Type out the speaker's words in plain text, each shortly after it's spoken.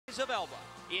of Elba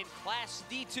in Class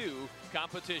D2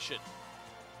 competition.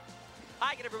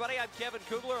 Hi again, everybody. I'm Kevin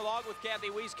Kugler along with Kathy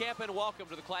Wieskamp, and welcome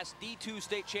to the Class D2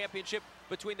 State Championship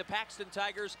between the Paxton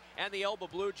Tigers and the Elba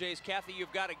BlueJays. Kathy,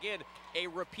 you've got, again, a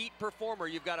repeat performer.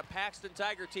 You've got a Paxton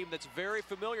Tiger team that's very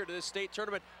familiar to this state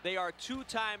tournament. They are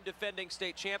two-time defending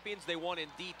state champions. They won in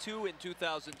D2 in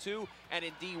 2002 and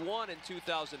in D1 in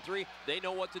 2003. They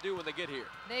know what to do when they get here.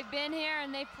 They've been here,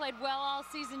 and they've played well all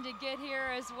season to get here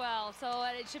as well. So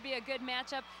it should be a good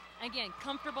matchup. Again,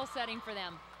 comfortable setting for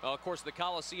them. Of course, the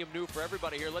Coliseum new for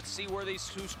everybody here. Let's see where these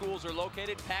two schools are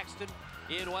located. Paxton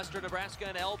in western Nebraska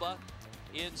and Elba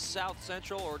in south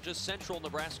central or just central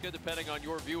Nebraska, depending on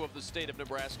your view of the state of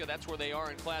Nebraska. That's where they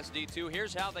are in Class D2.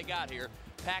 Here's how they got here.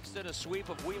 Paxton, a sweep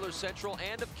of Wheeler Central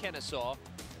and of Kennesaw.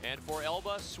 And for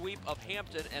Elba, sweep of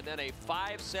Hampton, and then a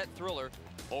 5-set thriller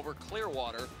over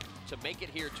Clearwater to make it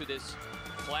here to this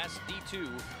Class D2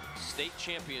 state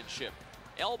championship.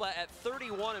 Elba at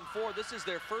 31-4. This is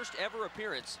their first ever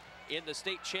appearance in the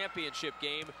state championship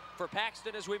game. For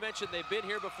Paxton, as we mentioned, they've been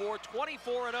here before,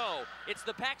 24-0. It's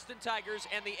the Paxton Tigers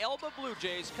and the Elba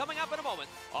BlueJays coming up in a moment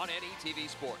on NETV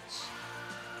Sports.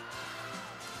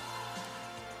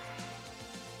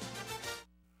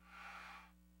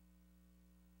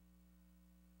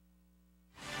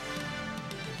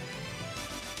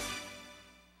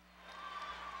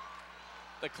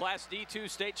 The Class D2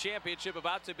 state championship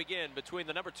about to begin between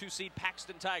the number 2 seed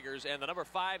Paxton Tigers and the number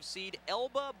 5 seed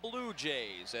Elba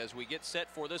BlueJays as we get set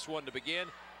for this one to begin.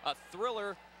 A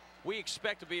thriller we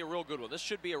expect to be a real good one. This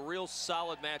should be a real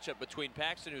solid matchup between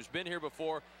Paxton, who's been here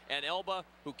before, and Elba,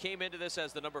 who came into this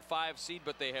as the number 5 seed,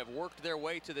 but they have worked their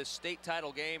way to this state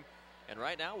title game. And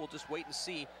right now, we'll just wait and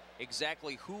see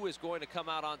exactly who is going to come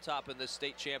out on top in this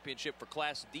state championship for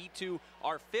Class D2,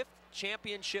 our 5th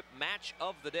championship match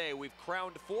of the day. We've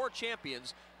crowned 4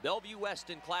 champions: Bellevue West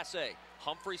in Class A,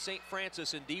 Humphrey St.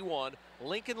 Francis in D1,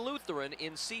 Lincoln Lutheran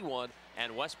in C1,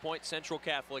 and West Point Central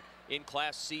Catholic in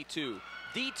Class C2.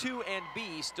 D2 and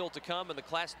B still to come, and the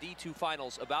Class D2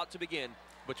 finals about to begin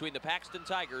between the Paxton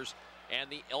Tigers and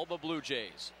the Elba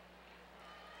BlueJays.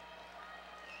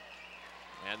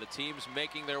 And the teams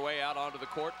making their way out onto the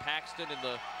court. Paxton in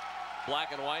the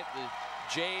black and white, the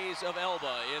Jays of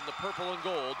Elba in the purple and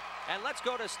gold. And let's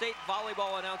go to state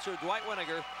volleyball announcer Dwight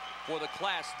Weniger for the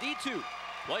Class D2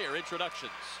 player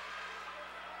introductions.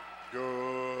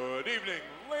 Good evening,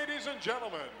 ladies and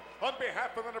gentlemen. On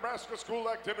behalf of the Nebraska School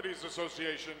Activities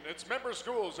Association, its member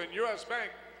schools, and U.S.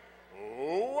 Bank,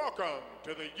 welcome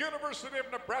to the University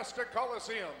of Nebraska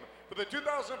Coliseum for the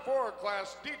 2004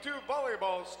 Class D2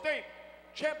 Volleyball State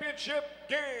Championship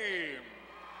game.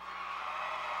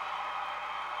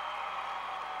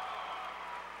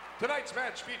 Tonight's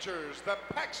match features the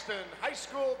Paxton High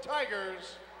School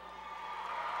Tigers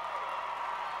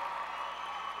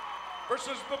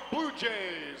versus the Blue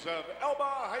Jays of Elba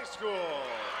High School.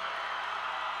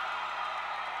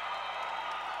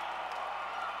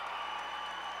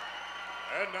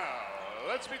 And now,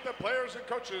 let's meet the players and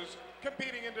coaches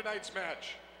competing in tonight's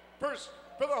match. First,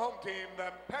 for the home team,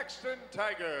 the Paxton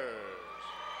Tigers.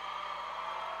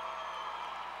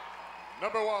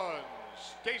 Number 1,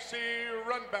 Stacy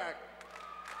Runback.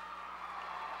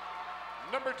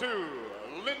 Number 2,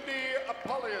 Lindy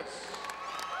Apolius.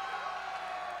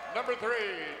 Number 3,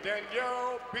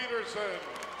 Danielle Peterson.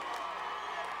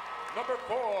 Number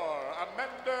 4,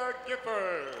 Amanda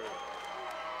Gifford.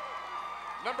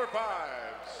 Number 5,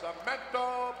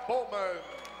 Samantha Bowman.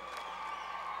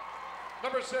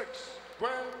 Number 6,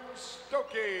 Gwen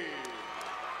Stokey.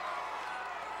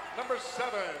 Number 7,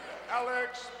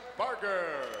 Alex Barger.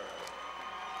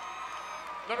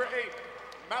 Number 8,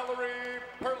 Mallory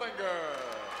Perlinger.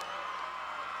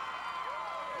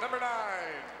 Number 9,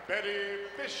 Betty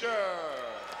Fisher.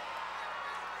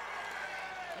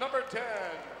 Number 10,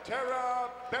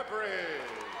 Tara Beveridge.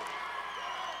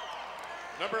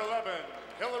 Number 11,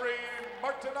 Hillary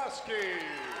Martinoski.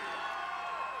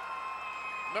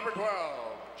 Number 12,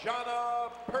 Jana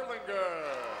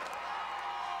Perlinger.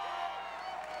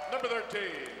 Number 13,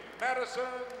 Madison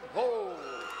Holmes.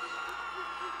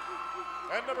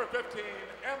 And number 15,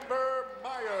 Amber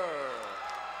Meyer.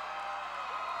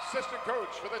 Assistant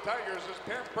coach for the Tigers is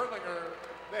Pam Perlinger.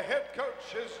 The head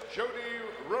coach is Jody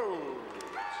Rhodes.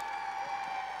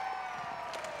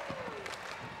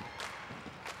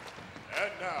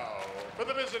 And now, for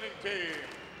the visiting team,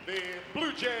 the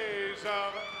Blue Jays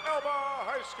of Elba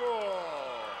High School.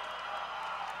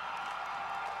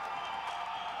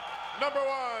 Number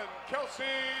 1, Kelsey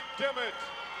Dimmitt.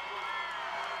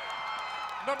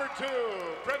 Number 2,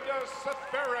 Brenda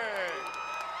Safari.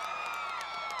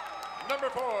 Number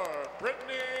 4,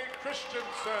 Brittany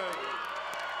Christensen.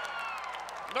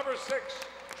 Number 6,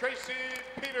 Tracy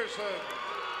Peterson.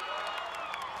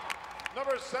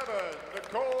 Number 7,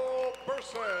 Nicole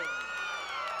Burson.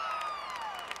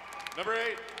 Number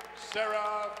 8,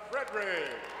 Sarah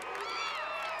Frederick.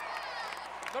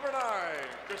 Number 9,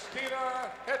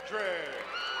 Christina Hedrick.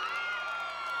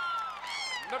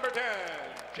 Number 10,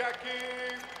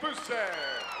 Jackie Busek.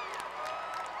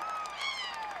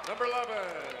 Number 11,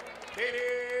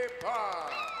 Katie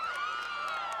Paz.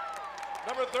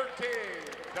 Number 13,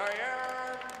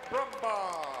 Diane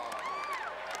Brumbaugh.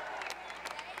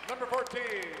 Number 14,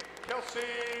 Kelsey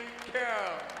Kim.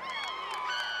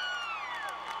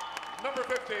 Number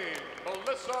 15,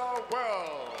 Melissa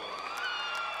Wells.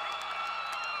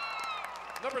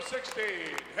 Number 16,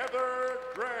 Heather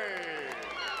Gray.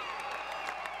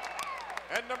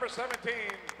 And number 17,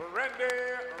 Brandy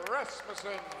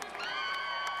Rasmussen.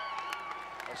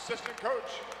 Assistant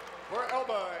coach for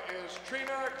Elba is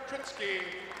Trina Kritzky.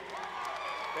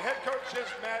 The head coach is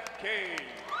Matt Kay.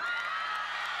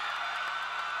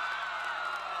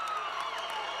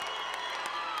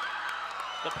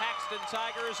 The Paxton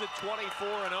Tigers at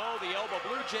 24-0. The Elba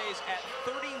BlueJays at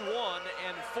 31-4.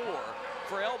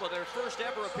 For Elba, their first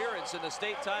ever appearance in the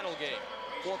state title game.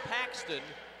 For Paxton,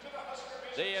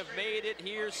 they have made it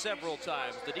here several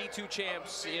times. The D2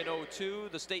 champs in 02,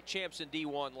 the state champs in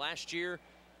D1 last year,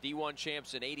 D1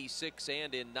 champs in 86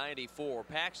 and in 94.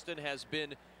 Paxton has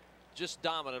been just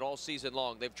dominant all season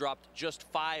long. They've dropped just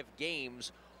 5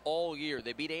 games all year.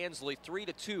 They beat Ansley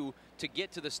 3-2 to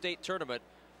get to the state tournament,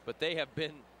 but they have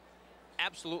been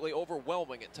absolutely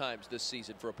overwhelming at times this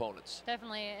season for opponents.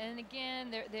 Definitely, and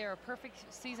again, they're a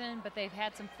perfect season, but they've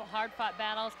had some hard-fought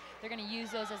battles. They're going to use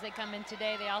those as they come in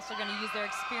today. They're also going to use their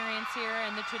experience here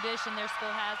and the tradition their school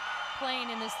has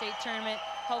playing in the state tournament.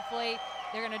 Hopefully,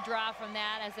 they're going to draw from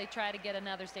that as they try to get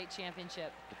another state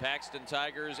championship. The Paxton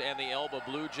Tigers and the Elba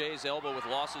BlueJays. Elba with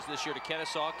losses this year to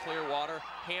Kennesaw, Clearwater,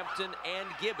 Hampton, and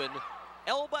Gibbon.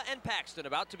 Elba and Paxton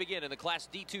about to begin in the Class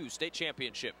D2 state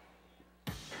championship.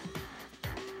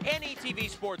 NETV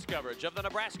sports coverage of the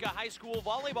Nebraska High School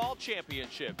Volleyball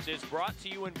Championships is brought to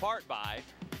you in part by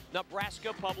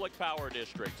Nebraska Public Power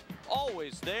District.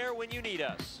 Always there when you need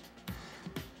us.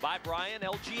 By Bryan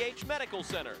LGH Medical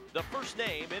Center, the first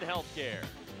name in healthcare.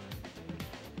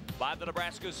 By the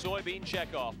Nebraska Soybean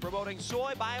Checkoff, promoting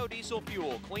soy biodiesel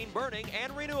fuel, clean burning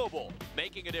and renewable,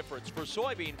 making a difference for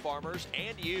soybean farmers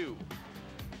and you.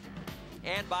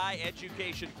 And by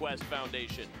Education Quest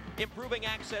Foundation, improving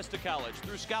access to college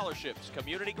through scholarships,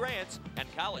 community grants, and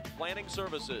college planning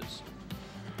services.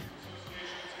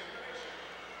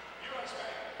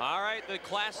 All right, the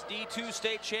Class D2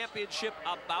 state championship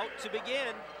about to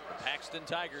begin. The Paxton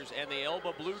Tigers and the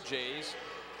Elba BlueJays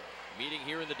meeting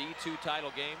here in the D2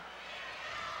 title game.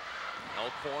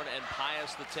 Elkhorn and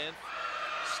Pius X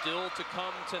still to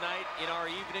come tonight in our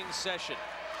evening session.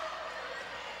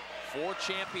 4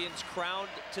 champions crowned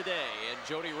today, and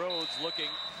Jody Rhodes looking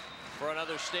for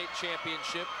another state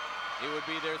championship. It would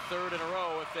be their 3rd in a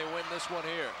row if they win this one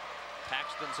here.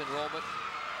 Paxton's enrollment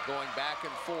going back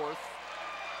and forth.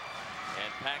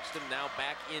 And Paxton now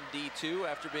back in D2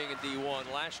 after being in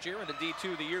D1 last year and in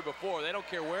D2 the year before. They don't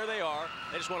care where they are.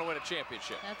 They just want to win a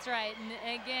championship. That's right.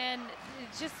 And again,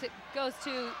 it goes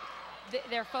to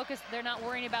their focus. They're not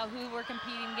worrying about who we're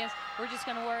competing against. We're just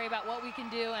going to worry about what we can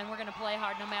do, and we're going to play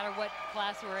hard no matter what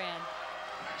class we're in.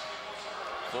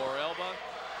 For Elba,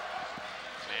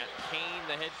 Matt Kane,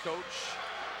 the head coach.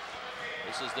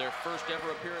 This is their first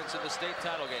ever appearance in the state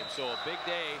title game, so a big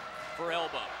day for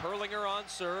Elba. Perlinger on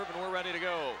serve, and we're ready to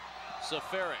go.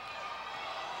 Safaric.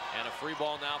 And a free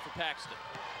ball now for Paxton.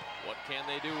 What can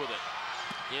they do with it?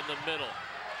 In the middle.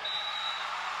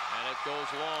 And it goes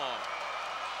long.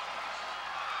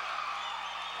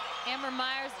 Amber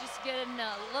Myers just getting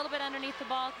a little bit underneath the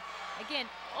ball. Again,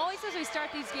 always as we start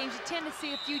these games, you tend to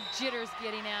see a few jitters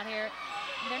getting out here.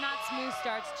 They're not smooth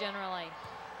starts generally.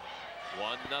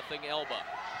 1-0 Elba.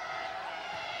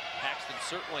 Paxton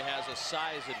certainly has a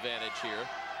size advantage here.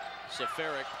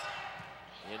 Safaric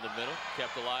in the middle,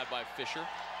 kept alive by Fisher.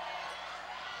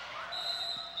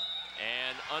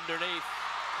 And underneath,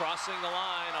 crossing the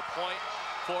line, a point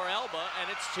for Elba, and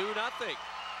it's 2-0.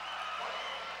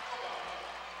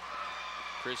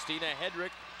 Christina Hedrick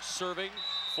serving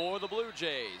for the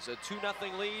BlueJays. A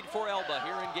 2-0 lead for Elba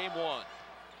here in game 1.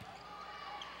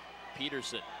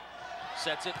 Peterson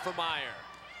sets it for Meyer,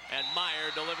 and Meyer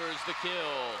delivers the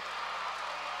kill.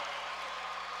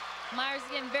 Myers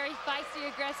again, very feisty,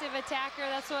 aggressive attacker.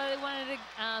 That's why they wanted to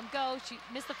go. She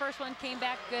missed the first one, came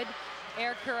back good,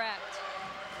 air correct.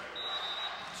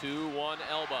 2-1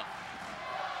 Elba.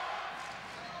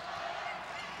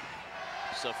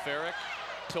 Safaric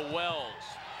to Wells.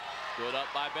 Good up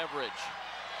by Beveridge.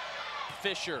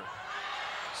 Fisher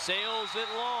sails it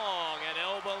long, and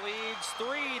Elba leads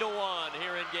 3-1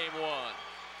 here in game one.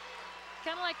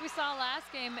 Kind of like we saw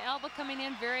last game, Elba coming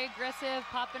in very aggressive,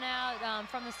 popping out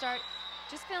from the start,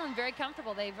 just feeling very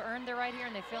comfortable. They've earned their right here,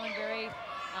 and they're feeling very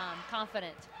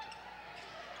confident.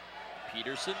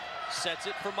 Peterson sets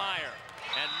it for Meyer,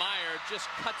 and Meyer just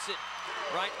cuts it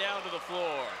right down to the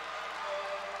floor.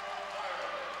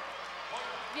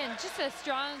 Again, just a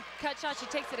strong cut shot. She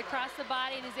takes it across the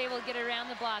body and is able to get it around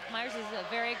the block. Myers is a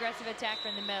very aggressive attacker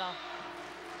in the middle.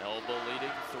 Elba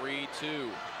leading 3-2.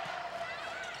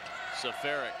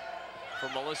 Seferic for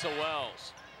Melissa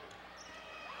Wells.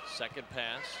 Second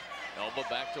pass. Elba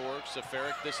back to work.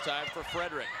 Seferic this time for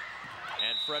Frederick.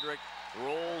 And Frederick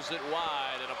rolls it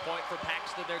wide, and a point for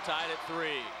Paxton. They're tied at 3.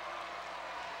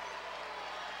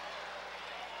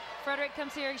 Frederick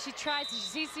comes here. She tries. She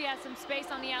sees she has some space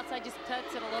on the outside. Just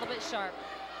cuts it a little bit sharp.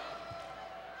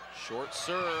 Short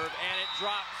serve, and it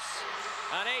drops.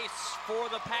 An ace for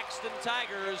the Paxton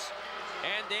Tigers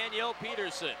and Danielle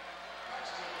Peterson.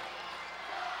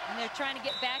 And they're trying to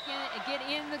get back in and get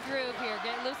in the groove here,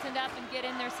 get loosened up and get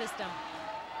in their system.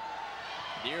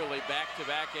 Nearly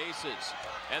back-to-back aces.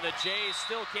 And the Jays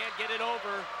still can't get it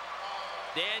over.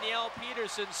 Danielle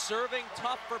Peterson serving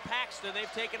tough for Paxton.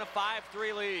 They've taken a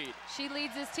 5-3 lead. She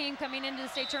leads this team coming into the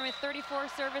state tournament, 34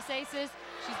 service aces.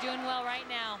 She's doing well right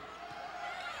now.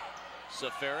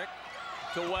 Seferic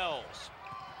to Wells.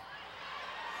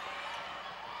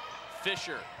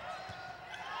 Fisher.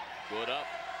 Good up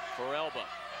for Elba.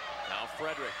 Now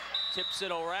Frederick tips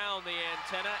it around the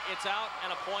antenna. It's out,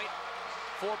 and a point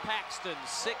for Paxton.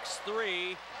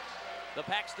 6-3. The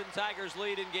Paxton Tigers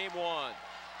lead in game one.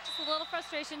 Just a little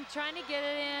frustration trying to get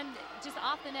it in, just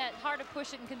off the net. Hard to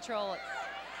push it and control it.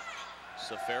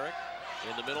 Seferic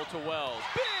in the middle to Wells.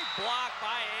 Big block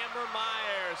by Amber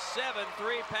Meyer.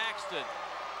 7-3 Paxton.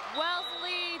 Wells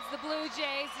leads the Blue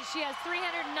Jays. She has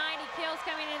 390 kills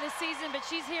coming into the season, but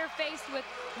she's here faced with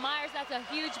Myers. That's a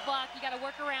huge block. You got to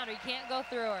work around her. You can't go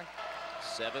through her.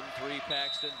 7-3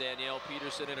 Paxton. Danielle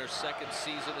Peterson in her second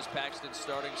season as Paxton's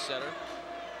starting setter.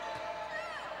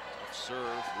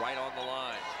 Serve right on the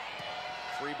line.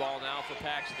 Free ball now for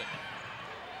Paxton.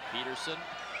 Peterson.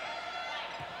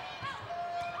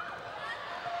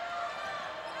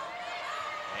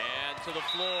 And to the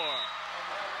floor.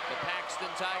 The Paxton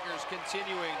Tigers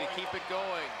continuing to keep it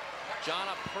going.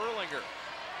 Jonna Perlinger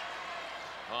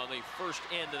on the first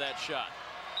end of that shot.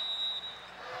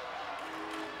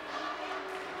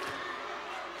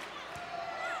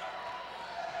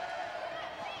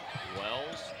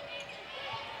 Wells.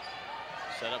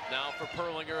 Set up now for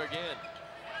Perlinger again.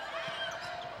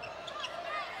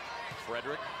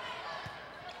 Frederick.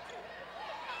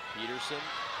 Peterson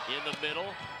in the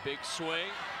middle. Big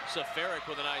swing. Seferic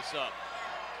with a nice up.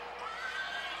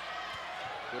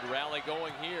 Good rally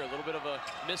going here. A little bit of a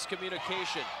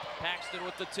miscommunication. Paxton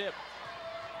with the tip.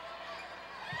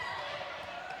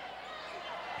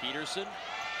 Peterson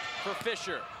for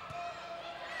Fisher.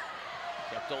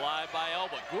 Kept alive by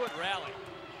Elba. Good rally.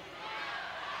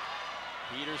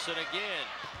 Peterson again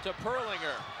to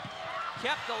Perlinger.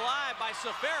 Kept alive by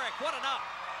Seferic. What an up.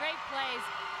 Great plays.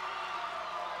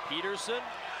 Peterson,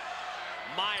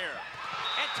 Meyer,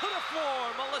 and to the floor,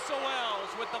 Melissa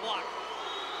Wells with the block.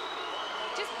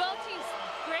 Just both teams,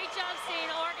 great job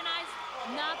staying organized.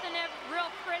 Nothing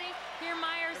real pretty. Here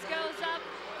Myers goes up,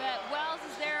 but Wells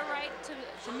is there right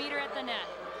to meet her at the net.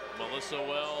 Melissa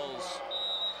Wells,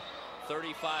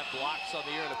 35 blocks on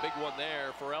the year and a big one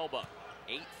there for Elba.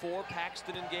 8-4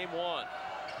 Paxton in game one.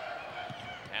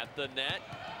 At the net,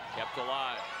 kept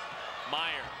alive.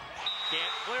 Meyer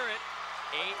can't clear it.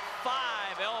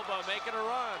 8-5, Elba making a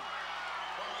run.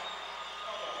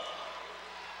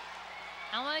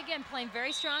 Elba again playing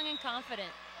very strong and confident.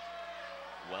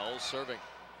 Wells serving.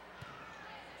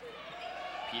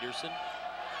 Peterson.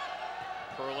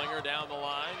 Perlinger down the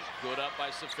line. Good up by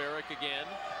Seferic again.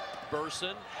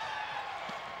 Burson.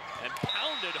 And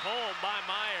pounded home by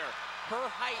Meyer. Her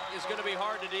height is going to be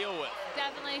hard to deal with.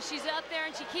 Definitely. She's up there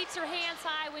and she keeps her hands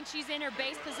high when she's in her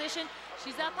base position.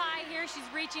 She's up high here. She's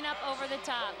reaching up over the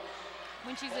top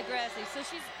when she's aggressive. So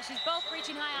she's both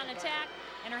reaching high on attack,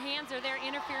 and her hands are there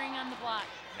interfering on the block.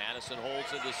 Madison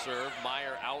holds in to serve.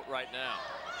 Meyer out right now.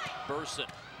 Burson.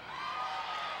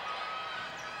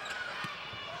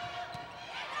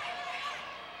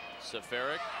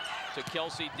 Seferic to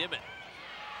Kelsey Dimmitt.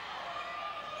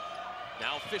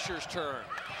 Now Fisher's turn,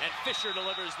 and Fisher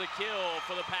delivers the kill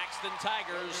for the Paxton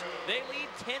Tigers. They lead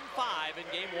 10-5 in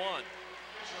game one.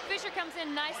 Fisher comes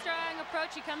in, nice strong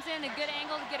approach. He comes in a good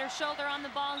angle to get her shoulder on the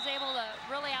ball and is able to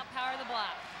really outpower the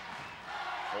block.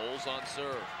 Holes on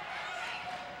serve.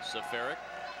 Seferic.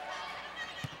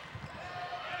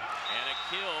 And a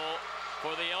kill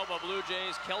for the Elba Blue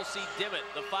Jays. Kelsey Dimmitt,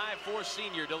 the 5'4"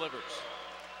 senior, delivers.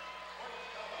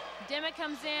 Dimmitt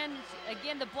comes in.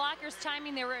 Again, the blockers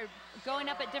timing, they were going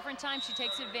up at different times. She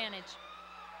takes advantage.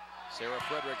 Sarah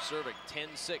Frederick serving.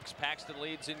 10-6. Paxton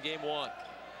leads in game 1.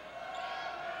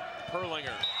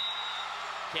 Perlinger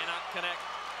cannot connect.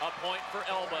 A point for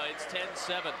Elba. It's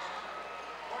 10-7.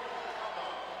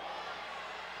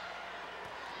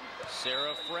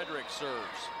 Sarah Frederick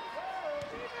serves.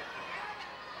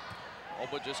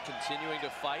 Elba just continuing to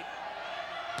fight.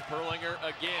 Perlinger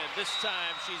again. This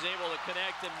time she's able to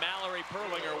connect, and Mallory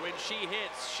Perlinger, when she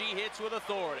hits with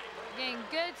authority. Again,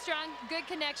 good, strong, good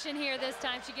connection here this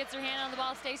time. She gets her hand on the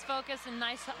ball, stays focused, and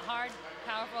nice, hard,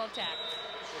 powerful attack.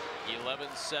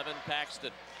 11-7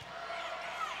 Paxton.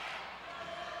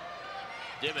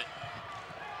 Dimmitt.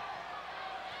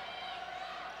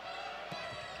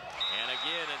 And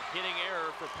again, a hitting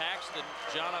error for Paxton.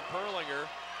 Jonna Perlinger,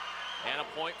 and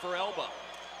a point for Elba.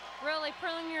 Really,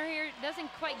 Perlinger here doesn't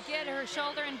quite get her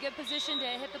shoulder in good position to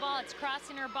hit the ball. It's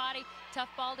crossing her body. Tough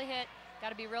ball to hit. Got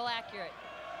to be real accurate.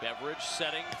 Beveridge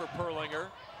setting for Perlinger.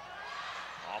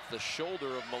 Off the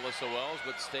shoulder of Melissa Wells,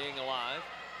 but staying alive.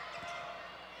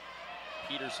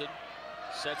 Peterson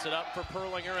sets it up for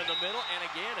Perlinger in the middle, and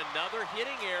again another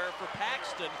hitting error for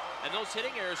Paxton, and those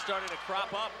hitting errors starting to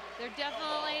crop up. They're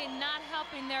definitely not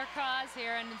helping their cause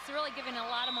here, and it's really giving a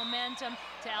lot of momentum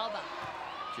to Elba.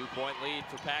 2-point lead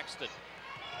for Paxton.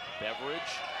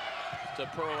 Beveridge to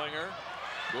Perlinger.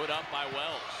 Good up by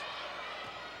Wells.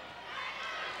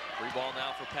 Free ball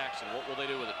now for Paxton. What will they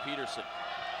do with it? Peterson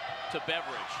to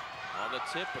Beveridge. On the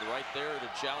tip, but right there to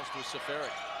joust with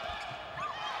Seferic.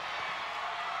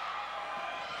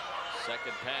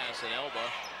 Second pass, and Elba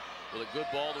with a good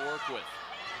ball to work with.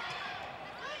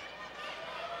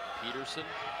 Peterson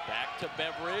back to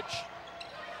Beveridge.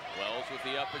 Wells with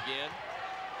the up again.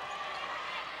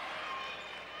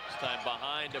 This time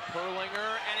behind to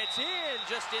Perlinger, and it's in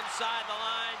just inside the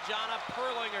line. Jonna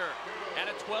Perlinger, and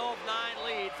a 12-9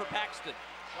 lead for Paxton.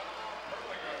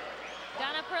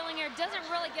 Jonna Perlinger doesn't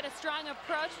really get a strong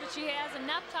approach, but she has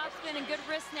enough topspin and good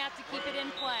wrist snap to keep it in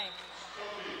play.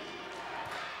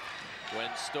 When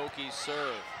Stokey's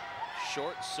serve,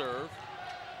 short serve.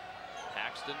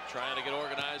 Paxton trying to get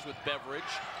organized with Beveridge,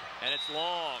 and it's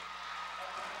long.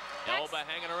 Elba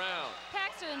hanging around.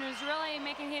 Paxton is really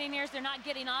making hitting errors. They're not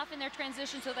getting off in their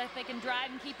transition so that they can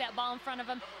drive and keep that ball in front of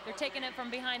them. They're taking it from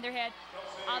behind their head.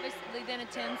 Obviously, then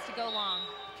it tends to go long.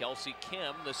 Kelsey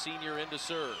Kim, the senior, in to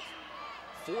serve.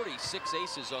 46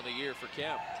 aces on the year for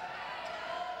Kim.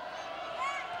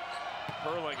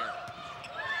 Perlinger.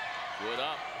 Good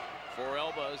up for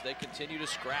Elba as they continue to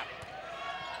scrap.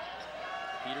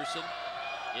 Peterson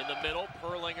in the middle.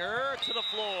 Perlinger to the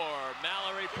floor.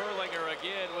 Mallory Perlinger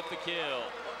again with the kill.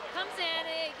 Comes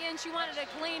in again. She wanted a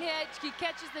clean hit. She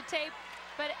catches the tape,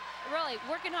 but really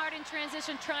working hard in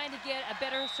transition, trying to get a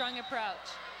better, strong approach.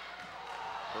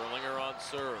 Perlinger on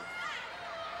serve.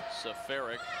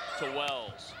 Seferic to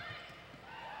Wells.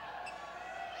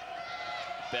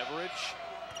 Beveridge.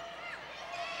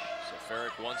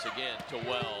 Seferic once again to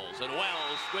Wells, and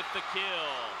Wells with the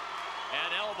kill.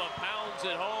 And Elba pounds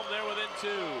it home there within 2.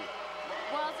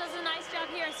 Wells does a nice job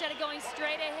here. Instead of going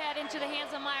straight ahead into the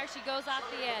hands of Meyer, she goes off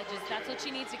the edges. That's what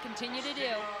she needs to continue to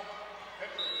do.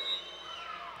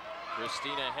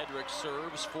 Christina Hedrick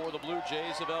serves for the Blue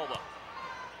Jays of Elba.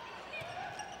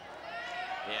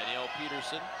 Danielle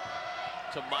Peterson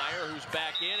to Meyer, who's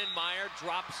back in, and Meyer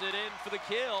drops it in for the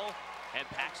kill, and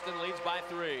Paxton leads by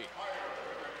 3.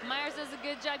 Myers does a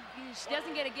good job. She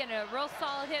doesn't get, again, a real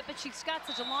solid hit, but she's got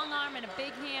such a long arm and a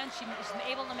big hand. She's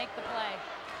able to make the play.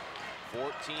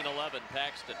 14-11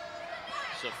 Paxton.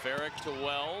 Seferic to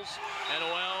Wells, and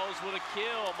Wells with a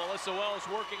kill. Melissa Wells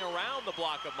working around the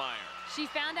block of Meyer. She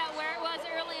found out where it was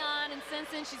early on, and since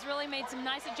then she's really made some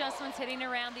nice adjustments hitting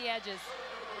around the edges.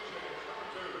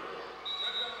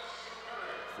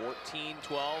 14-12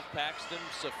 Paxton.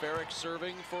 Seferic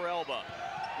serving for Elba.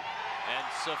 And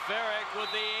Seferic with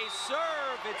the ace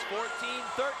serve. It's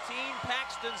 14-13.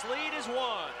 Paxton's lead is 1.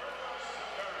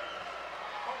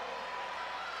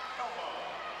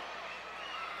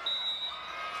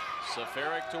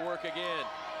 Seferic to work again.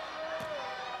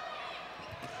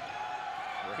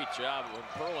 Great job with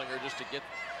Perlinger just to get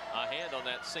a hand on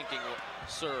that sinking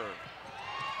serve.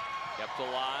 Kept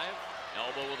alive.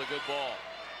 Elba with a good ball.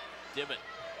 Dimmitt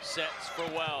sets for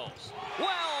Wells.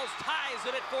 Wells ties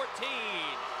it at 14.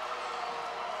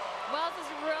 Wells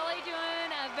is really doing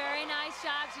a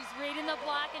job. She's reading the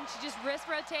block, and she just wrist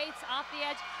rotates off the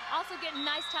edge. Also getting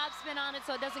nice top spin on it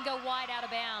so it doesn't go wide out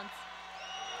of bounds.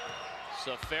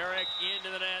 Safaric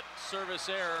into the net, service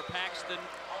error. Paxton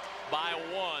by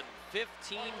 1,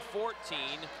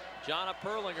 15-14. Jonna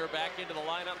Perlinger back into the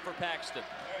lineup for Paxton.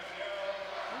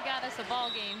 We got us a ball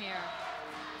game here.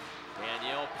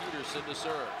 Danielle Peterson to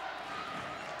serve.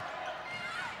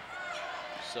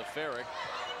 Safaric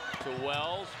to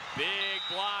Wells. Big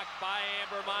block by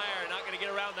Amber Meyer. Not going to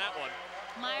get around that one.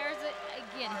 Myers,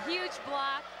 again, huge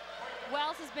block.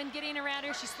 Wells has been getting around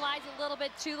her. She slides a little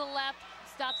bit to the left,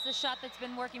 stops the shot that's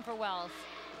been working for Wells.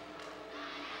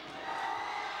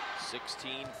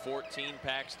 16-14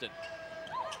 Paxton.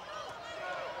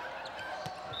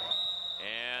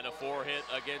 And a 4-hit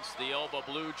against the Elba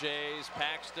Blue Jays.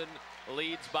 Paxton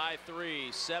leads by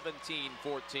 3,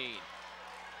 17-14.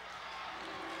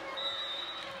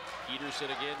 Peterson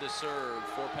again to serve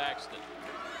for Paxton.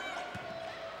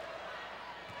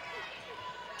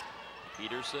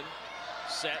 Peterson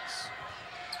sets.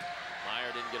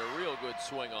 Meyer didn't get a real good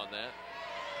swing on that.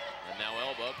 And now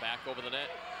Elba back over the net.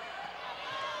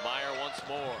 Meyer once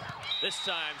more. This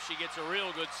time she gets a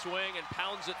real good swing and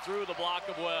pounds it through the block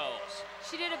of Wells.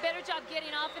 She did a better job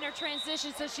getting off in her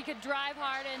transition so she could drive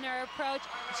hard in her approach.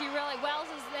 Wells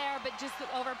is there, but just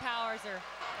overpowers her.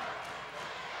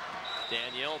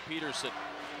 Danielle Peterson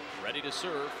ready to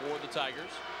serve for the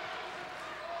Tigers.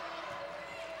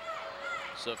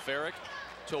 Safaric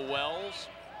to Wells.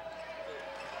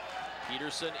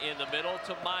 Peterson in the middle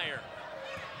to Meyer.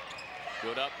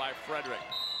 Good up by Frederick.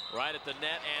 Right at the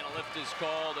net, and a lift is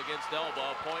called against Elba.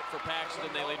 A point for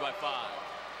Paxton. They lead by 5.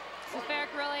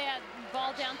 Safaric really had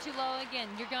ball down too low again.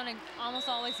 You're going to almost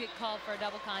always get called for a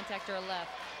double contact or a left.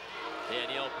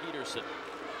 Danielle Peterson.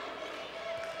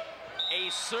 A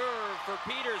serve for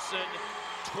Peterson.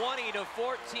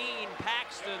 20-14.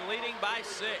 Paxton leading by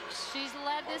 6. She's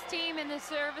led this team in the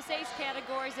service ace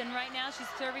categories, and right now she's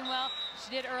serving well.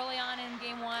 She did early on in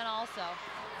game 1 also.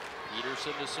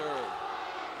 Peterson to serve.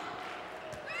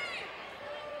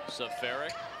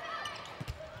 Safaric.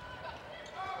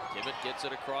 Tibbett gets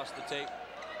it across the tape.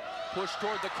 Push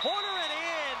toward the corner and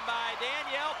in by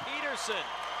Danielle Peterson.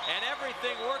 And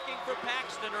everything working for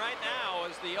Paxton right now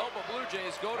as the Elba Blue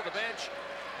Jays go to the bench.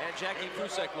 And Jackie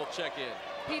Krusek will check in.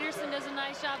 Peterson does a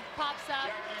nice job, pops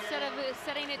out. Instead of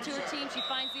setting it to her team, she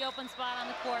finds the open spot on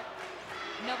the court.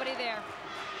 Nobody there.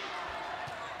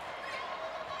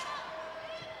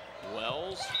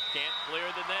 Wells can't clear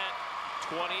the net.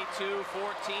 22-14,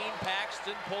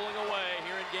 Paxton pulling away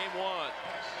here in game 1.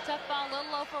 Tough ball, a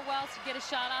little low for Wells to get a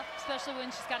shot off, especially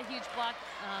when she's got a huge block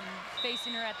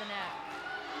facing her at the net.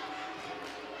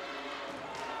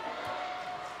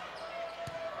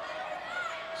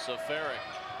 Safaric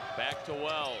back to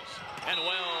Wells, and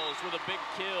Wells with a big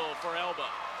kill for Elba.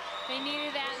 They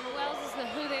needed that, and Wells is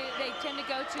who they tend to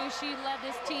go to. She led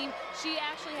this team. She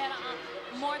actually had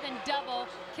more than double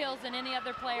kills than any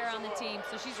other player on the team,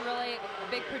 so she's really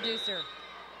a big producer.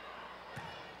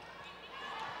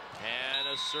 And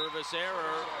a service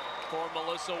error for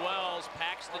Melissa Wells.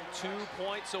 Paxton 2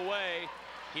 points away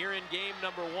here in game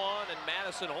number 1, and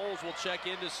Madison Holes will check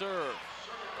in to serve.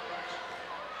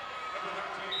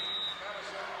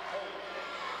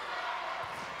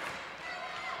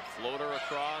 Floater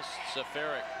across,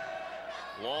 Safaric.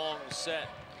 Long set.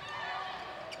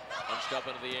 Punched up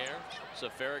into the air.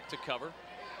 Safaric to cover.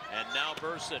 And now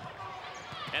Burson.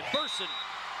 And Burson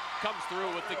comes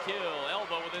through with the kill.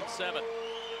 Elba within 7.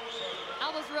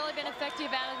 Elba's really been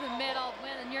effective out of the middle.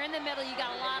 When you're in the middle, you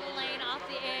got a lot of lane off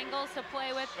the angles to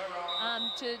play with,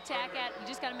 to attack at. You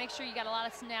just got to make sure you got a lot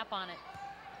of snap on it.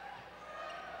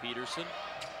 Peterson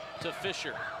to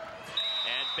Fisher.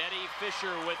 And Betty Fisher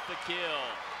with the kill.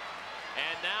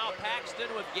 And now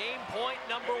Paxton with game point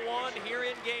number 1 here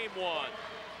in game 1.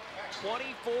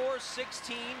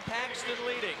 24-16, Paxton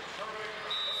leading.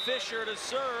 Fisher to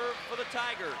serve for the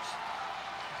Tigers.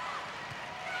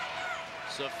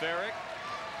 Safaric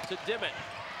to Dimmitt.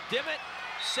 Dimmitt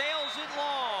sails it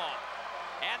long.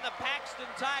 And the Paxton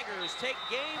Tigers take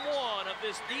game 1 of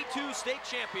this D2 state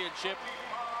championship.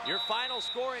 Your final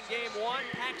score in game 1,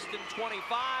 Paxton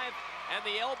 25. And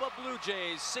the Elba Blue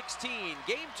Jays 16.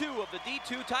 Game 2 of the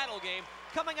D2 title game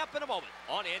coming up in a moment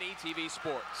on NETV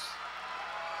Sports.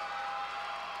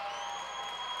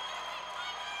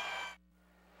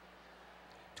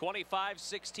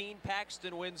 (25-16)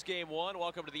 Paxton wins game 1.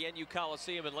 Welcome to the NU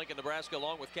Coliseum in Lincoln, Nebraska,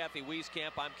 along with Kathy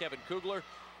Wieskamp. I'm Kevin Kugler.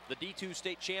 The D2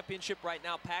 state championship right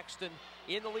now, Paxton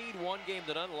in the lead, 1 game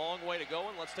to none, long way to go.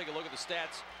 And let's take a look at the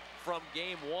stats from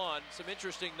game 1. Some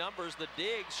interesting numbers. The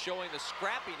digs showing the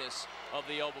scrappiness of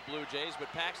the Elba Blue Jays,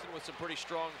 but Paxton with some pretty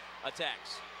strong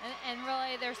attacks. And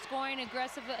really, they're scoring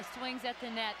aggressive swings at the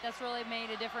net. That's really made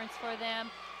a difference for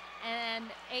them. And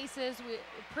aces,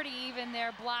 pretty even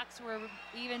there. Blocks were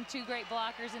even, 2 great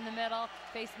blockers in the middle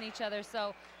facing each other.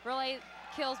 So really,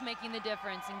 kills making the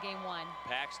difference in game 1.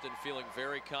 Paxton feeling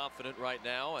very confident right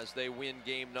now as they win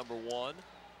game number 1.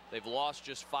 They've lost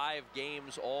just 5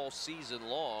 games all season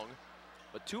long,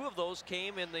 but 2 of those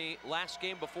came in the last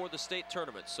game before the state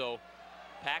tournament. So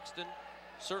Paxton,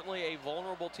 certainly a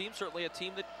vulnerable team, certainly a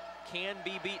team that can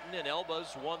be beaten, and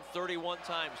Elba's won 31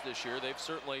 times this year. They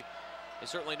certainly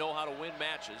know how to win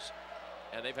matches,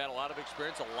 and they've had a lot of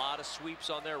experience, a lot of sweeps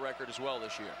on their record as well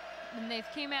this year. And they've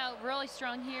came out really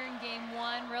strong here in game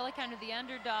 1, really kind of the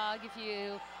underdog, if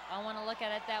you want to look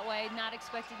at it that way. Not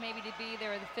expected maybe to be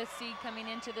there, the 5th seed coming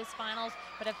into this finals,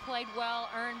 but have played well,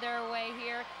 earned their way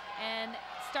here, and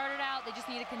started out, they just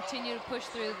need to continue to push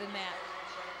through the mat.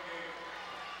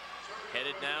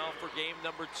 Headed now for game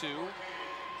number 2,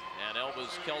 and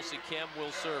Elba's Kelsey Kem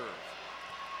will serve.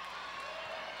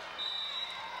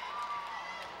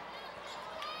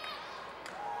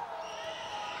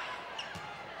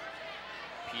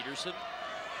 Peterson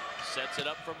sets it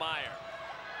up for Meyer.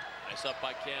 Nice up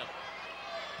by Kem.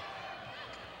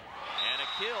 And a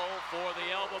kill for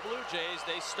the Elba Blue Jays.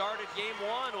 They started game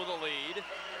 1 with a lead.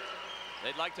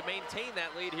 They'd like to maintain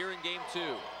that lead here in game 2.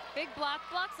 Big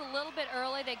blocks a little bit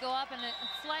early. They go up and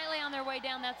slightly on their way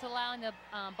down. That's allowing the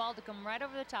ball to come right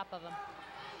over the top of them.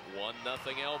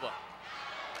 1-0 Elba.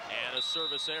 And a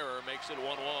service error makes it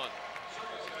 1-1.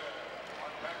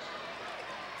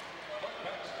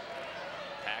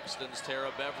 Paxton's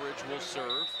Tara Beveridge will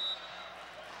serve.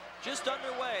 Just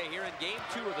underway here in game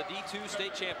 2 of the D2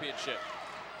 state championship.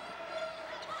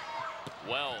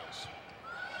 Wells.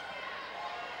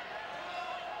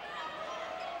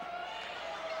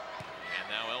 And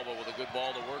now Elba with a good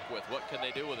ball to work with. What can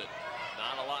they do with it?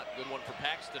 Not a lot. Good one for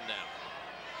Paxton now.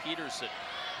 Peterson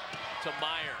to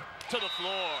Meyer, to the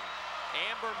floor.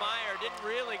 Amber Meyer didn't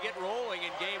really get rolling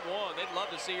in game 1. They'd love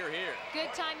to see her here.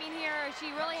 Good timing here.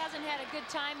 She really hasn't had a good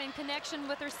time in connection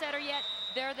with her setter yet.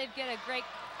 There they've got a great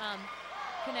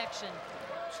connection.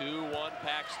 2-1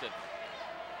 Paxton.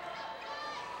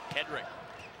 Hedrick.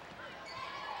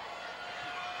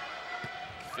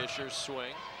 Fisher's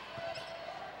swing.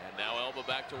 And now Elba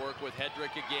back to work with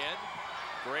Hedrick again.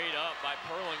 Great up by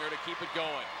Perlinger to keep it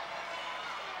going.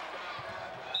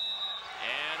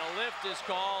 And a lift is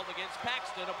called against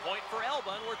Paxton, a point for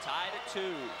Elba, and we're tied at 2.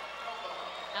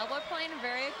 Elba playing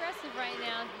very aggressive right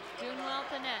now, doing well at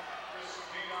the net.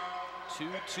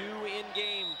 2-2 in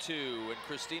game 2, and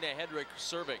Christina Hedrick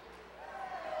serving.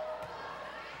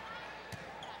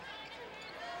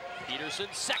 Peterson,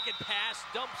 second pass,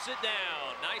 dumps it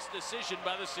down. Nice decision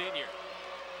by the senior.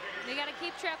 They got to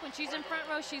keep track. When she's in front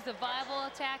row, she's a viable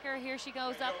attacker. Here she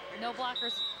goes up. No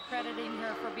blockers crediting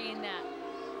her for being that.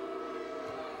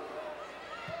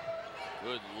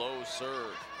 Good low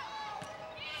serve.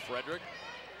 Frederick.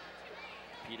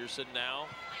 Peterson now.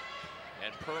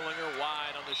 And Perlinger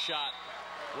wide on the shot.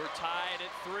 We're tied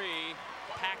at 3.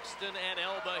 Paxton and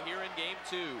Elba here in game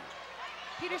 2.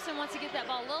 Peterson wants to get that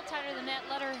ball a little tighter than the net.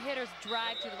 Let her hitters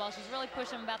drive to the ball. She's really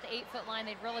pushing about the 8-foot line.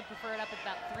 They'd really prefer it up at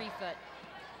about 3 foot.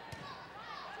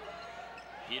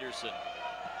 Peterson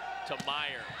to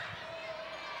Meyer.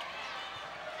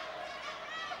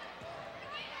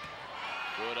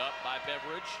 Good up by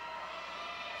Beveridge.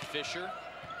 Fisher.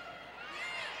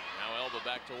 Now Elba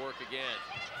back to work again.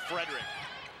 Frederick.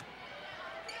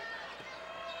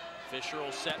 Fisher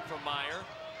will set for Meyer.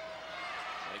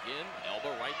 Again,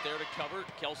 Elba right there to cover.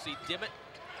 Kelsey Dimmitt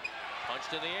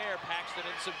punched in the air. Paxton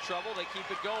in some trouble. They keep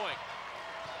it going.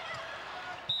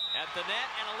 At the net,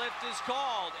 and a lift is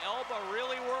called. Elba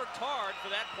really worked hard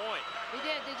for that point. They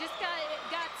did. They just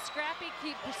got scrappy,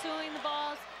 keep pursuing the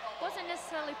balls. Wasn't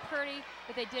necessarily pretty,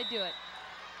 but they did do it.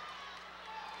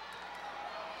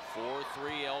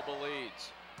 4-3 Elba leads.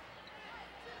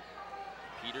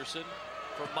 Peterson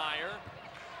for Meyer.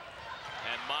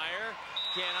 And Meyer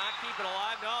cannot keep it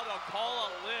alive. No, they'll call a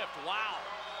lift. Wow.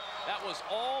 That was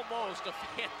almost a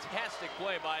fantastic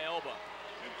play by Elba.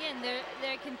 Again,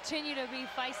 they continue to be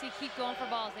feisty, keep going for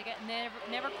balls. They get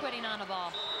never quitting on a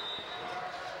ball.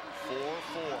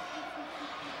 4-4.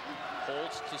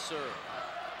 Holtz to serve.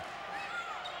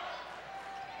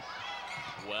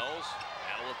 Wells,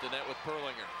 battle at the net with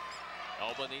Perlinger.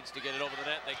 Elba needs to get it over the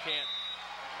net. They can't.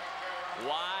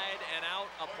 Wide and out,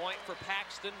 a point for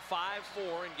Paxton,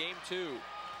 5-4 in game 2.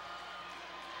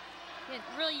 Yeah,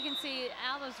 really, you can see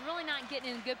Alba's really not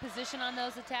getting in good position on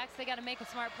those attacks. They got to make a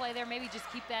smart play there. Maybe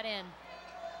just keep that in.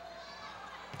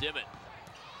 Dimmitt.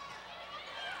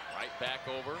 Right back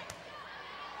over.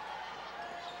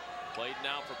 Played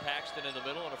now for Paxton in the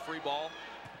middle and a free ball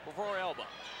for Elba.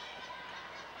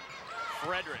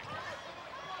 Frederick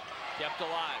kept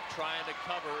alive, trying to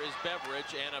cover is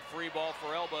Beveridge, and a free ball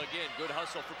for Elba again. Good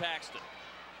hustle for Paxton.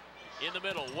 In the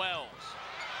middle, Wells.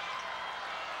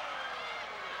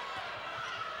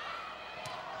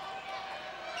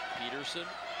 Peterson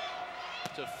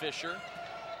to Fisher.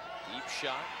 Deep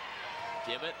shot.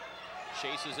 Dimmitt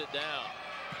chases it down.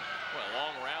 Well,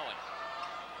 long rally.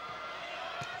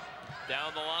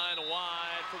 Down the line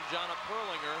wide from Jonna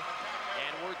Perlinger.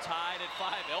 And we're tied at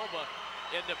 5. Elba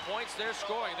in the points they're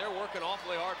scoring. They're working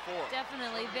awfully hard for them.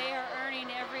 Definitely. They are earning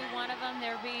every one of them.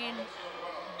 They're being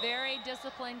very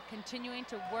disciplined, continuing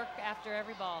to work after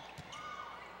every ball.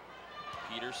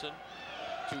 Peterson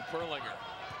to Perlinger.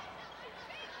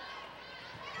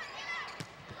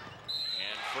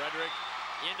 And Frederick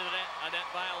into the net, a net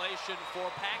violation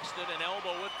for Paxton, and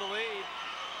Elba with the lead.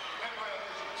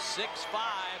 6-5,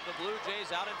 the Blue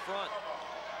Jays out in front.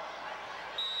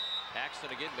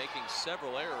 Paxton again making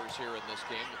several errors here in this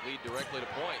game that lead directly to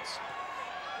points.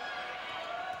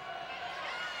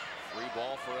 Free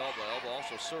ball for Elba. Elba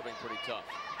also serving pretty tough.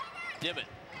 Dimmitt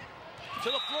to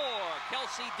the floor.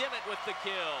 Kelsey Dimmitt with the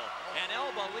kill. And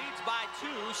Elba leads by 2,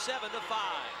 7-5.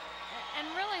 And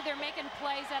really, they're making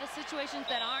plays out of situations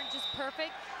that aren't just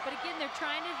perfect. But again, they're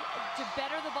trying to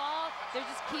better the ball. They're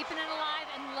just keeping it alive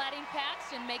and letting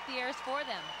Paxton make the errors for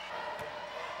them.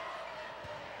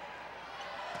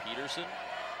 Peterson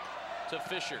to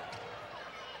Fisher.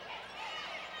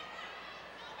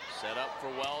 Set up for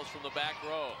Wells from the back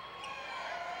row.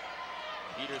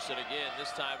 Peterson again,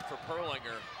 this time for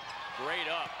Perlinger. Great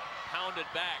up, pounded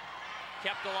back,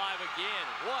 kept alive again.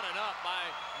 What an up by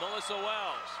Melissa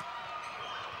Wells.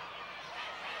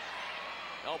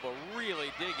 Elba really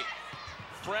digging.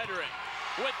 Frederick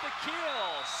with the kill.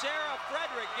 Sarah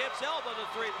Frederick gives Elba the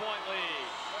 3-point lead.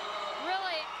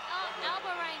 Really,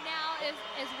 Elba right now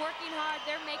is working hard.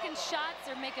 They're making shots,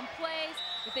 they're making plays.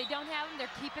 If they don't have them,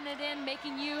 they're keeping it in,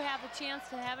 making you have a chance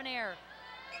to have an error.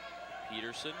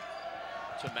 Peterson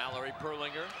to Mallory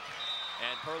Perlinger.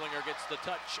 And Perlinger gets the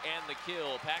touch and the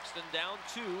kill. Paxton down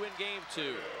 2 in game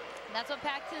 2. That's what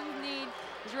Paxton need,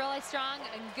 is really strong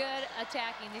and good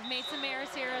attacking. They've made some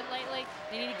errors here lately.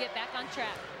 They need to get back on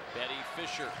track. Betty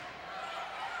Fisher.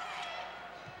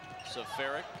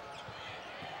 Safaric.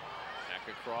 Back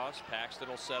across. Paxton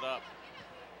will set up.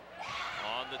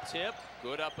 On the tip.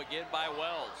 Good up again by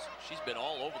Wells. She's been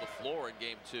all over the floor in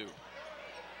game 2.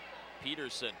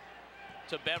 Peterson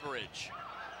to Beveridge.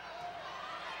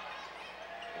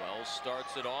 Wells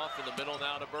starts it off in the middle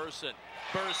now to Burson.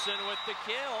 Burson with the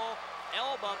kill.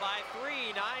 Elba by 3,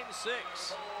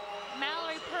 9-6.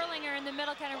 Mallory Perlinger in the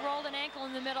middle kind of rolled an ankle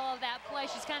in the middle of that play.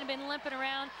 She's kind of been limping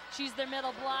around. She's their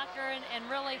middle blocker and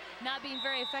really not being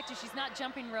very effective. She's not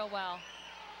jumping real well.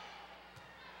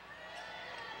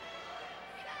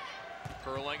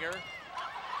 Perlinger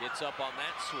gets up on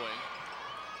that swing.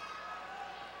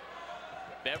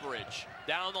 Beveridge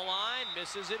down the line,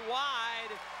 misses it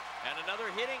wide. And another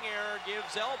hitting error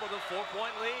gives Elba the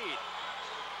 4-point lead.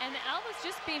 And Elba's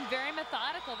just being very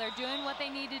methodical. They're doing what they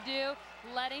need to do,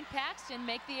 letting Paxton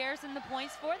make the errors and the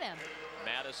points for them.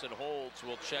 Madison Holds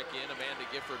will check in. Amanda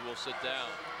Gifford will sit down.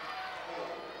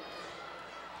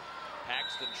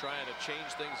 Paxton trying to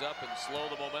change things up and slow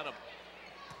the momentum.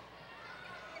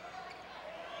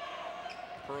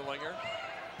 Perlinger.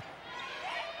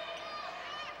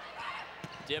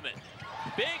 Dimmitt.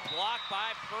 Big block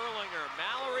by Perlinger.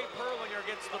 Mallory Perlinger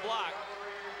gets the block.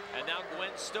 And now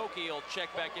Gwen Stokey will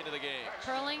check back into the game.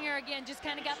 Perlinger again just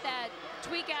kind of got that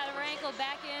tweak out of her ankle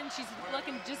back in. She's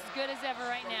looking just as good as ever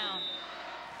right now.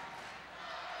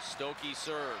 Stokey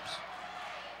serves.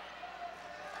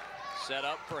 Set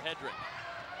up for Hedrick.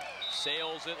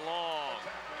 Sails it long.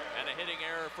 And a hitting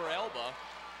error for Elba.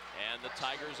 And the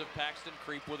Tigers of Paxton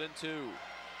creep within 2.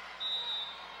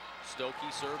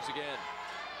 Stokey serves again.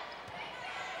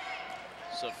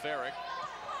 Safaric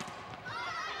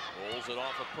rolls it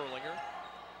off of Perlinger.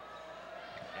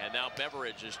 And now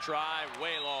Beveridge's try,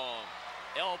 way long.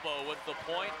 Elba with the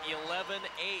point, 11-8.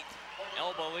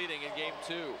 Elba leading in game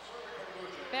 2.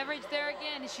 Beveridge there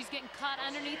again. She's getting caught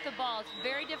underneath the ball. It's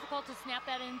very difficult to snap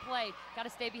that in play. Got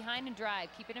to stay behind and drive.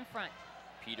 Keep it in front.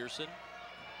 Peterson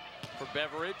for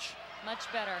Beveridge.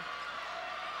 Much better.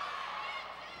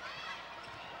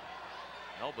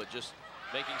 Elba just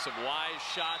making some wise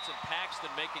shots and Paxton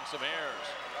making some errors.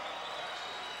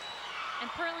 And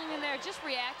Perlinger in there just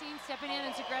reacting, stepping in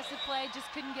as aggressive play,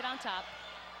 just couldn't get on top.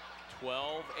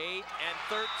 12-8 and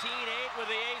 13-8 with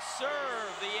the ace serve.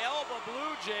 The Elba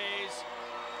Blue Jays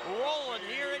rolling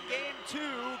here in game 2.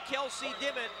 Kelsey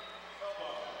Dimmitt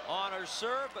on her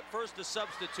serve, but first a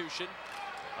substitution.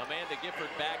 Amanda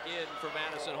Gifford back in for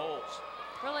Madison Holtz.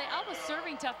 Really, Elba's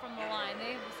serving tough from the line.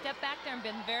 They've stepped back there and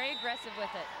been very aggressive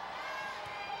with it.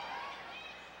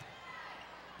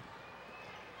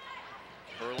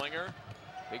 Perlinger,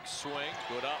 big swing,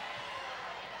 good up.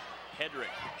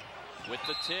 Hedrick with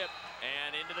the tip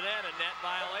and into the net. A net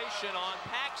violation on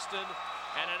Paxton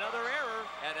and another error,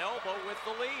 and Elba with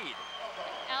the lead.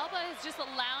 Elba is just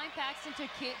allowing Paxton to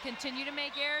continue to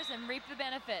make errors and reap the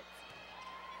benefits.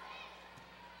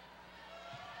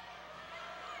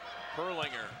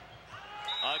 Perlinger.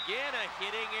 Again, a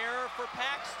hitting error for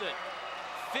Paxton.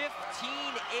 15-8.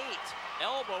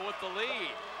 Elba with the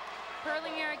lead.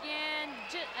 Perlinger again,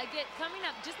 coming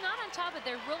up, just not on top of it.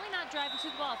 They're really not driving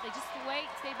to the ball. If they just wait,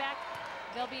 stay back,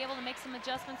 they'll be able to make some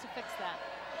adjustments to fix that.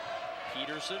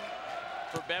 Peterson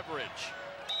for Beveridge.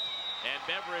 And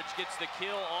Beveridge gets the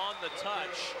kill on the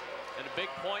touch. And a big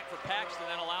point for Paxton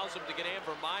that allows him to get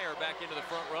Amber Meyer back into the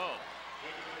front row.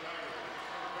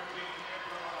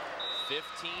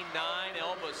 15-9,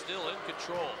 Elba still in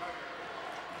control.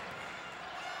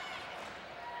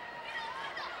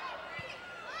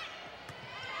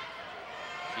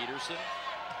 Peterson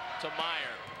to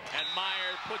Meyer, and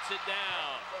Meyer puts it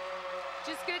down.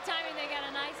 Just good timing. They got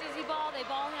a nice easy ball. They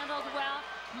ball handled well.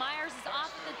 Myers is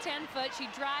off at the 10-foot. She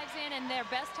drives in, and their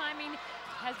best timing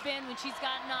has been when she's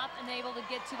gotten up and able to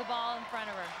get to the ball in front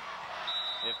of her.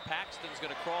 If Paxton's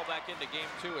going to crawl back into game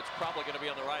 2, it's probably going to be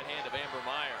on the right hand of Amber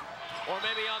Meyer. Or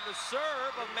maybe on the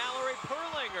serve of Mallory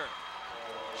Perlinger.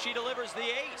 She delivers the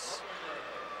ace.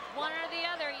 One or the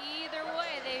other. Either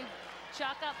way, they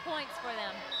chalk up points for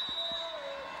them.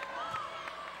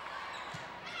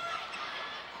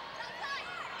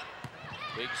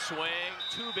 Big swing,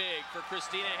 too big for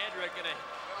Christina Hedrick, and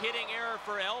a hitting error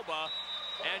for Elba.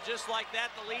 And just like that,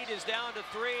 the lead is down to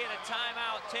 3, and a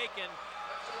timeout taken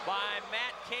by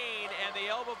Matt Kane and the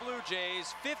Elba Blue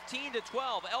Jays.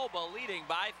 15-12, Elba leading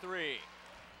by 3.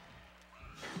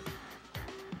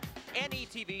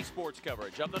 NETV sports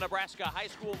coverage of the Nebraska High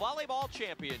School Volleyball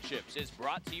Championships is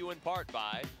brought to you in part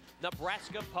by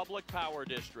Nebraska Public Power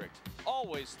District.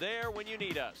 Always there when you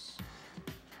need us.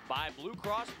 By Blue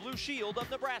Cross Blue Shield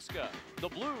of Nebraska. The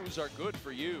Blues are good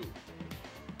for you.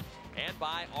 And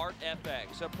by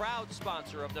ArtFX, a proud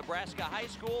sponsor of Nebraska High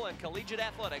School and Collegiate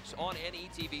Athletics on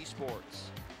NETV Sports.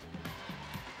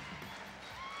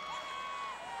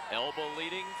 Elba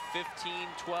leading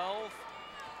 15-12.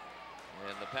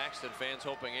 And the Paxton fans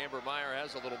hoping Amber Meyer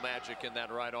has a little magic in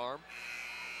that right arm.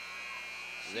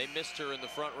 They missed her in the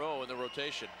front row in the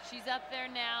rotation. She's up there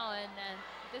now, and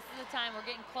this is the time we're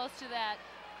getting close to that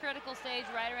critical stage,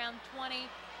 right around 20.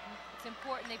 It's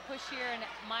important they push here, and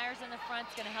Myers in the front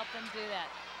is going to help them do that.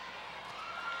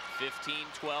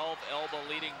 15-12, Elba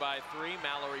leading by 3.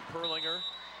 Mallory Perlinger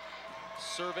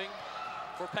serving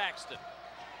for Paxton.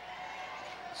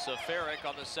 Safaric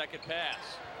on the second pass.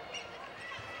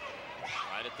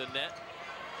 Right at the net.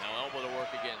 Now Elba to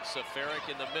work again. Safaric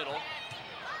in the middle.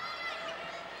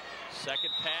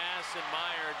 Second pass, and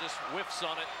Meyer just whiffs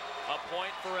on it. A point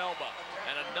for Elba,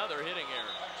 and another hitting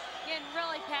error. Again,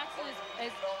 really, Paxton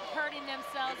is hurting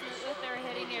themselves with their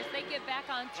hitting errors. They get back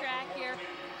on track here,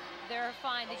 they're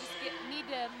fine. They just need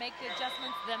to make the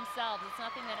adjustments themselves. It's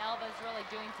nothing that Elba is really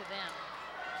doing to them.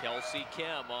 Kelsey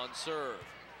Kem on serve.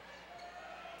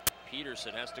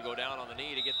 Peterson has to go down on the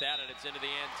knee to get that, and it's into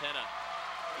the antenna.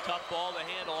 Tough ball to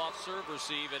handle off serve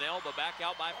receive, and Elba back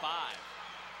out by 5.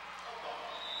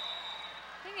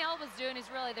 The thing Elba's doing is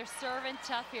really they're serving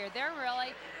tough here. They're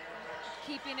really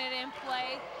keeping it in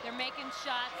play. They're making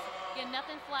shots. Again,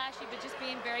 nothing flashy, but just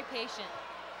being very patient.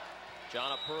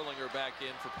 Jonna Perlinger back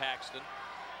in for Paxton.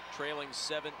 Trailing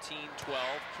 17-12.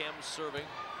 Kem serving.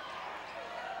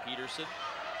 Peterson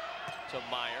to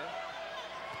Meyer.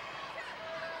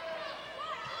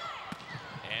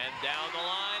 And down the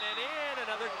line and in.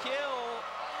 Another kill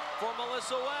for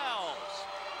Melissa Wells.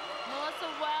 Melissa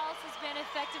Wells has been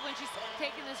effective when she's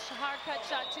taken this hard cut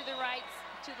shot to the right,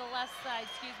 to the left side,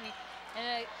 excuse me.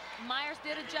 And Myers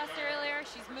did adjust earlier.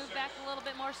 She's moved back a little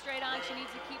bit more straight on. She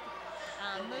needs to keep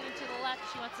moving to the left.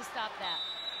 She wants to stop that.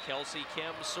 Kelsey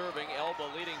Kem serving.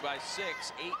 Elba leading by 6.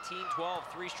 18-12,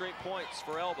 3 straight points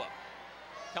for Elba.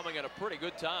 Coming at a pretty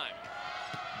good time.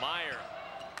 Meyer,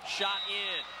 shot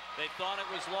in. They thought it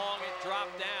was long, it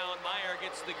dropped down. Meyer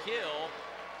gets the kill,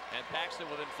 and Paxton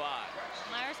within 5.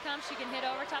 Myers comes, she can hit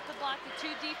over top the block. The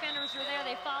 2 defenders were there,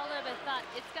 they followed it, but thought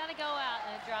it's got to go out,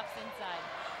 and it drops inside.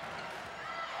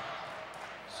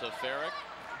 Safaric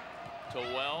to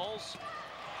Wells,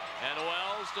 and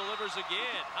Wells delivers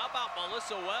again. How about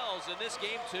Melissa Wells in this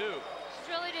game too?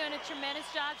 She's really doing a tremendous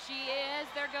job. She is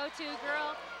their go-to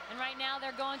girl, And right now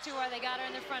they're going to where they got her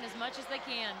in the front as much as they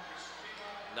can.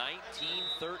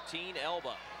 19-13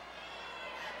 Elba.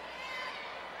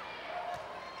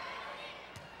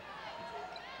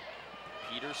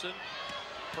 Peterson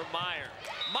for Meyer.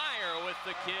 Meyer with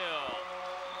the kill.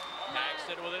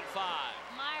 Paxton within 5.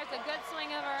 Meyer's a good swing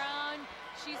of her own.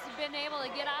 She's been able to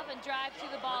get off and drive to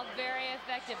the ball. Very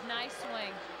effective. Nice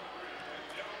swing.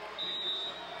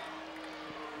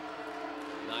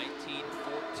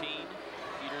 19-14.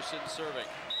 Peterson serving.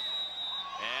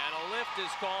 And a lift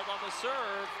is called on the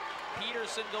serve.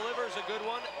 Peterson delivers a good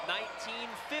one.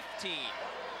 19-15.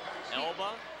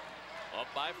 Elba up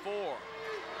by 4.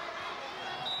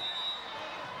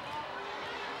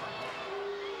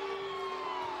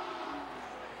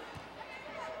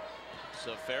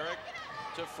 Safaric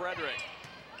to Frederick.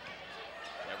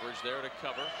 Beveridge there to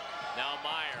cover. Now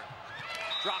Meyer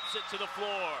drops it to the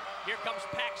floor. Here comes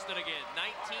Paxton again.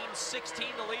 19-16,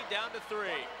 the lead down to 3.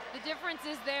 The difference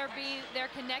is they're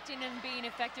connecting and being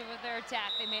effective with their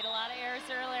attack. They made a lot of errors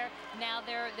earlier. Now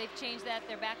they've changed that.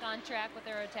 They're back on track with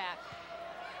their attack.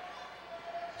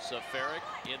 Safaric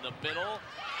in the middle,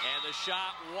 and the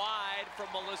shot wide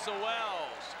from Melissa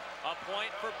Wells. A point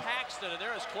for Paxton, and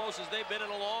they're as close as they've been in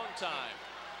a long time.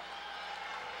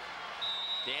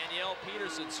 Danielle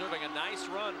Peterson serving a nice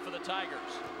run for the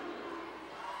Tigers.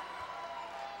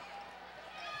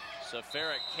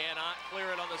 Safaric cannot clear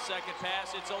it on the second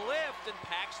pass. It's a lift, and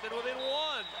Paxton within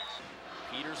 1.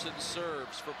 Peterson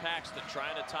serves for Paxton,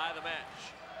 trying to tie the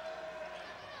match.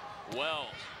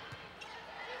 Wells.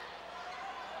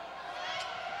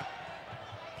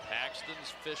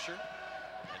 Paxton's Fisher.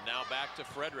 And now back to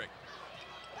Frederick.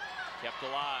 Kept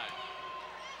alive.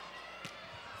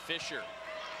 Fisher.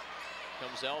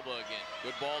 Comes Elba again.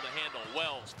 Good ball to handle.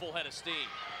 Wells, full head of steam.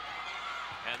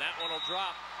 And that one will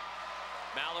drop.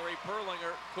 Mallory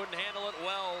Perlinger couldn't handle it.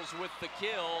 Wells with the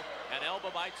kill, and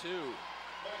Elba by 2.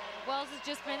 Wells has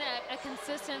just been a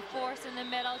consistent force in the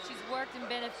middle. She's worked and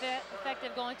been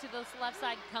effective going to the left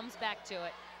side. Comes back to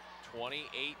it. 20-18.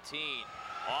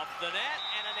 Off the net,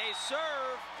 and an ace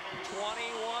serve.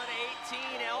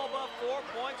 21-18. Elba 4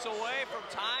 points away from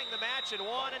tying the match at 1,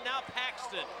 and now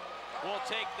Paxton will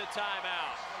take the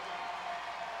timeout.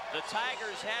 The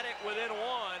Tigers had it within 1,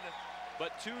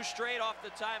 but 2 straight off the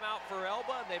timeout for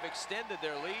Elba, and they've extended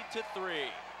their lead to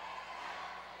 3.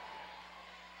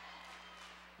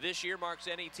 This year marks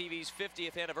NETV's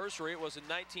 50th anniversary. It was in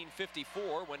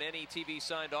 1954 when NETV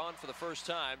signed on for the first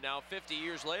time. Now 50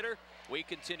 years later, we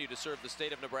continue to serve the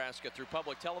state of Nebraska through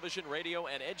public television, radio,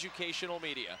 and educational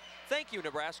media. Thank you,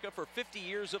 Nebraska, for 50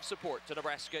 years of support to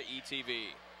Nebraska ETV.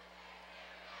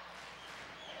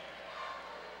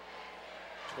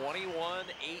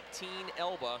 21-18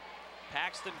 Elba.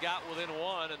 Paxton got within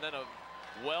 1, and then a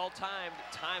well-timed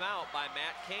timeout by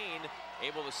Matt Kane,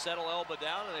 able to settle Elba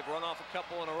down, and they've run off a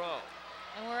couple in a row.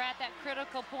 And we're at that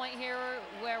critical point here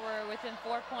where we're within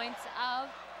 4 points of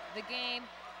the game.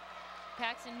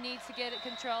 Paxton needs to get it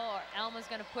control, or Elma's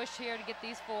going to push here to get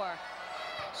these 4.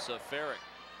 Safaric.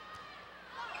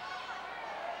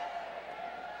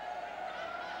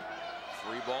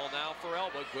 Free ball now for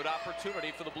Elba. Good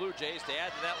opportunity for the Blue Jays to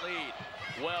add to that lead.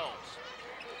 Wells.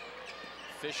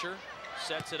 Fisher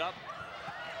sets it up.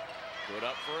 Good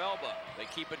up for Elba. They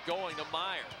keep it going to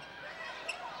Meyer.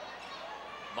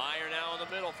 Meyer now in the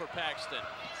middle for Paxton.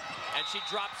 And she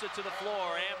drops it to the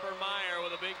floor. Amber Meyer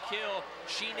with a big kill.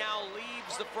 She now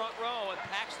leaves the front row, and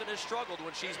Paxton has struggled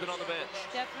when she's been on the bench.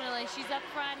 Definitely. She's up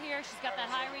front here. She's got that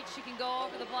high reach. She can go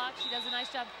over the block. She does a nice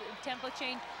job tempo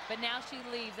change, but now she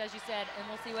leaves, as you said, and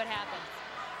we'll see what happens.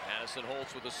 Madison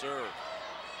Holtz with the serve.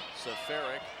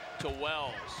 Safaric to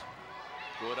Wells.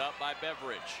 Good up by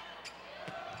Beveridge.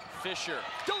 Fisher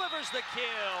delivers the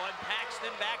kill, and Paxton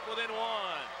back within 1.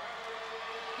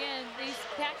 Again, these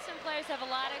Paxton players have a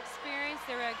lot of experience.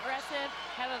 They're aggressive,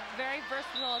 have a very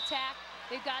versatile attack.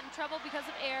 They've gotten in trouble because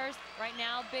of errors. Right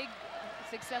now, big,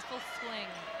 successful swing.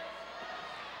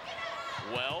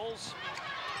 Wells.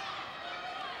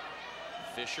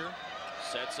 Fisher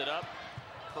sets it up.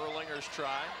 Perlinger's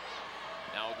try.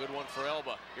 Now a good one for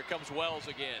Elba. Here comes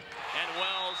Wells again. And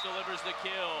Wells delivers the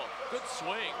kill. Good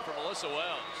swing for Melissa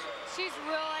Wells. She's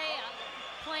really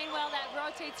playing well. That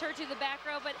rotates her to the back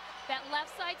row, but that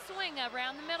left side swing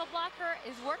around the middle blocker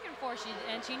is working for her,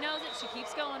 and she knows it. She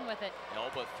keeps going with it.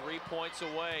 Elba 3 points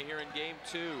away here in game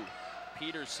 2.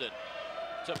 Peterson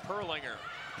to Perlinger.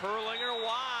 Perlinger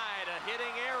wide. A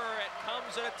hitting error. It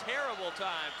comes at a terrible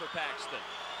time for Paxton.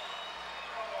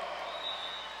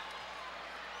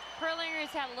 Perlinger has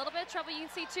had a little bit of trouble. You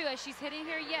can see, too, as she's hitting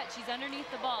here yet, she's underneath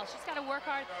the ball. She's got to work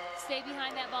hard, stay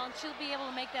behind that ball, and she'll be able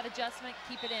to make that adjustment,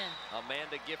 keep it in.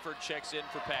 Amanda Gifford checks in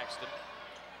for Paxton.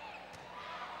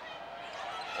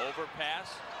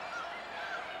 Overpass.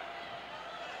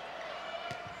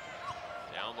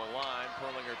 Down the line,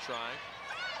 Perlinger trying.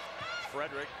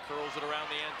 Frederick curls it around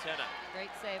the antenna. Great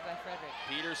save by Frederick.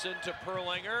 Peterson to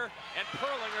Perlinger, and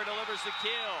Perlinger delivers the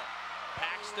kill.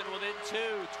 Paxton within 2,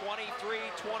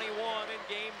 23-21 in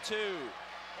game 2.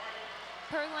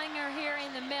 Perlinger here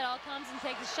in the middle comes and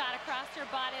takes a shot across her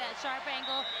body, that sharp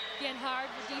angle. Again, hard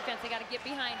for defense. They got to get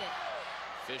behind it.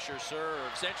 Fisher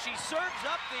serves, and she serves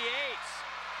up the ace.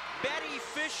 Betty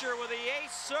Fisher with the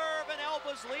ace serve, and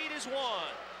Elba's lead is 1.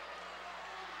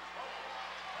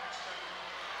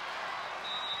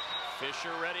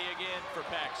 Fisher ready again for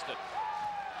Paxton.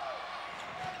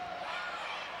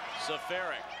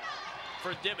 Safaric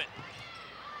for Dimmitt.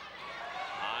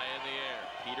 High in the air.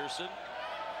 Peterson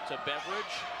to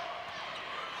Beveridge.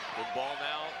 Good ball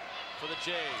now for the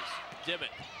Jays.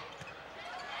 Dimmitt.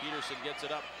 Peterson gets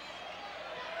it up.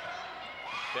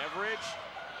 Beveridge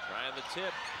trying the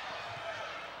tip.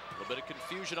 A little bit of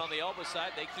confusion on the Elba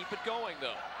side. They keep it going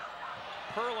though.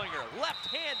 Perlinger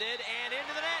left-handed and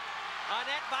into the net. A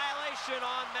net violation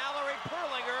on Mallory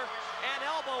Perlinger, and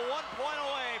Elba 1 point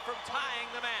away from tying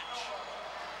the match.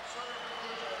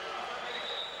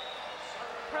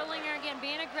 Perlinger again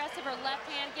being aggressive, her left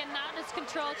hand again not in its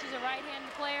control. She's a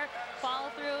right-handed player. Follow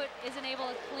through it, isn't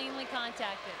able to cleanly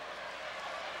contact it.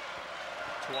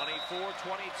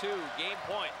 24-22, game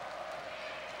point.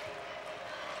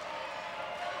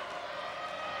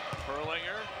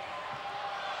 Perlinger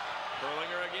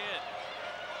again.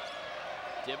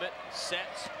 Dimmitt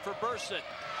sets for Burson,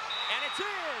 and it's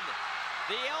in!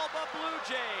 The Elba Blue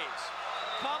Jays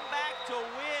come back to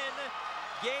win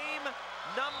game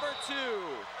number 2.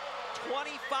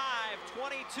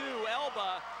 25-22,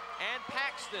 Elba and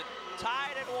Paxton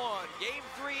tied at 1. Game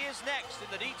 3 is next in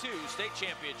the D2 State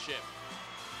Championship.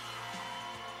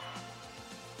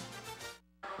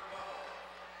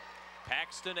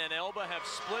 Paxton and Elba have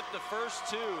split the first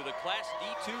 2. The Class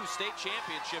D2 State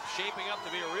Championship shaping up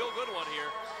to be a real good one here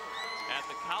at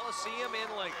the Coliseum in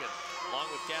Lincoln. Along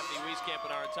with Kathy Wieskamp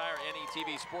and our entire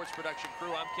NETV sports production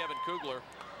crew, I'm Kevin Kugler.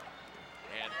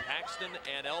 And Paxton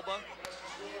and Elba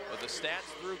with the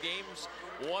stats through games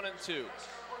 1 and 2.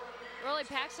 Really,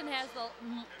 Paxton has the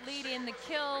lead in the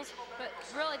kills, but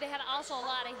really they had also a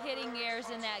lot of hitting errors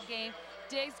in that game.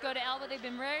 Digs go to Elba. They've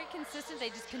been very consistent. They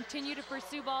just continue to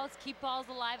pursue balls, keep balls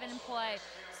alive and in play.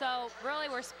 So really,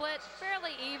 we're split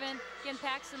fairly even. Again,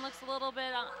 Paxton looks a little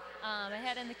bit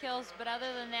ahead in the kills, but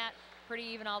other than that, pretty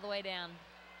even all the way down.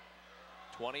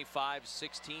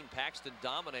 25-16, Paxton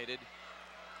dominated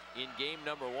in game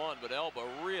number 1, but Elba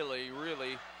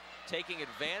really taking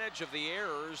advantage of the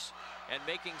errors and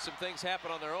making some things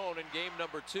happen on their own in game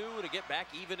number 2 to get back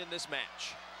even in this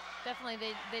match. Definitely,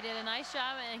 they did a nice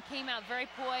job and came out very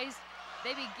poised.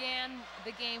 They began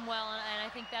the game well, and I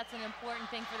think that's an important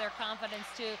thing for their confidence,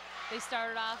 too. They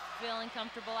started off feeling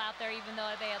comfortable out there, even though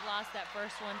they had lost that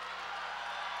first one.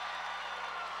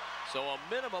 So a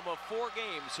minimum of 4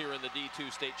 games here in the D2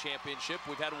 State Championship.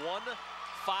 We've had one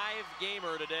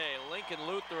 5-gamer today. Lincoln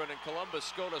Lutheran and Columbus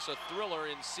Scotus, a thriller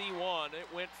in C1. It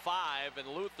went 5, and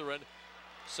Lutheran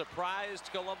surprised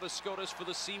Columbus Scotus for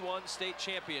the C1 State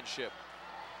Championship.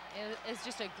 It's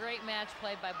just a great match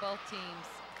played by both teams.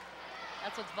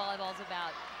 That's what volleyball's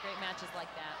about. Great matches like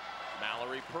that.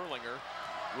 Mallory Perlinger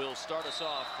will start us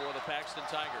off for the Paxton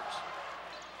Tigers.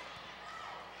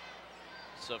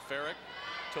 Safaric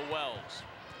to Wells.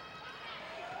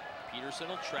 Peterson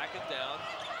will track it down.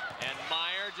 And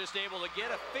Meyer just able to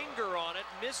get a finger on it,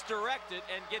 misdirect it,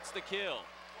 and gets the kill.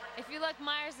 If you look,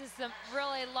 Myers has some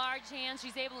really large hands.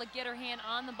 She's able to get her hand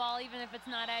on the ball, even if it's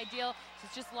not ideal. So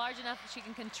it's just large enough that she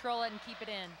can control it and keep it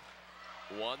in.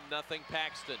 1-0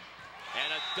 Paxton. And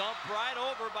a dump right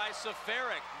over by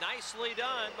Safaric. Nicely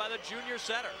done by the junior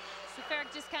setter.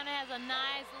 Safaric just kind of has a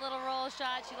nice little roll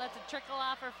shot. She lets it trickle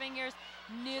off her fingers.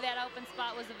 Knew that open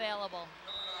spot was available.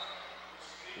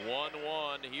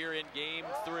 1-1 here in game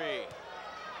 3.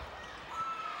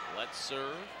 Let's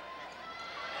serve.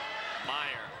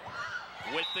 Meyer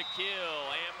with the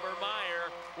kill. Amber Meyer,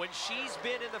 when she's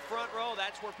been in the front row,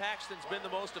 that's where Paxton's been the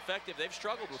most effective. They've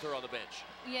struggled with her on the bench.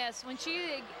 Yes, when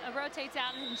she rotates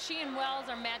out, and she and Wells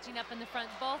are matching up in the front.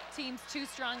 Both teams 2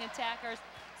 strong attackers,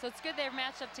 so it's good they're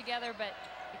matched up together, but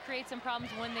it creates some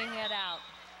problems when they head out.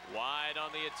 Wide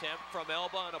on the attempt from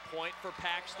Elba, and a point for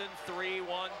Paxton.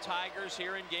 3-1 Tigers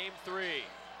here in game 3.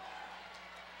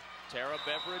 Tara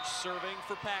Beveridge serving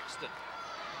for Paxton.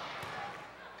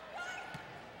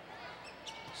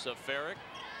 Safaric.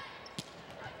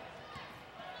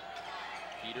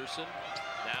 Peterson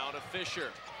now to Fisher.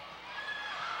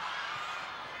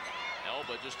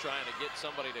 Elba just trying to get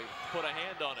somebody to put a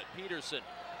hand on it. Peterson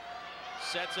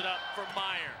sets it up for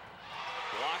Meyer.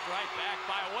 Blocked right back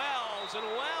by Wells, and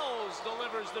Wells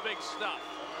delivers the big stuff.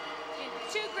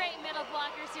 Two great middle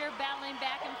blockers here battling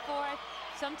back and forth.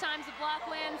 Sometimes the block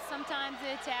wins, sometimes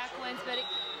the attack wins, but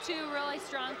two really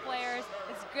strong players.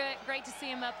 It's great to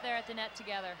see them up there at the net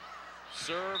together.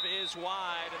 Serve is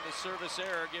wide, and the service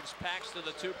error gives Paxton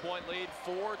the 2-point lead,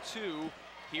 4-2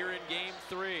 here in game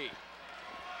 3.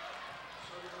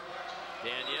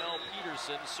 Danielle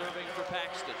Peterson serving for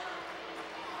Paxton.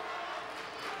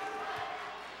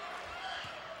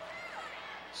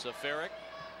 Safaric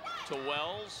to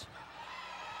Wells.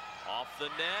 Off the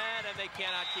net, and they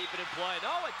cannot keep it in play.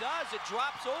 No, it does. It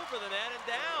drops over the net and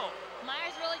down.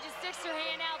 Myers really just sticks her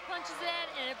hand out, punches it,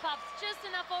 and it pops just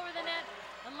enough over the net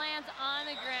and lands on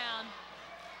the ground.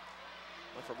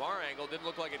 Well, from our angle, didn't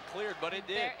look like it cleared, but it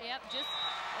did. There, yep, just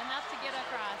enough to get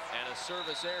across. And a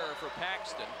service error for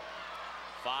Paxton.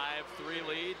 5-3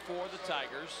 lead for the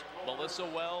Tigers. Melissa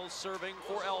Wells serving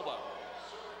for Elba.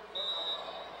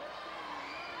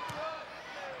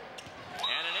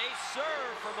 And an ace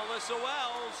serve for Melissa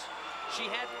Wells. She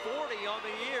had 40 on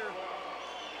the year.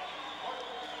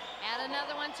 Add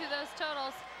another one to those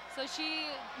totals. So she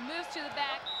moves to the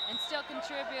back and still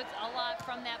contributes a lot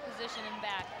from that position and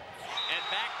back. And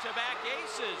back-to-back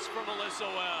aces for Melissa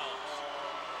Wells.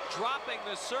 Dropping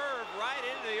the serve right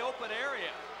into the open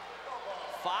area.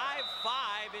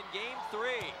 5-5 in game 3.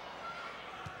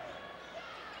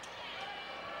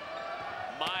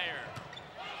 Meyer.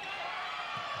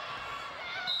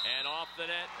 And off the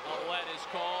net, a let is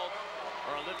called,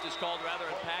 or a lift is called rather,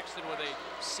 and Paxton with a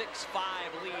 6-5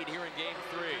 lead here in game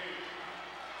 3.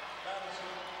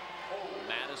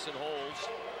 Madison holds.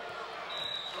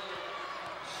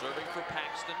 Serving for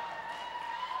Paxton.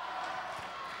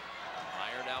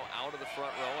 Meyer now out of the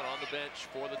front row and on the bench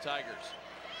for the Tigers.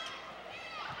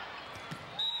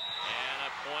 And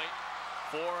a point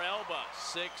for Elba.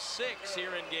 6-6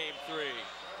 here in game 3.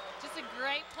 Just a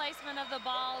great placement of the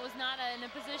ball. It was not in a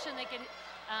position they could,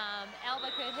 Elba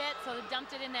could hit, so they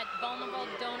dumped it in that vulnerable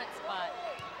donut spot.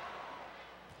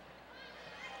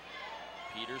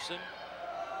 Peterson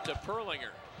to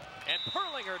Perlinger. And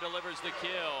Perlinger delivers the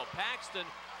kill. Paxton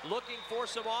looking for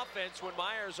some offense when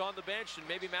Meyer's on the bench, and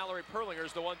maybe Mallory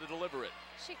Perlinger's the one to deliver it.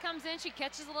 She comes in, she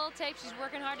catches a little tape. She's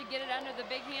working hard to get it under the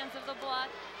big hands of the block,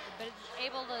 but is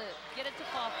able to get it to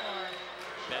fall for her.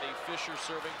 Betty Fisher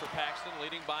serving for Paxton,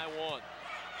 leading by 1.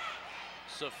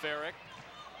 Safaric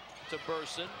to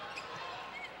Burson.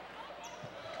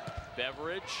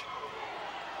 Beveridge.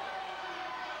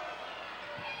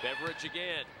 Beveridge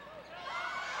again.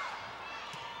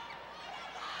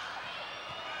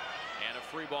 And a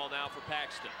free ball now for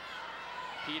Paxton.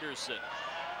 Peterson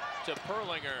to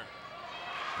Perlinger.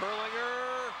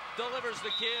 Perlinger delivers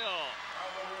the kill.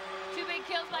 Two big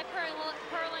kills by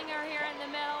Perlinger here in the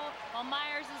middle. While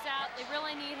Myers is out, they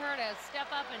really need her to step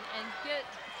up and get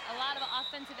a lot of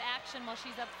offensive action while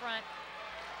she's up front.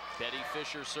 Betty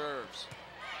Fisher serves.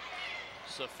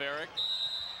 Safaric.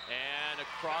 And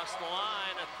across the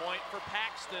line, a point for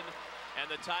Paxton. And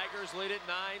the Tigers lead at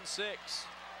 9-6.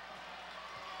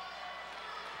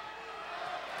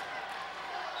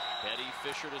 Betty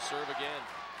Fisher to serve again.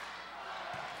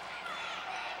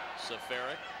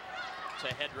 Safaric to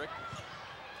Hedrick.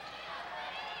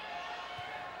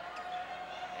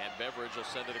 And Beveridge will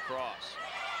send it across.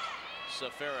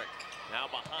 Safaric now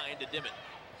behind to Dimmitt.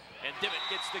 And Dimmitt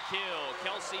gets the kill.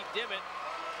 Kelsey Dimmitt.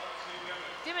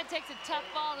 Dimmitt takes a tough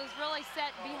ball that was really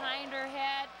set behind her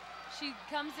head. She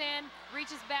comes in,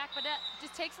 reaches back, but that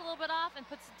just takes a little bit off and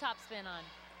puts the top spin on.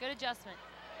 Good adjustment.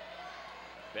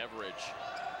 Beveridge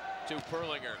to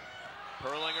Perlinger.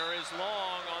 Perlinger is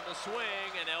long on the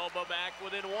swing, and Elba back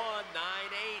within 1.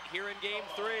 9-8 here in game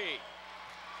 3.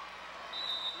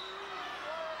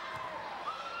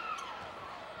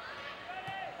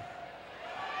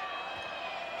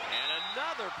 And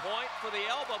another point for the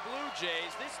Elba Blue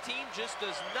Jays. This team just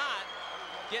does not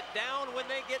get down when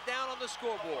they get down on the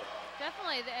scoreboard.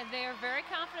 Definitely, they are very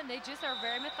confident. They just are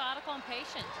very methodical and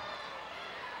patient.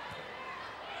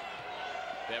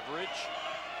 Beveridge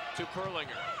to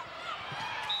Perlinger.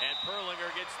 And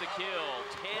Perlinger gets the kill.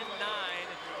 10-9.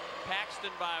 Paxton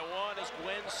by 1 as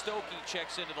Gwen Stokey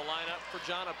checks into the lineup for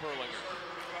Jonna Perlinger.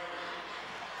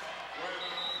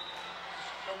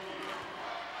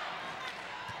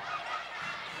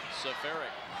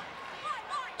 Safaric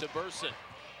to Burson.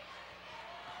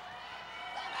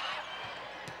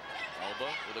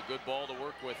 Elba with a good ball to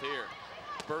work with here.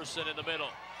 Burson in the middle.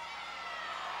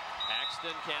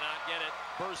 Paxton cannot get it.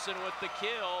 Burson with the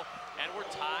kill, and we're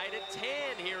tied at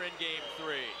 10 here in game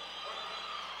 3.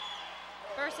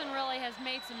 Burson really has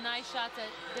made some nice shots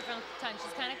at different times.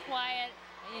 She's kind of quiet,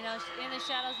 you know, in the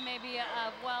shadows maybe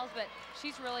of Wells, but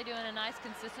she's really doing a nice,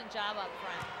 consistent job up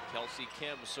front. Kelsey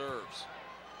Kim serves.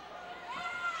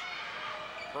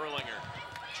 Perlinger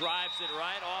drives it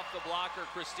right off the blocker,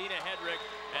 Christina Hedrick,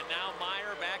 and now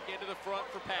Meyer back into the front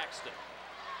for Paxton.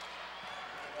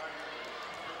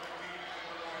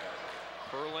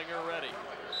 Perlinger ready.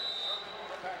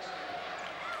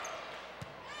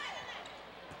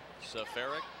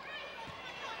 Safaric.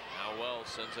 Now Wells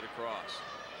sends it across.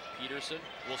 Peterson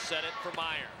will set it for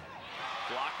Meyer.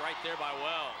 Block right there by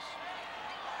Wells.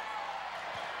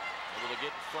 Able to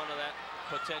get in front of that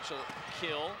potential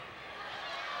kill.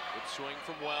 Good swing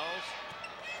from Wells.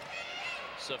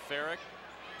 Safaric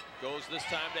goes this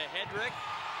time to Hedrick.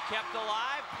 Kept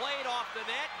alive, played off the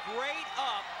net. Great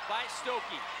up by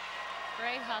Stokey.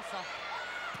 Great hustle.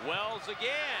 Wells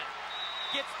again.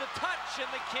 Gets the touch and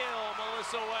the kill,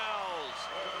 Melissa Wells.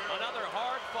 Another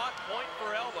hard-fought point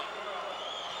for Elba.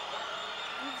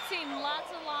 We've seen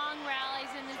lots of long rallies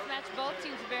in this match. Both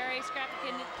teams very scrappy,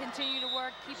 can continue to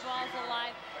work, keep balls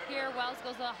alive. Here, Wells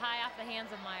goes high off the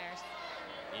hands of Myers.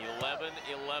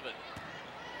 11-11.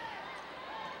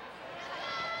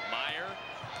 Meyer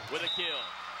with a kill.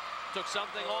 Took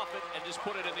something off it and just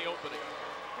put it in the opening.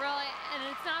 Really, and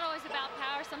it's not always about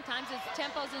power. Sometimes it's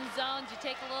tempos and zones. You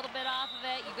take a little bit off of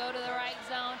it, you go to the right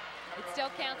zone. It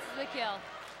still counts as a kill.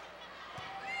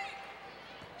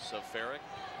 Safaric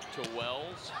to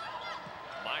Wells.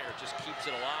 Meyer just keeps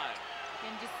it alive.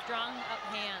 And just strong up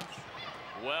hands.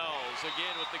 Wells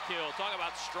again with the kill. Talk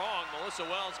about strong. Melissa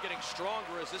Wells getting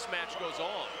stronger as this match goes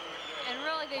on. And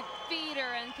really, they feed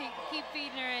her and keep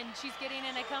feeding her, and she's getting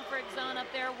in a comfort zone up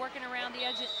there, working around the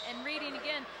edge and reading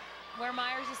again where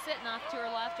Myers is sitting off to her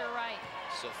left or right.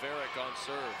 Safaric on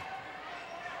serve.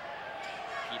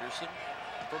 Peterson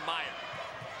for Meyer.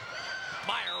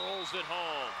 Meyer rolls it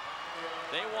home.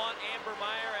 They want Amber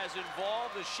Meyer as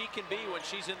involved as she can be when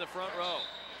she's in the front row.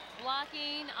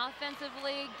 Blocking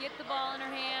offensively, get the ball in her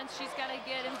hands. She's got to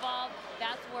get involved.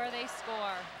 That's where they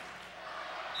score.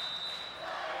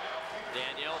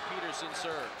 Danielle Peterson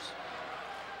serves.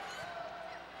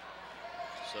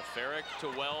 Safaric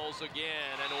to Wells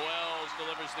again, and Wells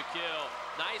delivers the kill.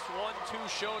 Nice 1-2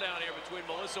 showdown here between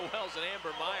Melissa Wells and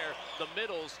Amber Meyer. The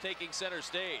middles taking center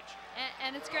stage.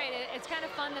 And it's great. It's kind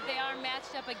of fun that they are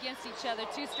matched up against each other.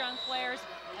 Two strong players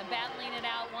battling it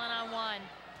out one-on-one.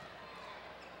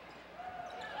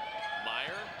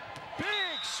 Meyer,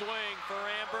 big swing for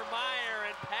Amber Meyer,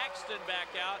 and Paxton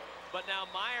back out. But now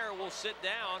Meyer will sit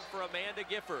down for Amanda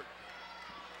Gifford.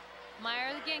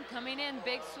 Meyer again coming in,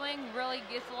 big swing, really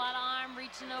gets a lot of arm,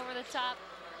 reaching over the top.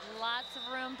 Lots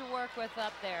of room to work with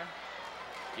up there.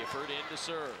 Gifford in to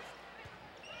serve.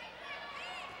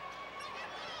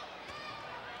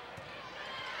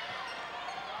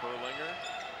 Perlinger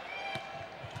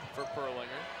for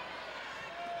Perlinger.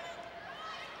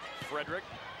 Frederick.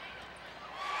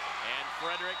 And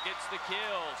Frederick gets the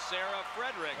kill. Sarah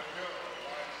Frederick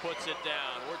puts it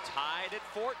down. We're tied at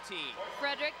 14.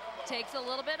 Frederick takes a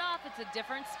little bit off. It's a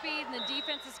different speed, and the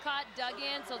defense is caught, dug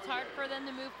in, so it's hard for them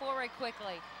to move forward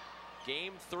quickly.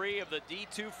 Game 3 of the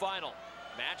D2 final.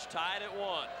 Match tied at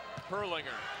 1.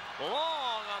 Perlinger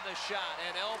long on the shot,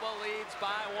 and Elba leads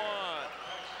by 1.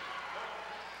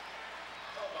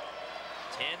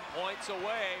 10 points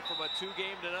away from a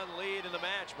 2-game-to-none lead in the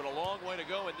match, but a long way to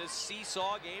go in this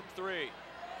seesaw game 3.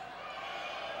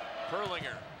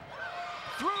 Perlinger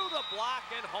through the block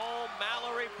and home.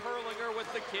 Mallory Perlinger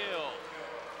with the kill.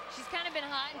 She's kind of been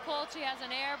hot and cold. She has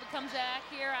an air, but comes back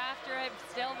here after it.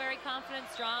 Still very confident,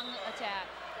 strong attack.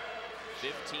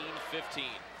 15-15.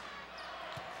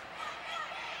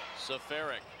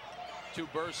 Safaric to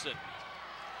Burson.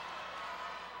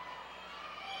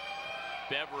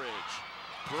 Beveridge.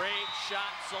 Great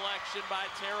shot selection by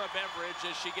Tara Beveridge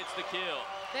as she gets the kill.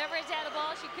 Beveridge had the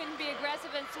ball. She couldn't be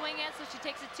aggressive and swing it, so she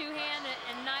takes a two-hand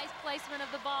and nice placement of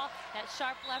the ball. That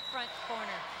sharp left front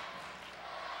corner.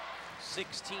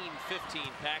 16-15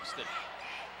 Paxton.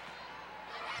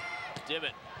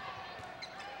 Dimmitt.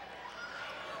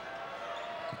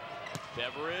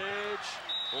 Beveridge.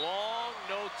 Long,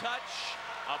 no touch.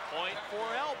 A point for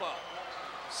Elba.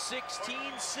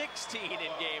 16-16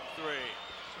 in game 3.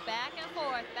 Back and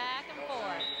forth, back and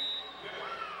forth.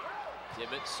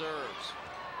 Dimmitt serves.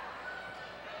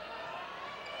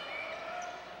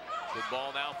 Good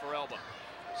ball now for Elba.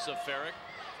 Safaric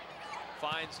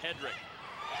finds Hedrick.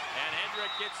 And Hedrick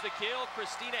gets the kill.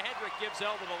 Christina Hedrick gives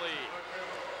Elba the lead.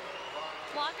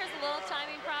 Blocker's a little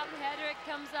timing problem. Hedrick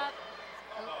comes up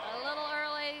a little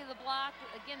early. The block,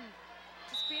 again,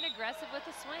 just being aggressive with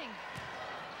the swing.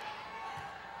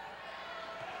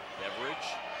 Beveridge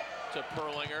to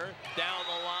Perlinger, down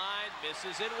the line,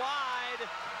 misses it wide,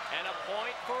 and a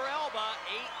point for Elba,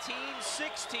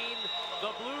 18-16.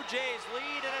 The Blue Jays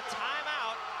lead in a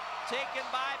timeout taken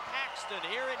by Paxton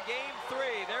here in game 3,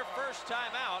 their first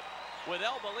timeout, with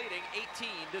Elba leading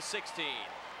 18-16.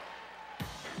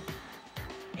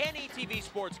 NETV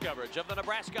sports coverage of the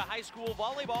Nebraska High School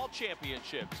Volleyball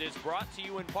Championships is brought to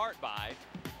you in part by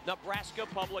Nebraska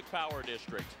Public Power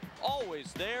District,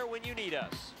 always there when you need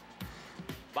us.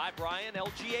 By Bryan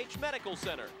LGH Medical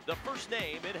Center, the first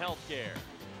name in healthcare.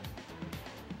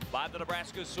 By the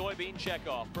Nebraska Soybean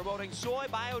Checkoff, promoting soy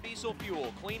biodiesel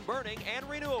fuel, clean burning and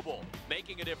renewable,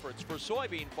 making a difference for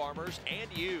soybean farmers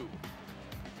and you.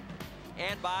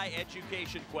 And by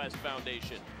Education Quest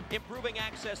Foundation, improving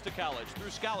access to college through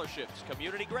scholarships,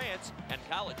 community grants, and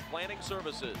college planning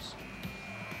services.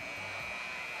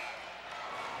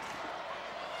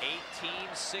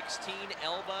 18-16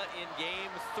 Elba in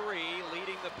game 3,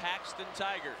 leading the Paxton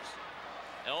Tigers.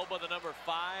 Elba the number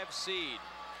 5 seed.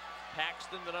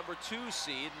 Paxton the number 2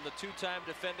 seed and the 2-time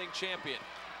defending champion.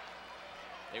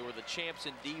 They were the champs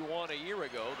in D1 a year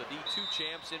ago, the D2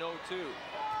 champs in 02.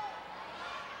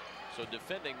 So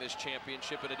defending this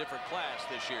championship in a different class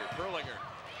this year. Perlinger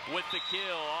with the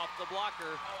kill off the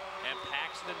blocker, and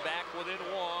Paxton back within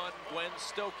 1. Gwen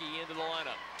Stokey into the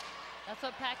lineup. That's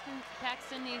what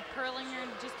Paxton needs. Perlinger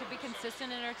just to be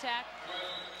consistent in her attack.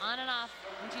 On and off.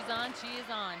 When she's on, she is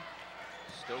on.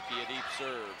 Stokey a deep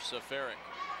serve. Safaric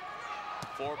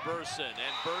for Burson,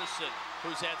 and Burson,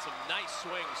 who's had some nice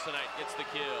swings tonight, gets the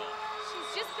kill.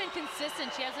 She's just been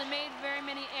consistent. She hasn't made very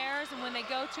many errors, and when they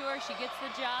go to her, she gets the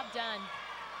job done.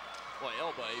 Boy,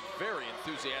 Elba, a very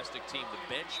enthusiastic team. The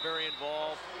bench very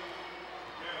involved.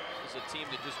 This is a team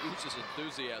that just oozes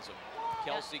enthusiasm.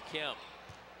 Kelsey Kemp.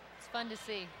 It's fun to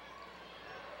see.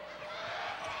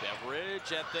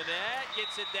 Beveridge at the net,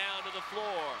 gets it down to the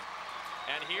floor.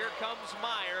 And here comes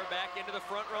Meyer back into the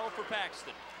front row for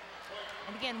Paxton.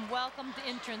 And again, welcomed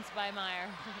entrance by Meyer.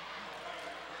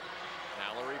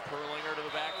 Mallory Perlinger to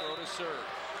the back row to serve.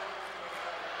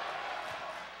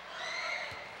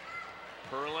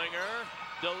 Perlinger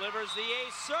delivers the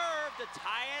ace serve to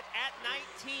tie it at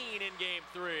 19 in game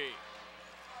 3.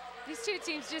 These two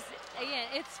teams just, again,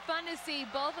 it's fun to see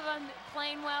both of them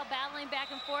playing well, battling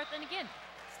back and forth, and again,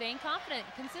 staying confident,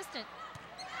 consistent.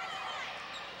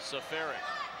 Safaric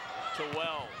to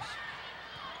Wells.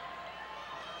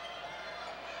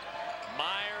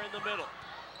 Meyer in the middle.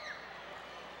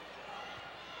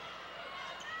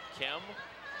 Kem.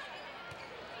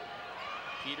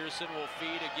 Peterson will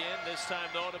feed again, this time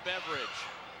though to Beveridge.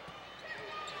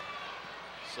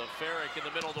 Safaric in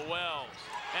the middle to Wells.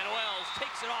 And Wells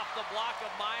takes it off the block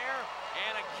of Meyer,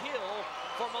 and a kill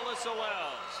for Melissa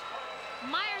Wells.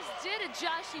 Myers did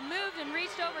adjust. She moved and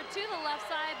reached over to the left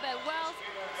side, but Wells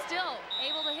still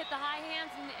able to hit the high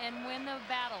hands and win the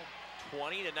battle.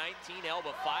 20-19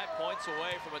 Elba, 5 points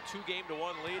away from a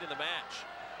 2-game-to-1 lead in the match.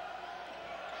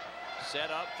 Set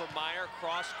up for Meyer,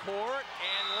 cross court,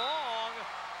 and long.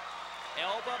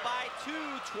 Elba by 2,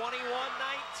 21-19.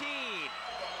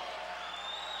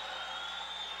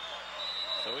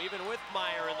 So even with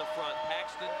Meyer in the front,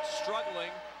 Paxton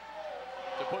struggling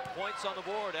to put points on the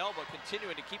board. Elba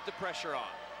continuing to keep the pressure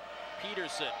on.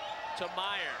 Peterson to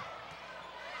Meyer.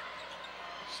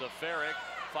 Safaric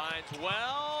finds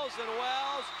Wells, and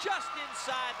Wells just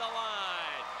inside the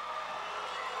line.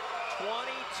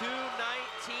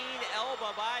 22-19,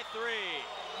 Elba by 3.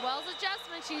 Wells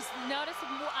adjustment. She's noticed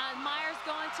Meyer's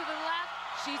going to the left.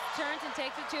 She turns and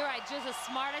takes it to her right. Just a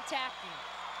smart attacking.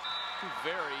 Two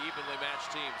very evenly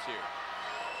matched teams here.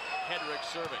 Hedrick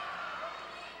serving.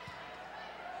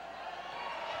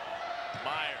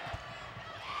 Meyer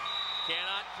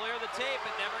cannot clear the tape.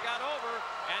 It never got over.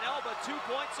 And Elba 2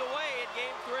 points away in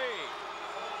game 3.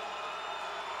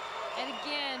 And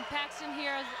again, Paxton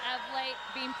here is of late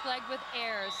being plagued with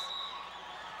errors.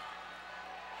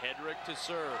 Hedrick to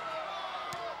serve.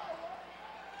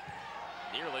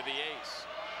 Nearly the ace.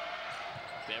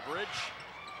 Beveridge,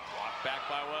 blocked back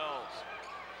by Wells.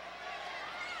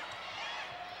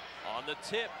 On the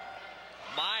tip,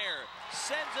 Meyer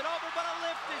sends it over, but a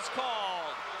lift is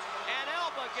called. And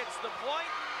Elba gets the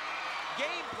point.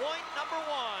 Game point number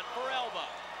 1 for Elba.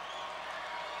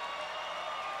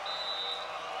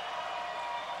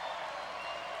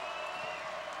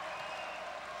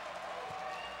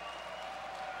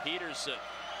 Peterson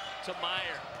to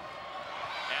Meyer,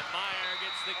 and Meyer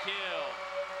gets the kill.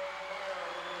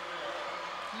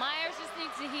 Meyer's just just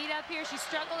needs to heat up here. She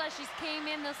struggled as she came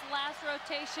in this last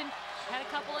rotation, had a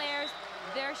couple errors.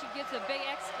 There she gets a big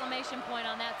exclamation point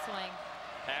on that swing.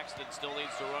 Paxton still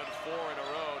needs to run 4 in a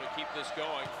row to keep this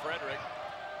going. Frederick.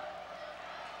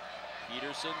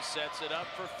 Peterson sets it up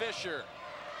for Fisher.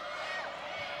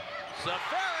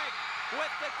 Safaric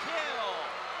with the kill.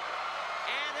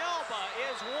 And Elba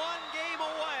is 1 game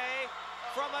away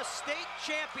from a state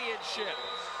championship.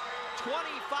 25-20.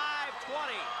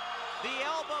 The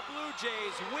Elba Blue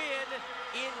Jays win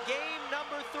in game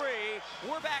number 3.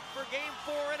 We're back for game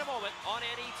 4 in a moment on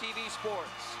NETV Sports.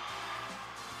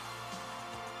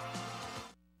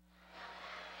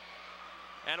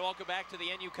 And welcome back to the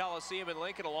NU Coliseum in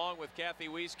Lincoln, along with Kathy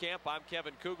Wieskamp. I'm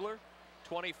Kevin Kugler.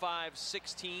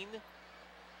 25-16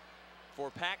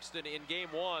 for Paxton in game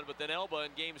 1, but then Elba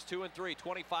in games 2 and 3,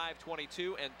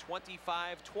 25-22 and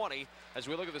 25-20. As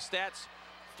we look at the stats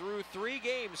through 3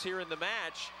 games here in the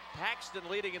match, Paxton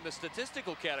leading in the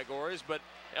statistical categories, but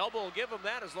Elba will give them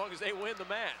that as long as they win the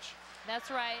match.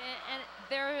 That's right, and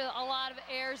there are a lot of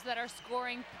errors that are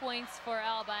scoring points for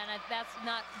Elba, and that's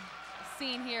not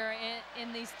seen here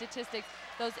in these statistics.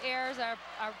 Those errors are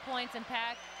points in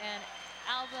Pac, and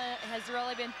Elba has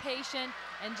really been patient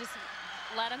and just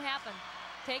let them happen,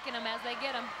 taking them as they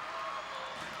get them.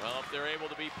 Well, if they're able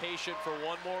to be patient for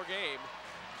 1 more game,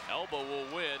 Elba will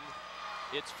win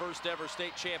its first ever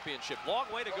state championship. Long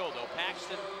way to go, though.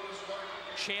 Paxton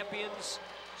champions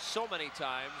so many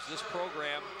times. This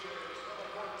program,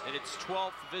 in its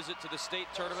 12th visit to the state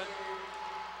tournament,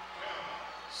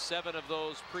 7 of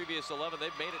those previous 11,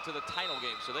 they've made it to the title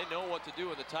game, so they know what to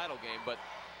do in the title game. But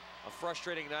a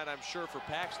frustrating night, I'm sure, for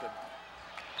Paxton.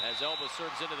 As Elba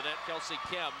serves into the net, Kelsey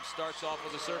Kem starts off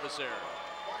with a service error.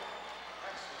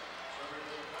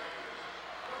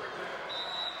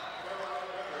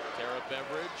 Tara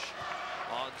Beveridge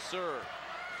on serve.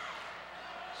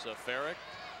 Safaric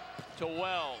to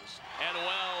Wells, and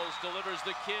Wells delivers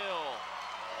the kill.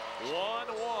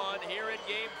 1-1 here in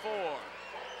game 4.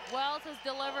 Wells has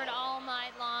delivered all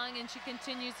night long, and she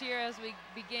continues here as we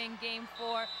begin game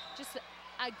 4. Just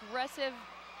aggressive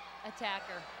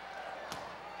attacker.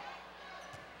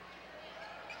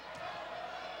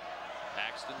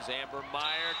 Paxton's Amber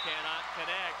Meyer cannot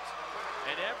connect.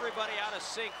 And everybody out of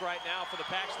sync right now for the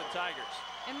Paxton Tigers.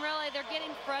 And really, they're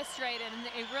getting frustrated, and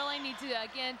they really need to,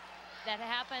 again, that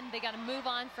happened. They got to move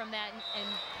on from that and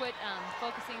quit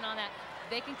focusing on that.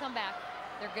 They can come back.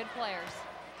 They're good players.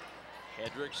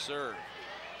 Hedrick serve.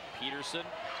 Peterson.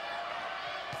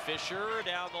 Fisher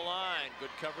down the line.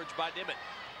 Good coverage by Dimmitt.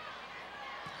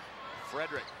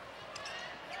 Frederick.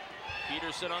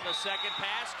 Peterson on the second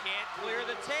pass. Can't clear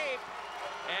the tape.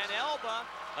 And Elba,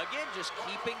 again, just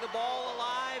keeping the ball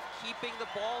alive, keeping the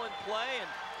ball in play, and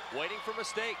waiting for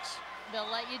mistakes. They'll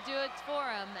let you do it for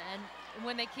them. And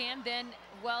when they can, then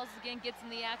Wells again gets in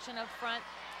the action up front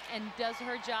and does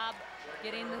her job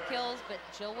getting the kills. But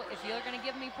if you're going to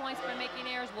give me points by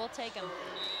making errors, we'll take them.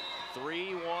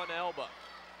 3-1 Elba.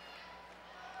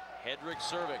 Hedrick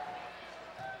serving.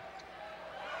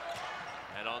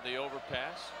 And on the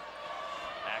overpass,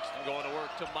 Paxton going to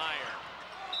work to Meyer.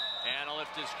 And a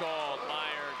lift is called.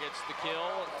 Meyer gets the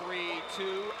kill.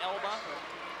 3-2 Elba,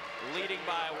 leading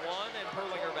by 1, and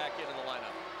Perlinger back into the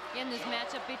lineup. In this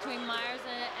matchup between Myers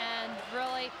and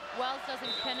really, Wells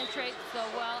doesn't penetrate so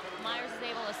well. Myers is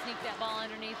able to sneak that ball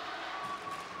underneath.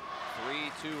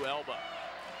 3-2 Elba.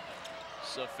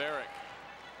 Safaric.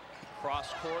 Cross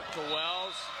court to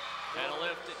Wells. And a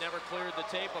lift. It never cleared the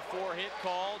tape. A 4-hit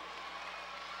called.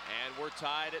 And we're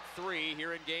tied at 3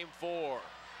 here in game 4.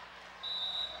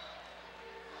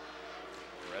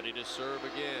 Ready to serve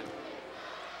again.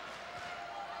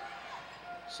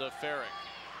 Safaric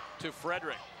to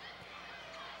Frederick.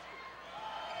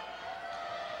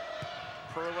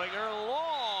 Perlinger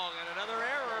long, and another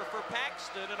error for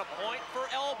Paxton, and a point for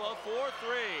Elba,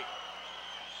 4-3.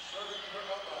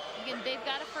 Again, they've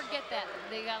got to forget that.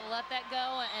 They got to let that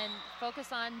go and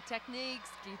focus on techniques,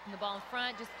 keeping the ball in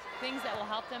front, just things that will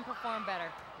help them perform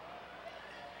better.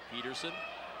 Peterson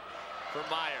for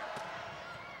Meyer.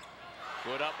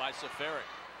 Put up by Safaric.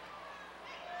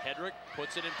 Hedrick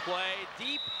puts it in play,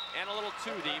 deep, and a little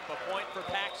too deep. A point for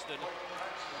Paxton.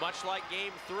 Much like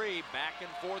game 3, back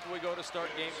and forth we go to start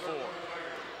game 4.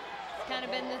 It's kind of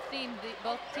been the theme.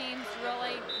 Both teams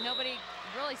really, nobody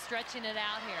really stretching it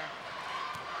out here.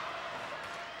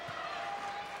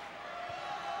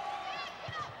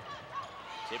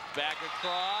 Tipped back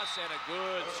across, and a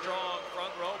good, strong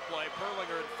front row play.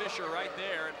 Perlinger and Fisher right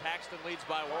there, and Paxton leads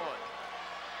by 1.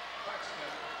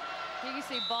 You can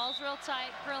see ball's real tight.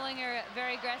 Perlinger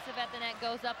very aggressive at the net,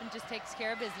 goes up and just takes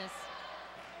care of business.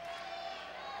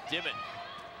 Dimmitt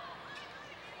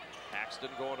Paxton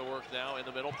going to work now in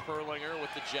the middle. Perlinger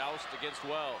with the joust against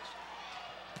Wells.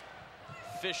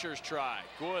 Fisher's try.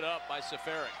 Good up by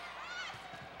Seferik.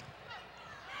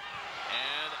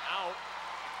 And out.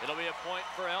 It'll be a point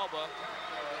for Elba.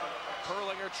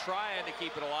 Perlinger trying to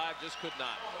keep it alive, just could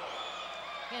not.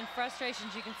 And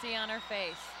frustrations you can see on her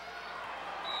face.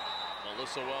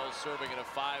 Melissa Wells serving in a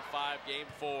 5-5 game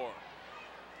 4.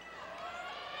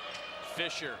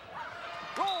 Fisher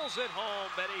rolls it home.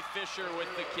 Betty Fisher with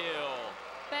the kill.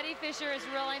 Betty Fisher has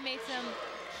really made some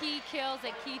key kills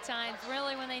at key times.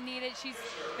 Really, when they need it, she's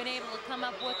been able to come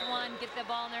up with one, get the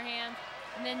ball in their hands,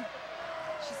 and then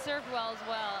she served well as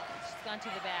well. She's gone to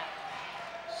the bat.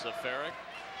 Seferik.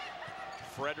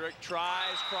 Frederick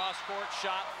tries, cross-court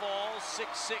shot falls,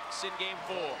 6-6 in game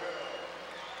 4.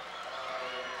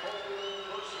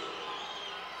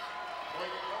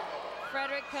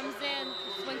 Frederick comes in,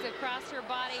 swings across her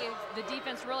body. The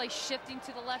defense really shifting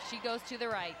to the left. She goes to the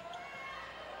right.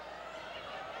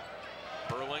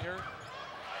 Perlinger.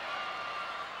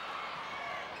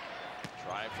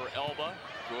 Try for Elba.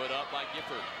 Good up by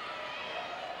Gifford.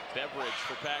 Beveridge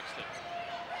for Paxton.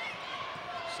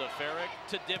 Seferik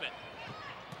to Dimmitt.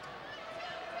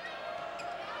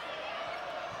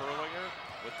 Perlinger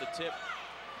with the tip.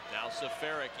 Now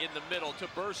Seferik in the middle to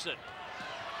Burson.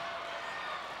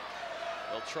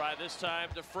 They'll try this time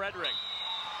to Frederick.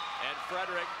 And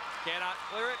Frederick cannot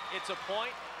clear it. It's a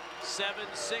point.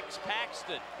 7-6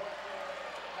 Paxton.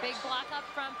 Big block up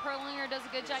front. Perlinger does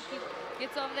a good job.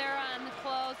 Gets over there on the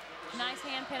close. Nice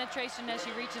hand penetration as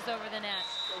she reaches over the net.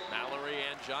 Mallory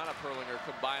and Jonna Perlinger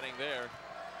combining there.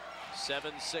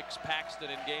 7-6 Paxton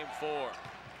in game 4.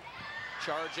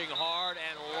 Charging hard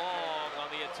and long on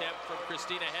the attempt from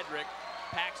Christina Hedrick.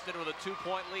 Paxton with a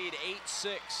 2-point lead,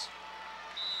 8-6.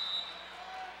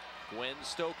 Gwen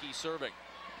Stokey serving.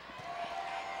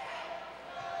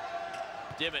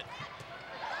 Dimmitt.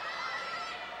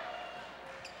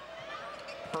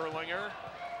 Perlinger.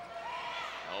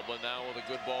 Elba now with a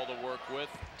good ball to work with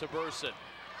to Burson.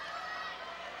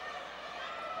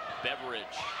 Beveridge.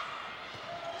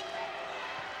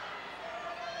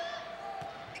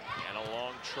 And a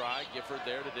long try. Gifford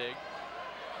there to dig.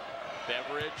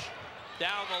 Beveridge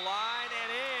down the line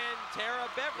and in. Tara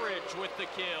Beveridge with the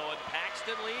kill, and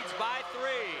Paxton leads by 3.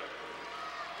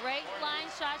 Great line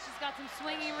shot. She's got some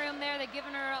swinging room there. They've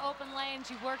given her an open lane.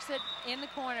 She works it in the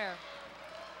corner.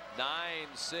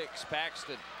 9-6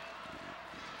 Paxton.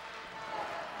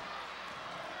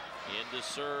 In to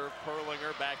serve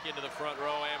Perlinger, back into the front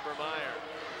row, Amber Meyer.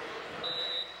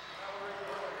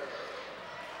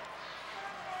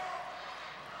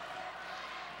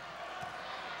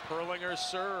 Perlinger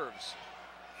serves.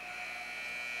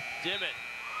 Dimmitt.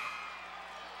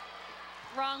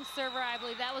 Wrong server, I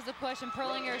believe. That was a push, and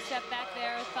Perlinger stepped back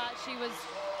there. Thought she was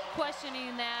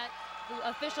questioning that. The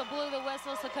official blew the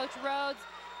whistle, so Coach Rhodes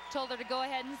told her to go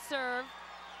ahead and serve.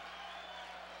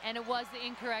 And it was the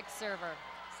incorrect server.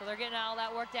 So they're getting all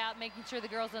that worked out, making sure the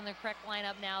girls are in the correct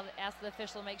lineup now. Ask the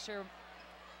official to make sure.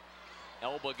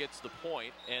 Elba gets the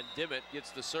point, and Dimmitt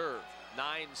gets the serve.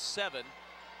 9-7.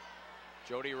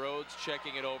 Jody Rhodes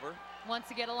checking it over. Wants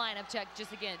to get a lineup check,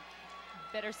 just again.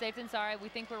 Better safe than sorry. We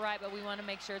think we're right, but we want to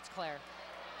make sure it's clear.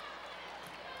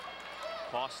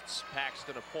 Costs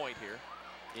Paxton a point here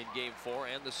in game 4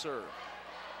 and the serve.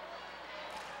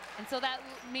 And so that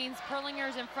means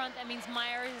Perlinger's in front. That means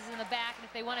Myers is in the back. And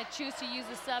if they want to choose to use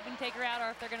the sub and take her out,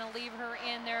 or if they're going to leave her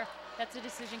in there, that's a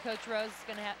decision Coach Rhodes is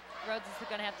going to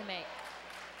have to make.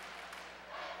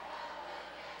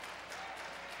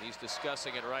 He's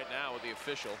discussing it right now with the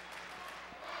official.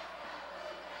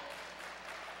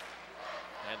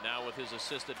 And now with his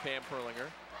assistant, Pam Perlinger.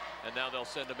 And now they'll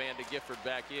send Amanda Gifford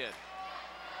back in.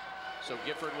 So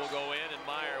Gifford will go in and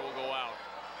Meyer will go out.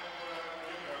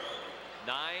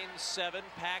 9-7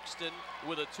 Paxton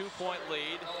with a 2-point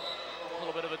lead. A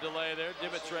little bit of a delay there.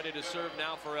 Dimmitt's ready to serve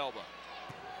now for Elba.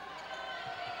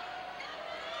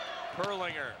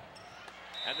 Perlinger.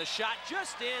 And the shot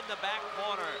just in the back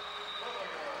corner.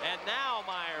 And now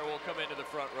Meyer will come into the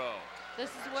front row. This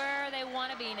is where they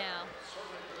want to be now.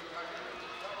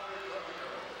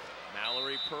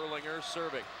 Mallory Perlinger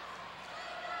serving.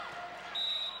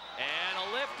 And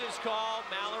a lift is called.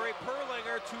 Mallory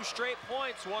Perlinger, 2 straight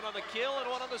points, 1 on the kill and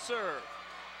 1 on the serve.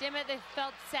 Dimmitt, they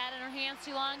felt sat in her hands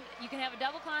too long. You can have a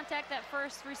double contact that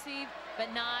first receive,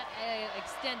 but not an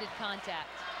extended contact.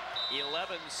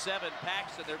 11-7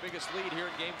 Paxton, their biggest lead here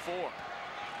in game 4.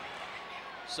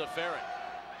 Seferik.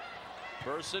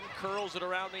 Burson curls it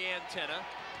around the antenna.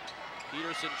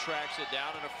 Peterson tracks it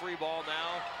down, and a free ball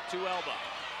now to Elba.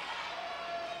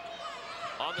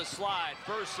 On the slide,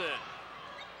 Burson.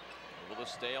 Able to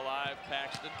stay alive,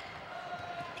 Paxton.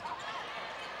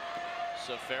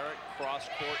 Seferic cross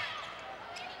court.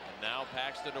 And now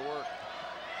Paxton to work.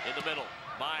 In the middle,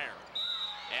 Meyer.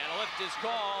 And a lift is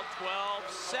called,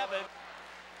 12-7.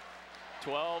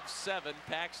 12-7,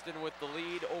 Paxton with the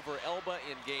lead over Elba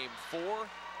in game 4.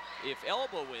 If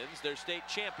Elba wins, they're state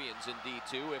champions in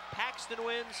D2. If Paxton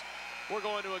wins, we're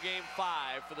going to a game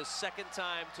 5 for the second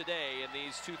time today in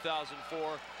these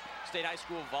 2004 State High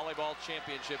School Volleyball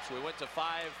Championships. We went to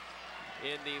 5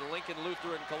 in the Lincoln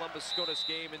Lutheran Columbus SCOTUS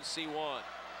game in C1.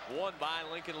 Won by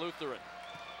Lincoln Lutheran.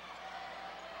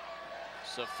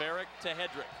 Seferic to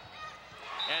Hedrick.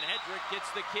 And Hedrick gets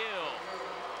the kill.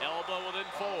 Elba within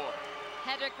 4.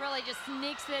 Hedrick really just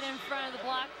sneaks it in front of the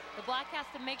block. The block has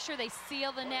to make sure they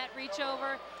seal the net, reach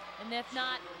over, and if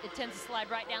not, it tends to slide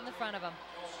right down the front of them.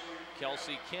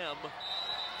 Kelsey Kim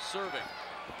serving.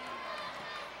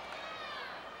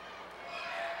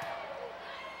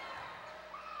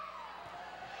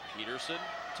 Peterson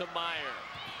to Meyer.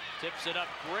 Tips it up,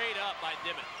 great up by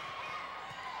Dimmitt.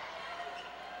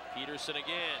 Peterson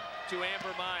again to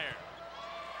Amber Meyer.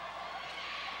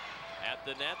 At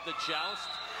the net, the joust,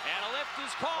 and a lift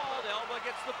is called. Elba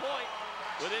gets the point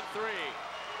within 3.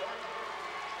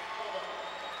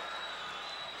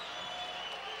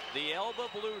 The Elba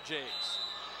Blue Jays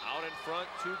out in front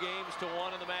 2-1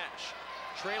 in the match.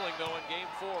 Trailing though in game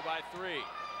 4 by 3.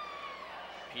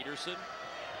 Peterson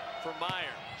for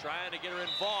Meyer, trying to get her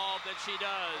involved, and she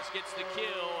does. Gets the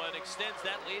kill and extends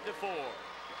that lead to 4.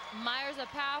 Meyer's a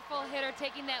powerful hitter,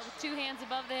 taking that with 2 hands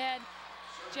above the head.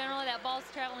 Generally, that ball's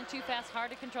traveling too fast, hard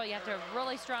to control. You have to have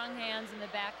really strong hands in the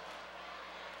back.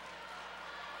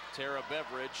 Tara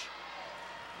Beveridge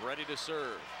ready to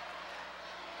serve.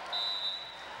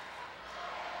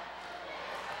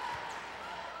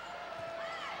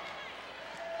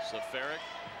 Seferic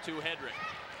to Hedrick.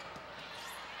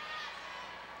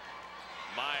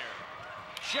 Meyer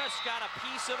just got a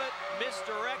piece of it,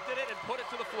 misdirected it, and put it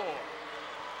to the floor.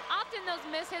 Often those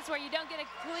mishits where you don't get a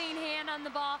clean hand on the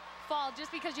ball fall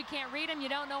just because you can't read them. You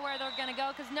don't know where they're going to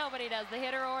go because nobody does, the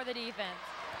hitter or the defense.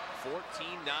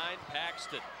 14-9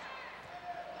 Paxton.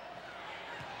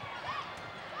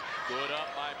 Good up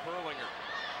by Perlinger.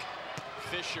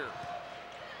 Fisher.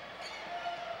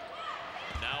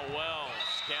 Now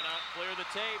Wells cannot clear the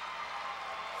tape.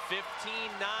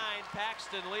 15-9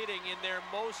 Paxton leading in their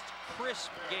most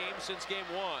crisp game since game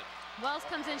 1. Wells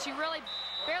comes in, she really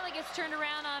barely gets turned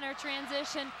around on her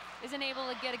transition, isn't able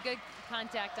to get a good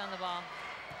contact on the ball.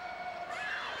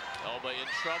 Elba in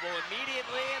trouble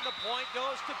immediately, and the point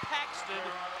goes to Paxton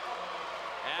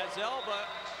as Elba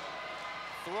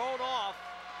thrown off.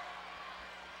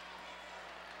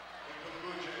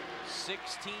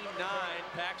 16-9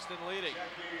 Paxton leading.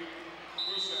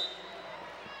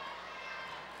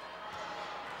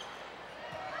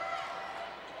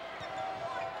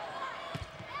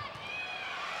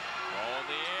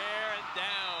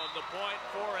 Point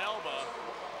for Elba.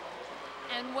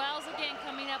 And Wells again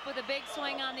coming up with a big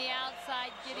swing on the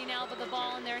outside, getting Elba the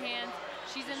ball in their hands.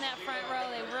 She's in that front row.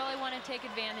 They really want to take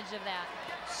advantage of that.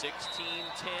 16-10,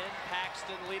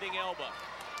 Paxton leading Elba.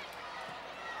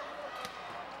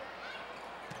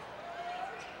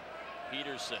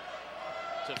 Peterson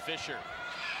to Fisher,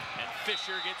 and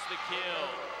Fisher gets the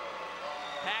kill.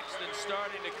 Paxton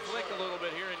starting to click a little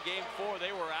bit here in game 4.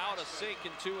 They were out of sync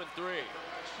in 2 and 3.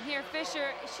 Here,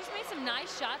 Fisher, she's made some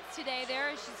nice shots today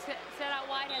there. She's set out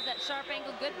wide, has that sharp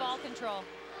angle, good ball control.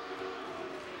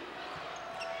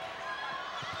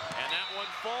 And that one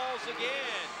falls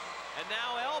again. And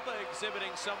now Elba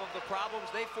exhibiting some of the problems.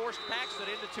 They forced Paxton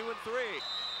into 2 and 3.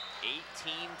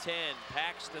 18-10,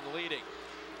 Paxton leading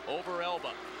over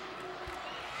Elba.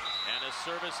 And a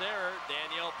service error,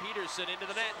 Danielle Peterson into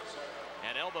the net.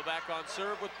 And Elba back on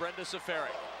serve with Brenda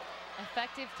Seferic.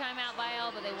 Effective timeout by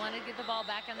Elba. They wanted to get the ball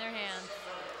back in their hands.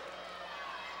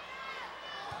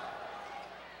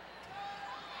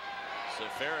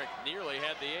 Seferic nearly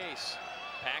had the ace.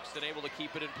 Paxton able to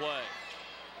keep it in play.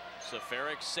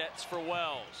 Seferic sets for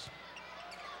Wells.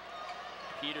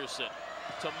 Peterson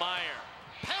to Meyer.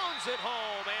 Pounds it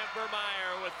home. Amber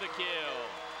Meyer with the kill.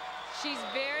 She's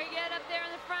very good up there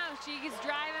in the front. She is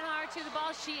driving hard to the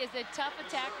ball. She is a tough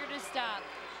attacker to stop.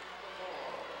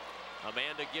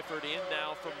 Amanda Gifford in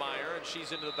now from Meyer, and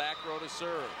she's into the back row to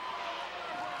serve.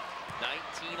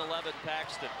 19-11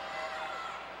 Paxton.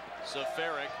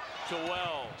 Seferic to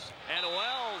Wells, and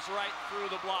Wells right through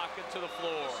the block and to the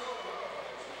floor.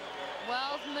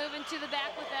 Wells moving to the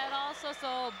back with that also,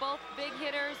 so both big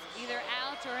hitters either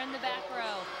out or in the back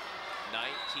row.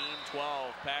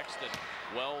 19-12 Paxton.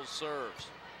 Wells serves.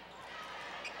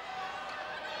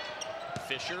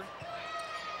 Fisher,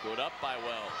 good up by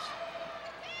Wells.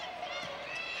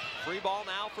 Free ball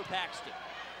now for Paxton.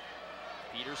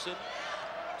 Peterson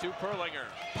to Perlinger.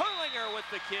 Perlinger with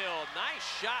the kill. Nice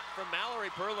shot from Mallory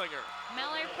Perlinger.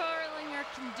 Mallory Perlinger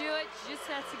can do it. She just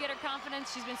has to get her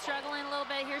confidence. She's been struggling a little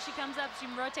bit. Here she comes up. She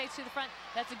rotates to the front.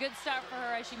 That's a good start for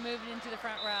her as she moved into the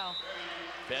front row.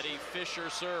 Betty Fisher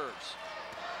serves.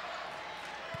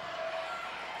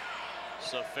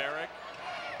 Safaric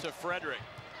to Frederick.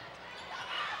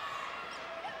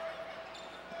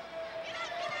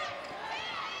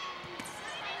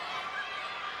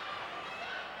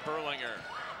 Perlinger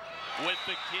with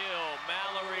the kill.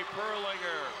 Mallory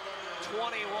Perlinger.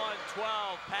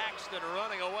 21-12. Paxton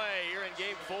running away here in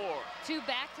game 4. 2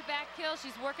 back-to-back kills.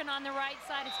 She's working on the right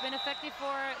side. It's been effective for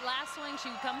her. Last swing, she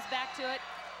comes back to it.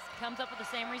 Comes up with the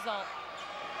same result.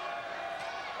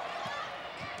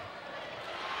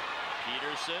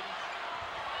 Peterson.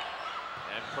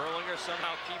 And Perlinger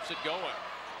somehow keeps it going.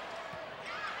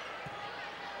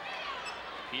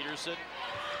 Peterson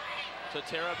to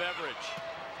Tara Beveridge.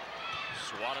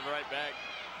 Swatted right back.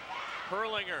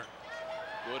 Perlinger.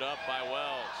 Good up by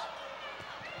Wells.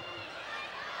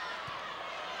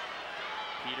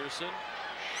 Peterson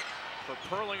for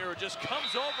Perlinger, who just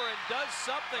comes over and does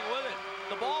something with it.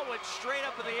 The ball went straight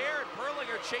up in the air, and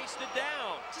Perlinger chased it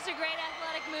down. Just a great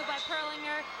athletic move by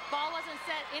Perlinger. Ball wasn't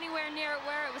set anywhere near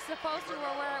where it was supposed to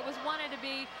or where it was wanted to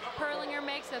be. Perlinger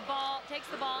makes the ball, takes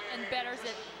the ball, and betters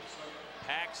it.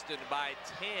 Paxton by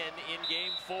 10 in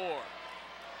game 4.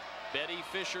 Betty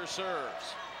Fisher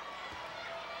serves.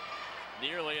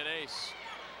 Nearly an ace.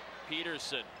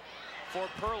 Peterson for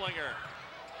Perlinger.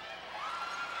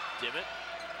 Dimmitt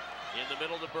in the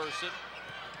middle to Burson.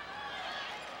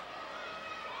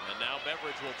 And now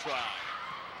Beveridge will try.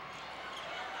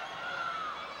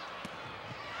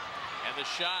 And the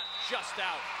shot just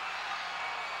out.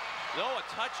 Though a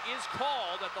touch is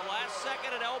called at the last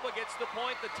second, and Elba gets the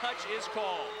point, the touch is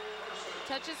called.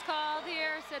 Touch is called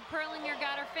here. Said Perlinger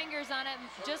got her fingers on it,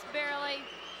 just barely.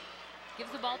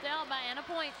 Gives the ball to Elba and a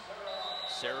point.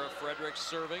 Sarah Fredericks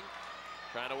serving.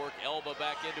 Trying to work Elba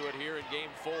back into it here in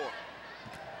game 4.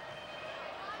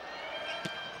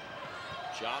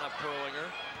 Jonna Perlinger.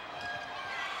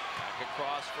 Back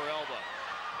across for Elba.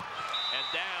 And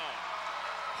down.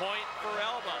 Point for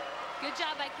Elba. Good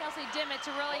job by Kelsey Dimmitt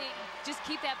to really just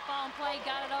keep that ball in play.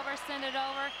 Got it over, send it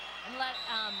over, and let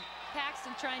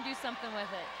Paxton try and do something with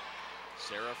it.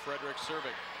 Sarah Fredericks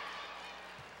serving.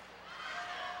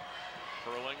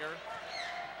 Perlinger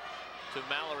to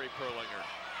Mallory Perlinger.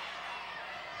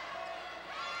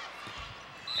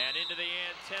 And into the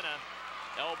antenna,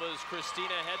 Elba's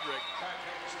Christina Hedrick.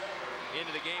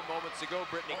 Into the game moments ago,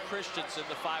 Brittany Christensen,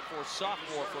 the 5'4"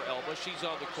 sophomore for Elba. She's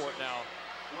on the court now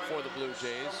for the Blue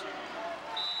Jays.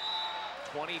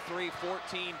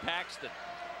 23-14 Paxton.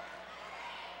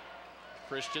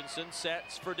 Christensen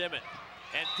sets for Dimmitt.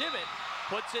 And Dimmitt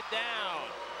puts it down.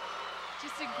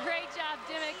 Just a great job,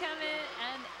 Dimmitt coming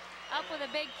and up with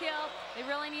a big kill. They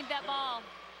really need that ball.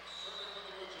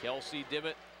 Kelsey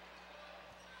Dimmitt.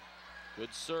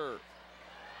 Good serve.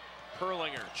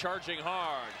 Perlinger charging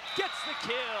hard. Gets the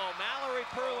kill. Mallory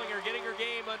Perlinger getting her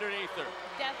game underneath her.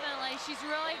 Definitely. She's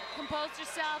really composed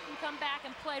herself and come back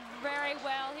and played very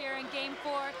well here in game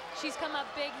 4. She's come up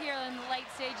big here in the late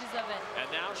stages of it. And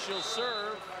now she'll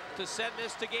serve to send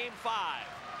this to game 5.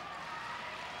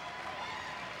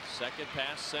 Second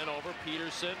pass sent over.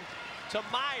 Peterson to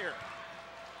Meyer.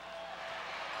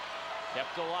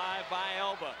 Kept alive by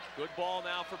Elba. Good ball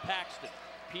now for Paxton.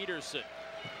 Peterson.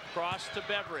 Cross to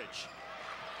Beveridge.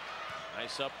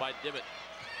 Nice up by Dimmitt.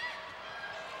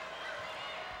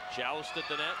 Joust at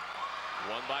the net.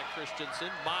 Won by Christensen.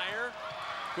 Meyer.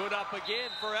 Good up again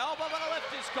for Elba, but a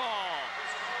lift is called.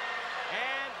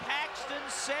 And Paxton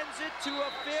sends it to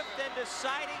a 5th and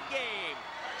deciding game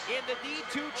in the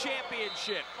D2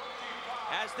 championship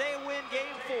as they win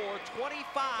game 4,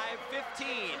 25-15.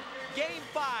 Game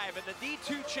 5 in the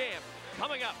D2 champ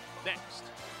coming up next.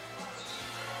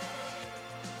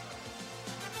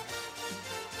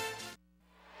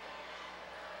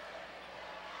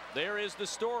 There is the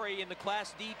story in the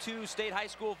Class D2 State High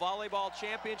School Volleyball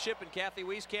Championship, and Kathy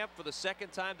Wieskamp for the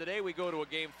second time today. We go to a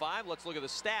game 5. Let's look at the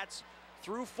stats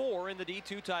through 4 in the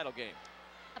D2 title game.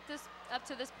 Up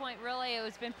to this point, really, it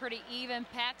has been pretty even.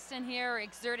 Paxton here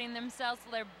exerting themselves.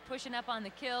 They're pushing up on the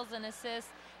kills and assists.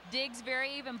 Digs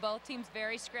very even. Both teams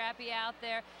very scrappy out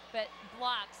there. But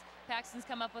blocks, Paxton's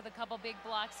come up with a couple big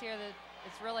blocks here that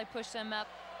it's really pushed them up.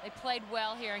 They played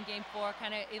well here in game 4,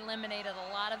 kind of eliminated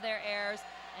a lot of their errors,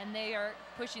 and they are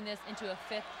pushing this into a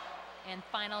 5th and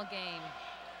final game.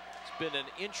 It's been an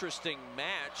interesting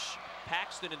match.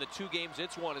 Paxton in the 2 games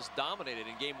it's won has dominated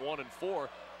in game 1 and 4.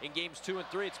 in games 2 and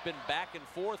 3. It's been back and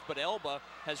forth, but Elba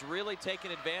has really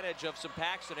taken advantage of some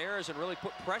Paxton errors and really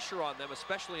put pressure on them,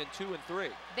 especially in 2 and 3.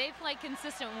 They've played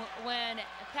consistent. When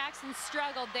Paxton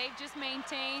struggled, they've just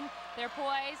maintained their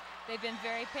poise. They've been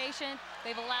very patient.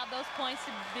 They've allowed those points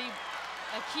to be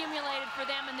accumulated for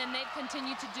them, and then they've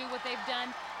continued to do what they've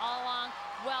done all along.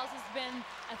 Wells has been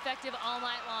effective all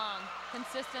night long,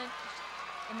 consistent,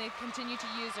 and they've continued to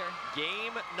use her.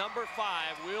 Game number 5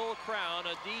 will crown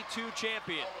a D2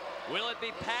 champion. Will it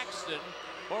be Paxton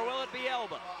or will it be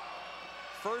Elba?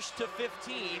 1st to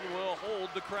 15 will hold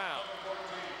the crown.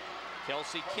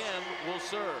 Kelsey Kim will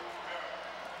serve.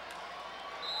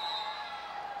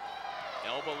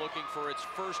 Elba looking for its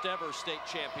first ever state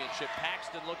championship.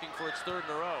 Paxton looking for its 3rd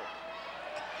in a row.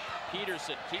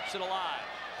 Peterson keeps it alive.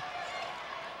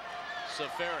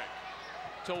 Safaric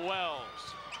to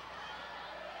Wells.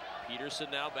 Peterson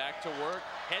now back to work.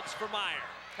 Heads for Meyer.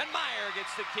 And Meyer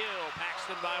gets the kill.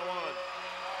 Paxton by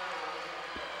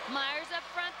 1. Meyer's up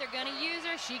front. They're going to use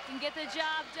her. She can get the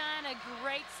job done. A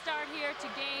great start here to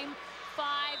game 5.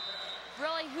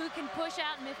 Really, who can push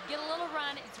out and get a little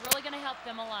run, it's really going to help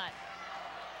them a lot.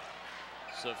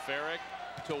 Safaric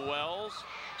to Wells.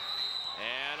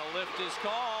 And a lift is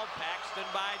called. Paxton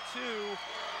by 2.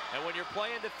 And when you're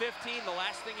playing to 15, the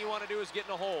last thing you want to do is get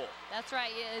in a hole. That's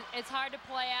right. It's hard to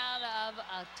play out of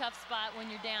a tough spot when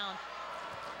you're down.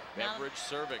 Beveridge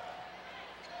serving.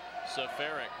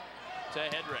 Safaric to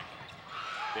Hedrick.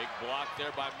 Big block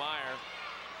there by Meyer.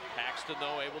 Paxton,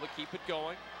 though, able to keep it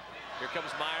going. Here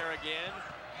comes Meyer again.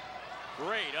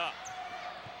 Great up.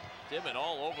 Dimmitt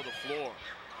all over the floor.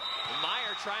 And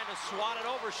Meyer trying to swat it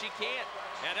over. She can't.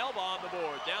 And Elba on the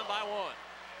board, down by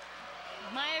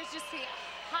 1. Meyer's just the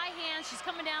high hand. She's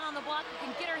coming down on the block. You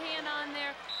can get her hand on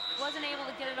there. Wasn't able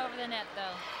to get it over the net,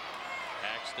 though.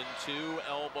 Paxton 2,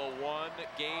 Elba 1,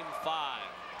 game 5.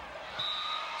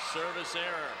 Service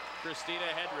error, Christina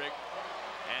Hedrick.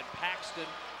 And Paxton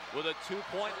with a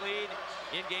 2-point lead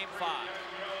in game 5.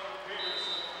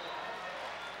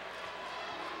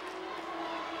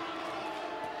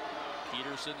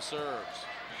 Peterson serves.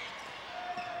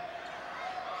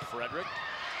 Frederick,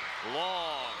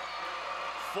 long.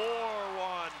 4-1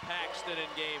 Paxton in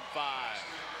game 5.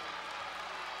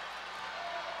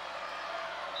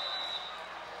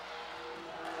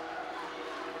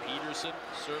 Peterson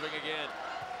serving again.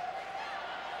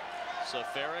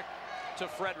 Safaric to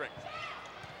Frederick.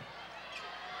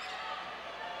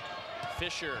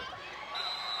 Fisher.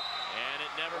 And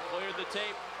it never cleared the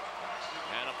tape.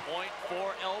 And a point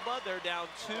for Elba. They're down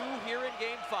 2 here in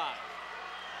game 5.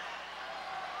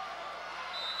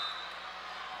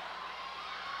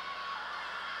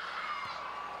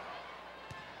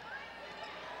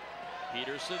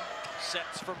 Peterson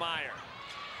sets for Meyer.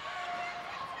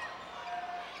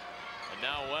 And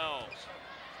now Wells.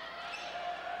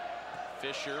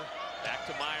 Fisher back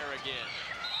to Meyer again.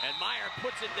 And Meyer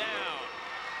puts it down.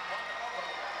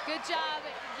 Good job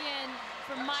again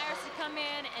for Myers to come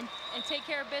in and take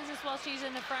care of business while she's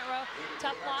in the front row.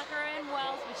 Tough blocker in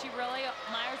Wells, but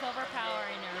Myers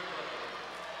overpowering her.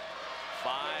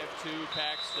 5-2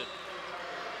 Paxton.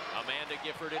 Amanda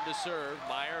Gifford into serve.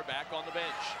 Meyer back on the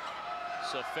bench.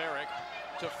 Safaric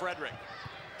to Frederick.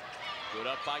 Good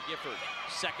up by Gifford.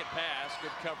 Second pass,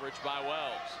 good coverage by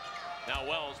Wells. Now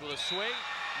Wells with a swing,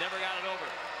 never got it over.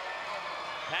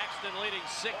 Paxton leading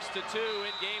 6-2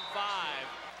 in game 5.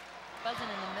 Buzzing in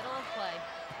the middle of play.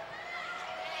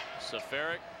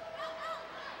 Safaric.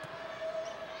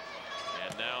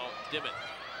 And now Dimmitt.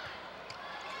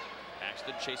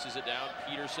 Paxton chases it down.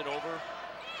 Peterson over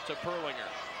to Perlinger.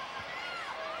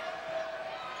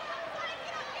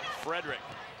 Frederick.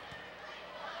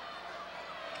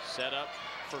 Set up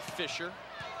for Fisher.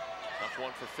 Tough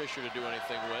one for Fisher to do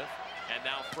anything with. And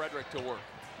now Frederick to work.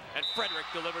 And Frederick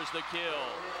delivers the kill.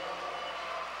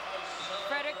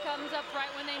 Frederick comes up right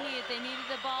when they need it. They needed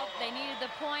the ball, they needed the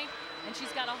point, and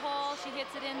she's got a hole. She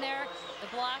hits it in there. The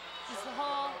block is the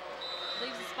hole,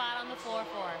 leaves a spot on the floor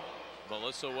for her.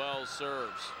 Melissa Wells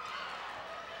serves.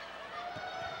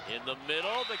 In the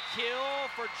middle, the kill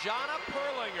for Jonna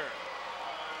Perlinger.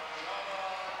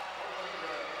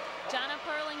 Jonna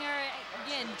Perlinger,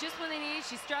 again, just when they need it,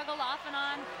 she struggled off and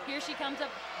on. Here she comes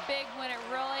up big when it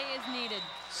really is needed.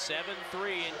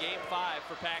 7-3 in game 5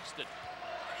 for Paxton.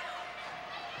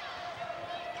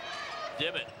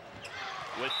 Dimmitt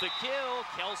with the kill.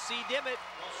 Kelsey Dimmitt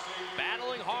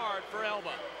battling hard for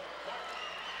Elba.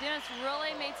 Dimmitt's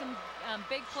really made some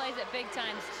big plays at big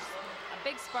times. A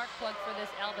big spark plug for this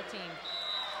Elba team.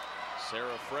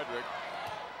 Sarah Frederick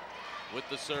with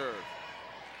the serve.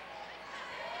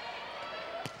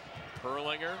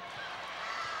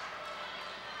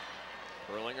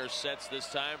 Perlinger sets this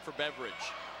time for Beveridge.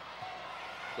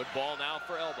 Good ball now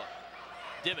for Elba.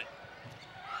 Dimmitt.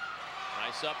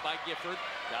 Nice up by Gifford.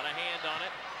 Got a hand on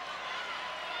it.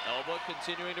 Elba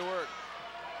continuing to work.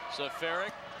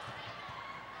 Safaric.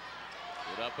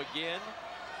 Good up again.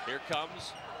 Here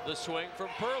comes the swing from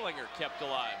Perlinger. Kept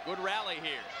alive. Good rally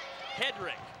here.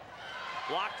 Hedrick.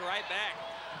 Blocked right back.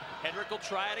 Hedrick will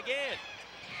try it again.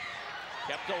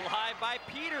 Kept alive by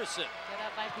Peterson. Good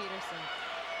up by Peterson.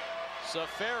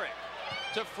 Safaric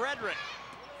to Frederick.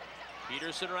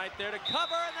 Peterson right there to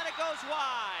cover, and then it goes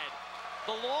wide.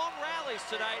 The long rallies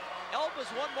tonight, Elba's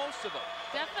won most of them.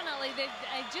 Definitely. They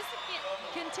just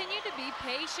continue to be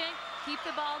patient, keep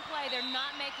the ball in play. They're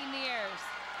not making the errors.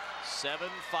 7-5,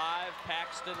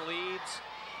 Paxton leads,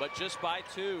 but just by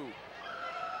 2.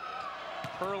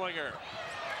 Perlinger.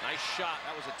 Nice shot.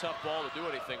 That was a tough ball to do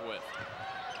anything with.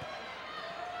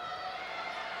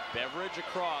 Beveridge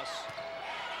across.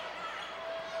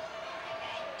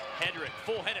 Hedrick,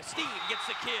 full head of steam, gets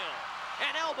the kill.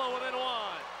 And Elba within 1.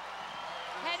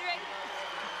 Hedrick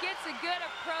gets a good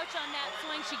approach on that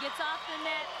swing. She gets off the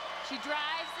net. She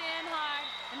drives in hard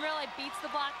and really beats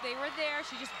the block. They were there.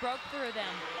 She just broke through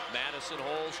them. Madison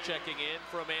Holes checking in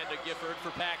for Amanda Gifford for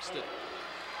Paxton.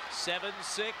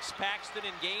 7-6, Paxton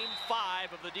in game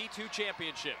 5 of the D2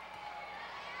 championship.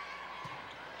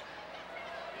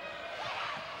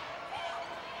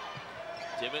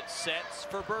 Dimmitt sets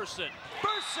for Burson.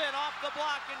 Burson off the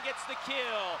block and gets the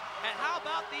kill. And how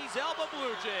about these Elba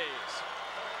Blue Jays?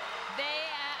 They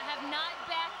have not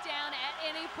backed down at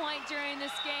any point during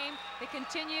this game. They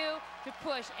continue to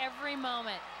push every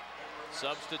moment.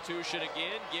 Substitution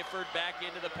again. Gifford back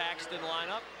into the Paxton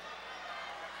lineup.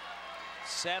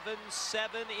 7-7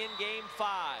 in game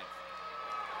 5.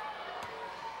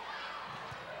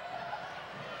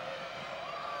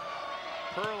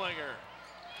 Perlinger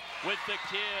with the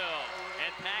kill,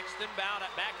 and Paxton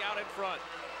back out in front.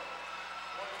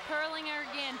 Perlinger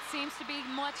again seems to be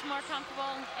much more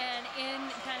comfortable and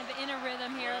in a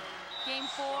rhythm here. Game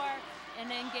 4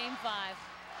 and then game 5.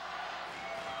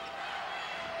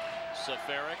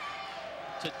 Safaric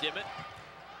to Dimmitt.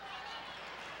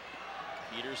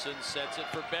 Peterson sets it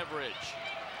for Beveridge.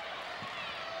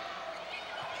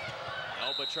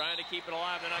 Elba trying to keep it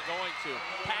alive. They're not going to.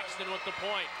 Paxton with the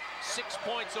point. 6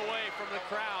 points away from the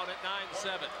crowd at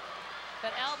 9-7.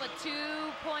 But Elba 2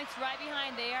 points right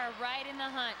behind. They are right in the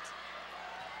hunt.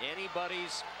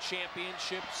 Anybody's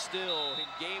championship still. In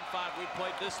game 5, we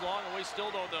played this long and we still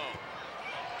don't know.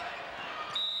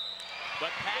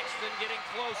 But Paxton getting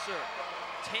closer.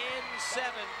 10-7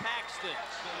 Paxton.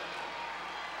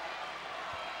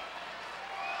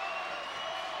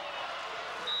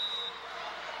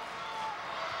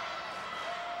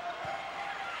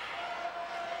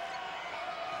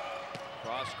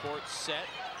 Cross court set.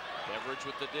 Beveridge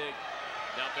with the dig.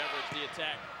 Now Beveridge the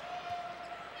attack.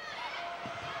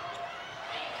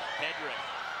 Hedrick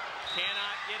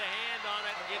cannot get a hand on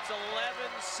it. It's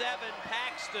 11-7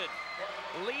 Paxton,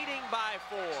 leading by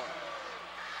 4.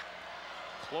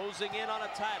 Closing in on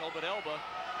a title, but Elba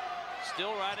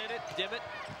still right in it. Dimmitt,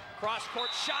 cross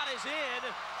court shot is in,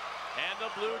 and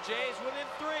the Blue Jays within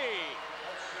 3.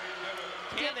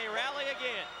 Can they rally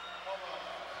again?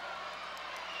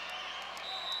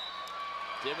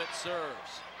 Dimmitt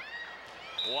serves.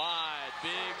 Wide,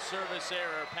 big service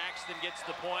error. Paxton gets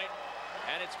the point,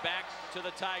 and it's back to the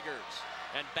Tigers.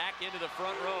 And back into the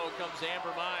front row comes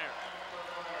Amber Meyer.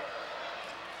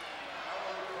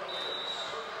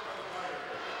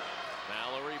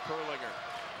 Mallory Perlinger.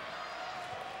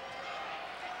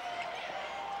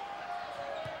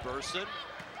 Burson.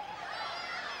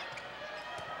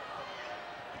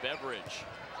 Beveridge.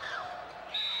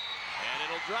 And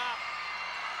it'll drop.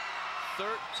 13-8,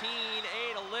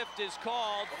 a lift is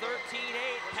called. 13-8,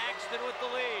 Paxton with the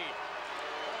lead.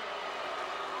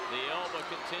 The Elba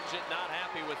contingent not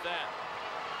happy with that.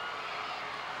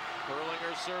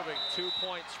 Perlinger serving, 2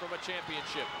 points from a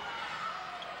championship.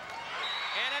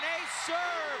 And an ace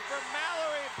serve from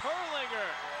Mallory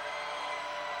Perlinger.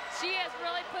 She has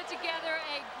really put together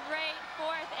a great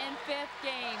 4th and 5th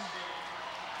game.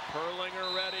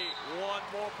 Perlinger ready, 1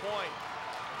 more point.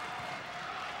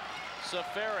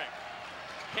 Safaric.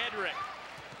 Hedrick.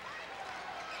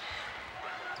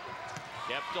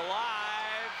 Kept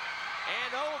alive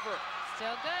and over.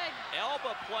 Still good.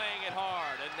 Elba playing it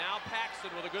hard, and now Paxton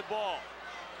with a good ball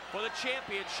for the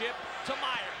championship to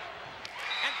Meyer.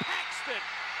 And Paxton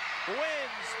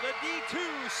wins the D2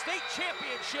 state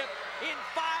championship in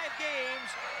 5 games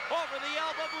over the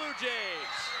Elba Blue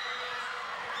Jays.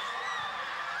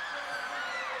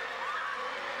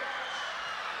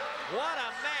 What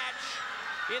a match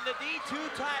in the D2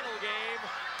 title game.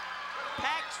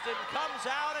 Paxton comes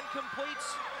out and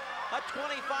completes a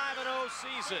 25-0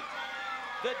 season.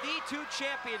 The D2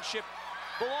 championship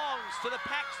belongs to the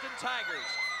Paxton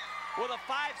Tigers with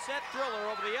a 5-set thriller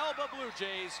over the Elba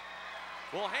BlueJays.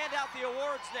 We'll hand out the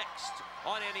awards next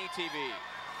on NETV.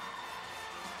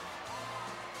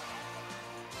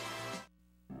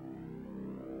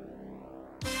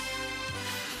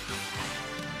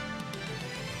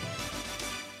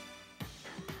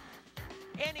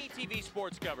 NETV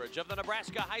sports coverage of the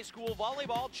Nebraska High School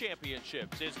Volleyball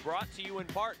Championships is brought to you in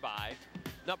part by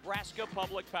Nebraska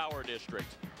Public Power District,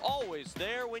 always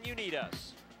there when you need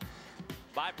us.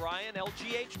 By Bryan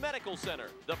LGH Medical Center,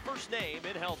 the first name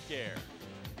in healthcare.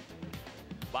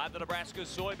 By the Nebraska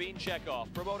Soybean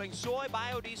Checkoff, promoting soy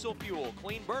biodiesel fuel,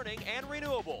 clean burning and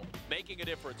renewable, making a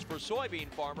difference for soybean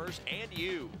farmers and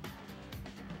you.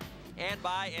 And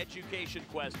by Education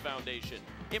Quest Foundation,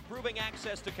 improving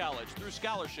access to college through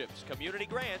scholarships, community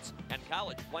grants, and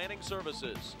college planning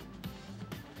services.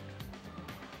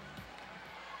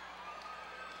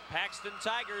 Paxton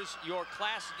Tigers, your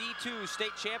Class D2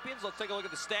 state champions. Let's take a look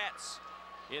at the stats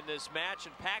in this match.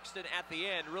 And Paxton at the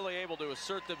end really able to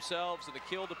assert themselves in the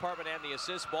kill department and the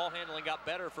assist. Ball handling got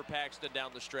better for Paxton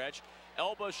down the stretch.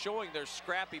 Elba showing their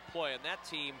scrappy play, and that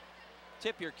team,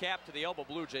 tip your cap to the Elba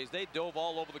BlueJays. They dove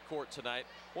all over the court tonight.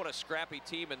 What a scrappy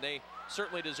team, and they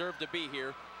certainly deserve to be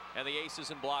here. And the aces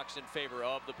and blocks in favor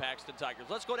of the Paxton Tigers.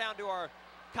 Let's go down to our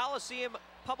Coliseum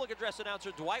public address announcer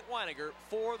Dwight Weiniger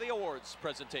for the awards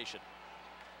presentation.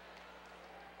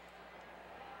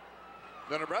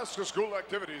 The Nebraska School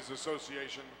Activities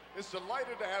Association is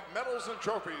delighted to have medals and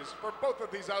trophies for both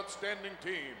of these outstanding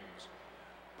teams.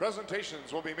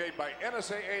 Presentations will be made by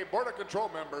NSAA Board of Control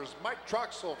members Mike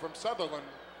Troxel from Sutherland,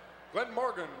 Glenn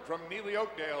Morgan from Neely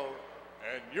Oakdale,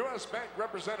 and U.S. Bank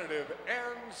representative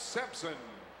Ann Sampson.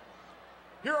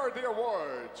 Here are the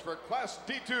awards for Class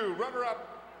D2 runner-up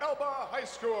Elba High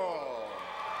School.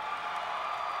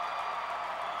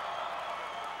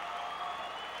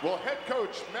 Will head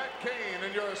coach Matt Kane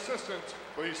and your assistants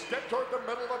please step toward the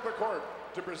middle of the court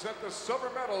to present the silver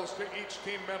medals to each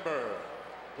team member.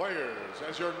 Players,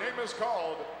 as your name is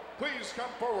called, please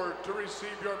come forward to receive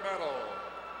your medal.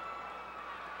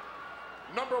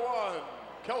 Number 1,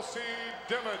 Kelsey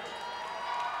Dimmitt.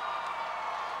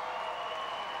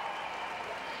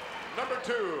 Number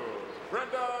 2,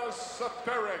 Brenda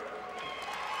Safaric.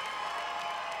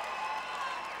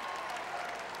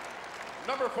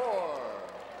 Number 4,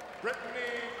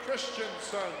 Brittany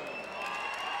Christensen.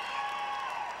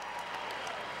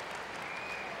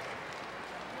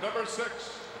 Number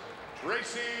 6,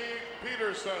 Tracy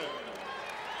Peterson.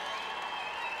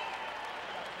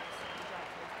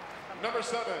 Number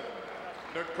 7,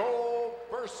 Nicole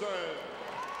Burson.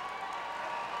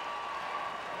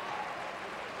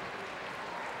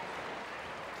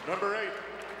 Number 8,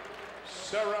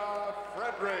 Sarah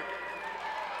Frederick.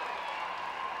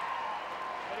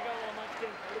 Way to go, little munchkin.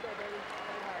 Way to go, baby.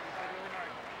 Play hard. Play really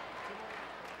hard.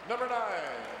 Number 9,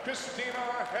 Christina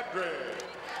Hedrick.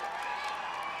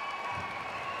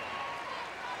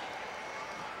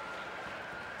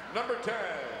 Number 10,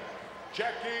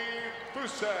 Jackie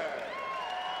Fusek.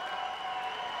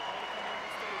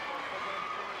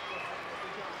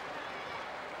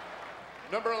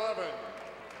 Number 11,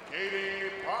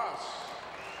 Katie Poss.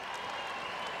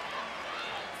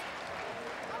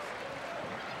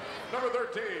 Number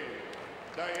 13,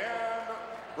 Diane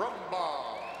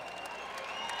Brumbaugh.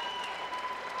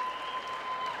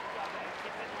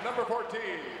 Number 14,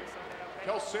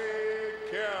 Kelsey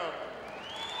Kim.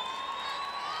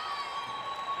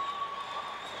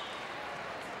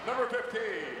 Number 15,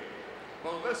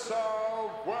 Melissa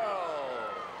Well.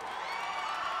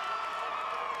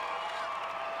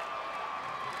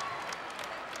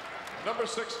 Number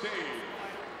 16,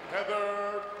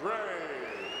 Heather Gray.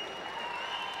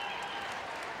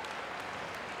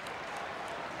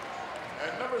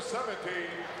 And number 17,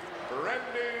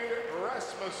 Randy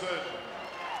Rasmussen.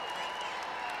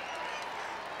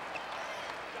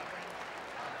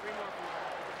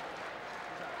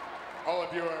 All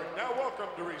of you are now welcome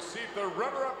to receive the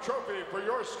runner-up trophy for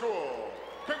your school.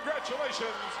 Congratulations,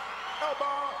 Elba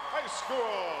High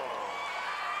School.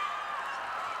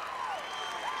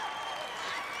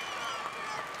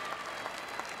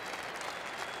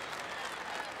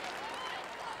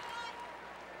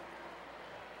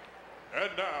 And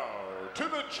now, to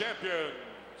the champions.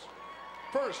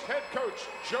 First, head coach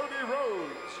Jody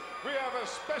Rhodes. We have a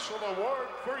special award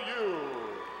for you.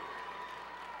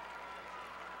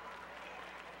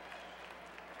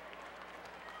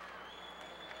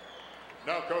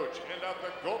 Now, Coach, hand out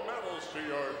the gold medals to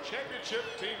your championship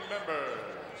team members.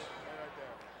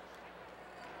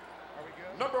 Are we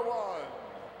good? Number 1,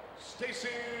 Stacy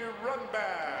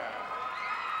Runback.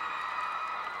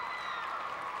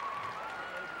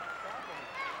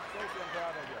 Stacy, I'm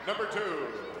proud of you. Number 2,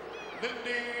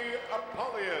 Lindy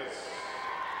Apolius.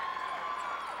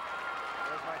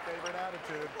 That's my favorite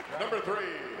attitude. Number 3,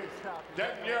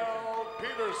 Danielle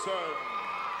Peterson.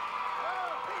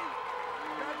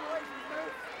 Congratulations,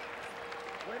 Miss.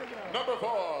 Way to go. Number 4,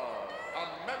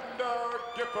 Amanda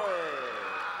Gifford.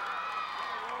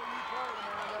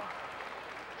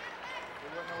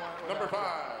 Number 5,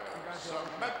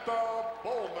 Samantha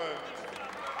Bowman.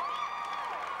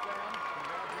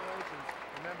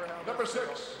 Number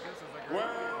 6, Gwen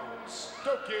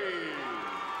Stokey.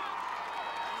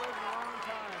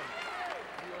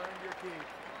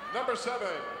 Number 7,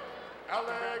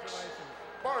 Alex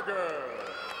Barger.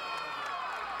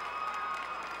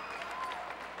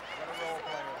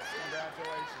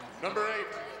 Number 8,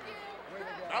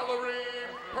 Valerie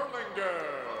Perlinger.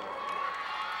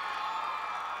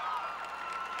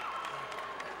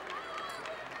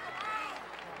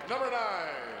 Number 9,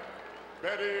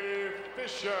 Betty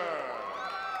Fisher.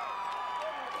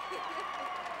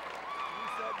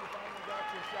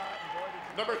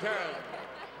 Number 10,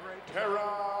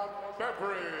 Tara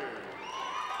Beveridge.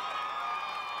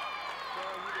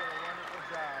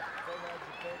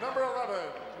 Number 11,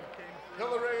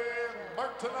 Hillary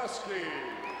Martineski.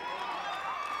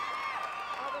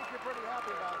 I think you're pretty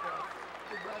happy about this.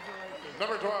 Congratulations.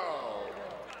 Number 12,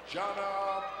 Jana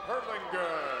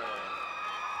Perlinger.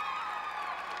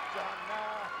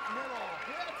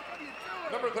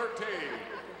 Number 13,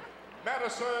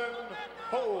 Madison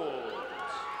Holtz.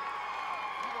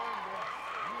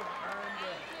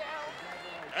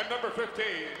 And number 15,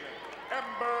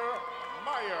 Amber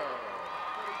Meyer.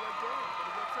 Pretty good game.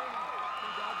 Pretty good tournament.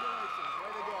 Congratulations.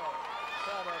 Way to go.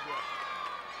 Proud of you.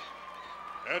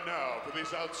 And now for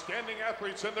these outstanding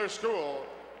athletes in their school,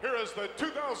 here is the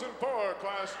 2004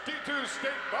 Class D2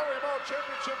 State Volleyball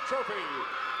Championship Trophy.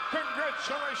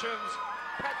 Congratulations,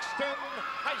 Paxton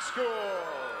High School.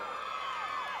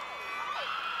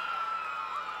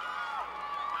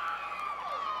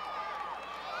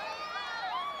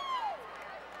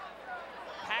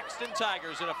 Paxton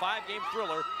Tigers in a 5-game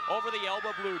thriller over the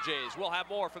Elba Blue Jays. We'll have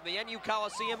more from the NU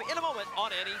Coliseum in a moment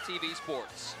on NETV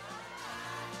Sports.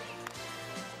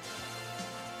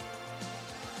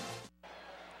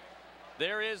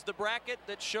 There is the bracket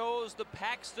that shows the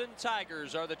Paxton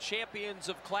Tigers are the champions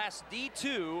of Class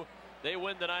D2. They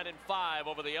win tonight in 5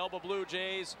 over the Elba Blue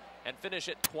Jays and finish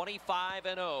at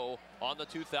 25-0 on the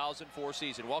 2004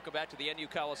 season. Welcome back to the NU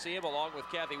Coliseum along with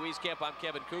Kathy Wieskamp. I'm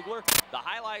Kevin Kugler. The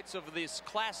highlights of this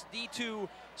Class D2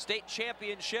 state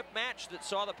championship match that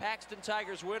saw the Paxton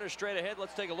Tigers win are straight ahead.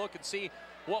 Let's take a look and see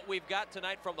what we've got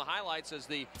tonight from the highlights as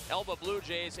the Elba Blue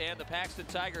Jays and the Paxton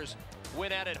Tigers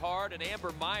win at it hard. And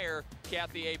Amber Meyer,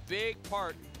 Kathy, a big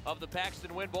part of the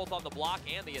Paxton win, both on the block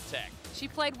and the attack. She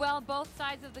played well both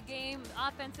sides of the game,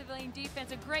 offensively and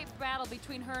defense. A great battle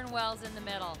between her and Wells in the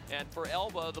middle. And for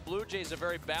Elba, the Blue Jays a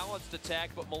very balanced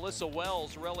attack, but Melissa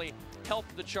Wells really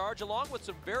helped the charge, along with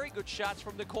some very good shots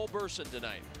from Nicole Burson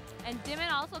tonight. And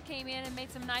Dimon also came in and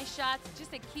made some nice shots,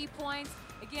 just at key points.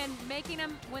 Again, making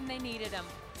them when they needed them.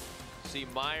 See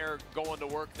Meyer going to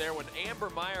work there. When Amber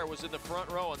Meyer was in the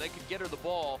front row and they could get her the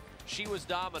ball, she was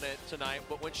dominant tonight.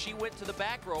 But when she went to the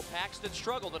back row, Paxton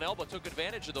struggled, and Elba took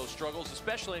advantage of those struggles,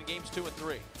 especially in games 2 and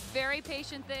 3. Very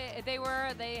patient they were.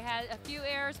 They had a few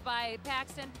errors by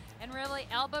Paxton, and really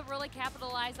Elba really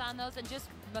capitalized on those and just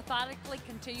methodically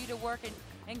continued to work and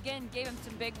again gave them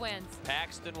some big wins.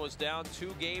 Paxton was down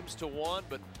 2 games to 1,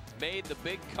 but made the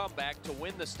big comeback to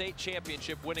win the state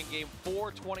championship, winning game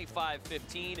 4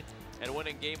 25-15 and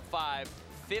winning game 5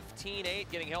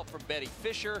 15-8, getting help from Betty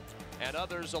Fisher and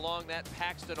others along that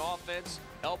Paxton offense.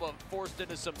 Elba forced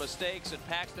into some mistakes, and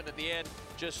Paxton at the end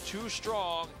just too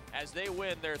strong as they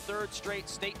win their 3rd straight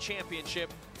state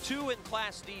championship, 2 in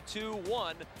Class D2,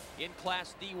 1 in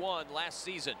Class D1 last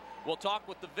season. We'll talk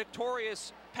with the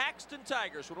victorious Paxton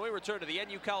Tigers when we return to the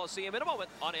NU Coliseum in a moment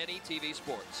on NETV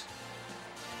Sports.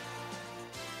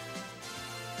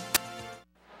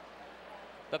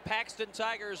 The Paxton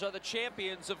Tigers are the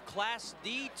champions of Class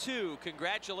D2.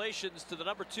 Congratulations to the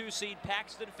number 2 seed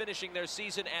Paxton, finishing their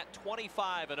season at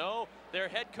 25-0. Their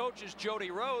head coach is Jody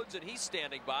Rhodes, and he's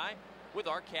standing by with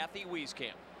our Kathy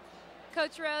Wieskamp.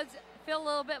 Coach Rhodes, feel a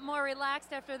little bit more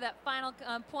relaxed after that final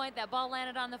point. That ball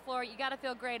landed on the floor. You got to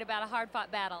feel great about a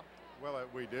hard-fought battle. Well,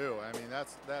 we do. I mean,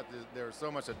 there was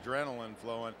so much adrenaline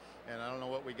flowing, and I don't know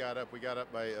what we got up. We got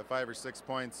up by 5 or 6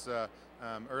 points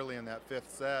early in that 5th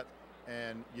set,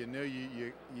 and you knew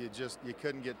you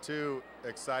couldn't get too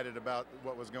excited about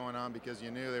what was going on because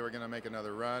you knew they were going to make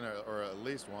another run or at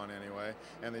least one anyway,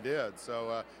 and they did.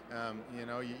 So you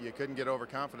know, you couldn't get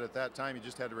overconfident at that time. You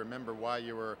just had to remember why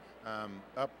you were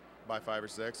up by 5 or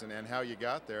 6 and how you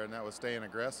got there, and that was staying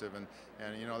aggressive, and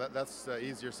you know, that's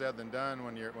easier said than done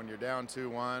when you're down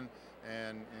 2-1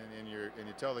 and you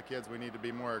tell the kids we need to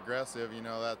be more aggressive. You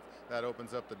know, that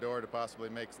opens up the door to possibly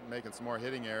making some more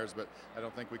hitting errors, but I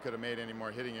don't think we could have made any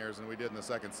more hitting errors than we did in the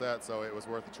 2nd set, so it was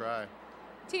worth a try.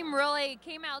 Team really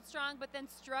came out strong, but then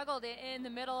struggled in the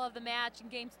middle of the match in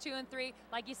games 2 and 3.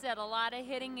 Like you said, a lot of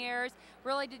hitting errors.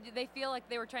 Really, did they feel like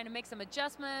they were trying to make some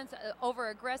adjustments, over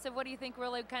aggressive? What do you think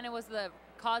really kind of was the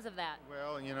cause of that?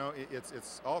 Well, you know,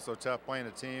 it's also tough playing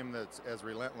a team that's as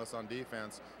relentless on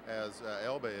defense as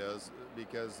Elba is,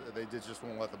 because they just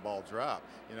won't let the ball drop.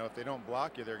 You know, if they don't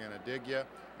block you, they're going to dig you,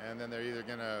 and then they're either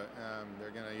going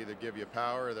to give you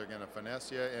power or they're going to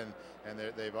finesse you, and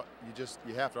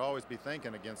you have to always be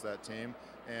thinking against that team,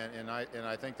 and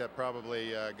I think that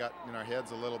probably got in our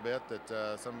heads a little bit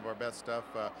that some of our best stuff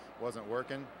wasn't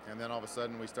working, and then all of a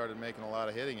sudden we started making a lot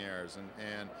of hitting errors,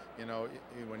 and you know,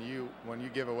 when you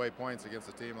give away points against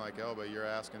a team like Elba, you're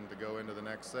asking to go into the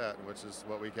next set, which is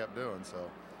what we kept doing. So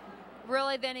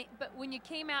really, but when you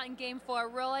came out in game 4,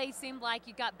 really seemed like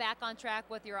you got back on track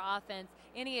with your offense.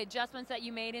 Any adjustments that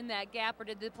you made in that gap, or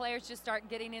did the players just start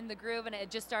getting in the groove and it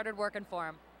just started working for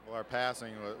them? Well, our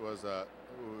passing was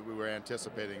we were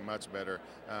anticipating much better.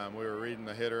 We were reading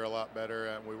the hitter a lot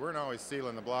better. We weren't always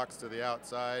sealing the blocks to the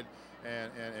outside,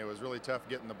 and it was really tough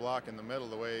getting the block in the middle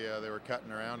the way they were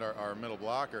cutting around our middle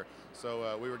blocker.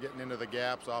 So we were getting into the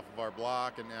gaps off of our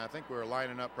block, and I think we were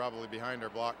lining up probably behind our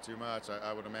block too much,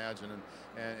 I would imagine.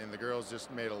 And the girls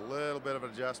just made a little bit of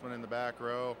an adjustment in the back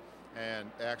row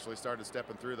and actually started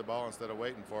stepping through the ball instead of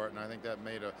waiting for it, and I think that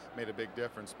made a big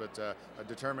difference. But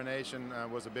determination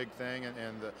was a big thing,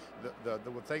 and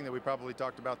the thing that we probably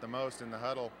talked about the most in the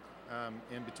huddle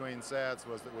in between sets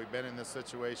was that we've been in this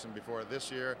situation before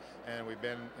this year, and we've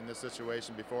been in this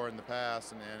situation before in the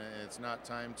past, and it's not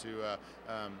time to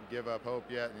give up hope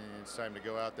yet, and it's time to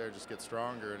go out there, just get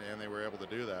stronger, and they were able to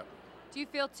do that. Do you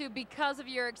feel, too, because of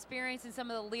your experience and some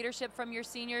of the leadership from your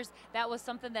seniors, that was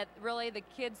something that really the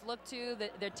kids looked to,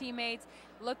 their teammates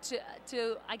looked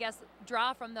to, I guess,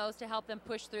 draw from those to help them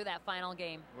push through that final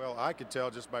game? Well, I could tell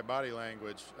just by body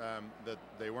language that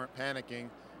they weren't panicking,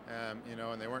 you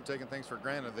know, and they weren't taking things for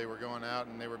granted. They were going out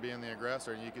and they were being the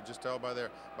aggressor, and you could just tell by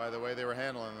the way they were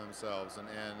handling themselves, and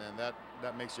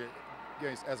that makes you,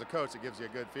 as a coach, it gives you a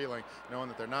good feeling knowing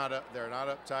that they're not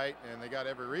uptight, and they got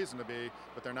every reason to be,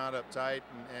 but they're not uptight,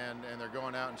 and they're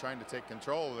going out and trying to take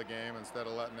control of the game instead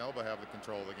of letting Elba have the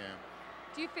control of the game.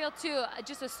 Do you feel, too,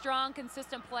 just a strong,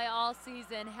 consistent play all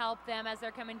season helped them as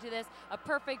they're coming to this? A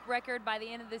perfect record by the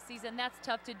end of the season, that's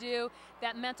tough to do.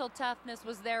 That mental toughness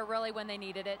was there really when they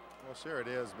needed it. Well, sure it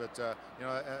is, but you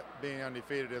know, being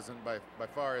undefeated isn't by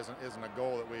far isn't a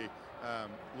goal that we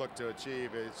look to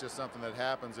achieve. It's just something that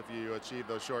happens if you achieve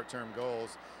those short-term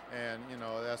goals, and you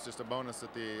know, that's just a bonus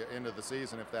at the end of the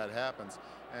season if that happens.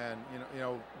 And you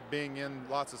know, being in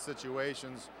lots of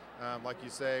situations, like you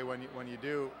say, when you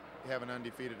do have an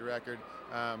undefeated record,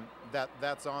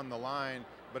 that's on the line.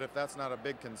 But if that's not a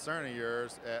big concern of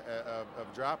yours,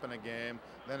 of dropping a game,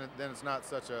 then it's not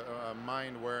such a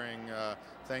mind-wearing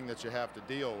thing that you have to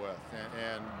deal with.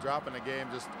 And dropping a game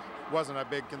just wasn't a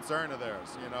big concern of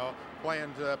theirs. You know,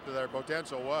 playing up to their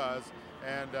potential was,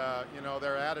 and you know,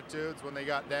 their attitudes when they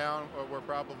got down were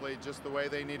probably just the way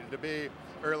they needed to be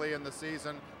early in the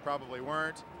season. Probably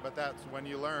weren't, but that's when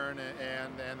you learn,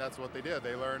 and that's what they did.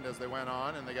 They learned as they went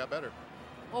on, and they got better.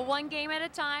 Well, one game at a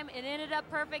time. It ended up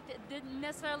perfect. It didn't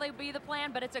necessarily be the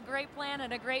plan, but it's a great plan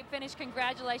and a great finish.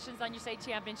 Congratulations on your state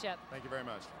championship. Thank you very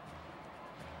much.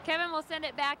 Kevin, we'll send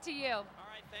it back to you. All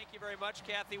right, thank you very much,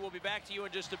 Kathy. We'll be back to you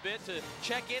in just a bit to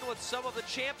check in with some of the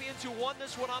champions who won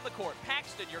this one on the court.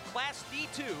 Paxton, your Class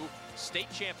D2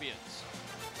 state champions.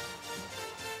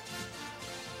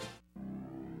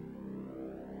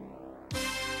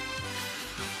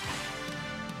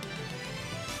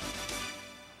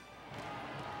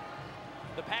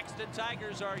 The Paxton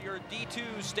Tigers are your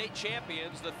D2 state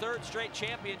champions. The 3rd straight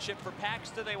championship for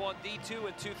Paxton. They won D2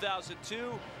 in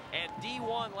 2002 and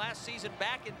D1 last season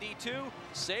back in D2.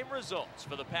 Same results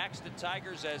for the Paxton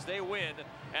Tigers as they win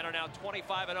and are now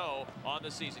 25-0 on the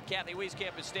season. Kathy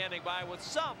Wieskamp is standing by with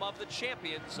some of the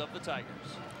champions of the Tigers.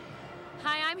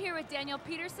 Hi, I'm here with Danielle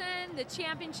Peterson, the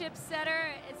championship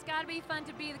setter. It's got to be fun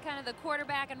to be the kind of the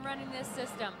quarterback and running this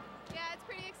system. Yeah, it's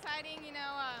pretty exciting. You know,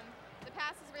 the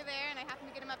passes were there, and I happened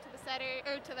to get them up to the setter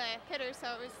or to the hitter,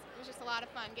 so it was just a lot of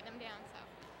fun getting them down. So.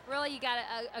 Really, you got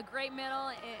a great middle,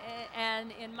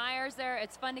 and in Myers there,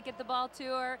 it's fun to get the ball to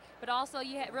her. But also,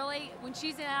 you really, when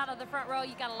she's out of the front row,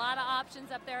 you got a lot of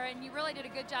options up there, and you really did a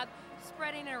good job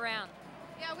spreading it around.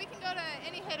 Yeah, we can go to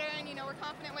any hitter, and you know we're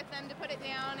confident with them to put it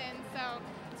down, and so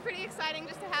it's pretty exciting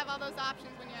just to have all those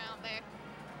options when you're out there.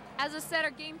 As a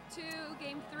setter, game 2,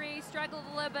 game 3, struggled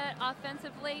a little bit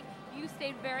offensively. You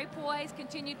stayed very poised,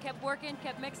 continued, kept working,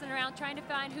 kept mixing around, trying to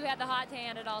find who had the hot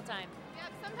hand at all times.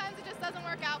 Yep, sometimes it just doesn't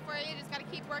work out for you. You just got to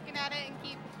keep working at it and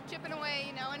keep chipping away,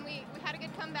 you know. And we had a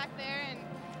good comeback there, and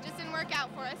just didn't work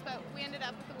out for us, but we ended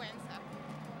up with the win. So.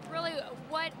 Really,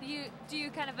 what do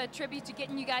you kind of attribute to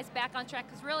getting you guys back on track?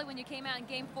 Because really, when you came out in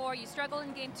game 4, you struggled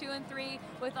in game 2 and 3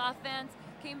 with offense.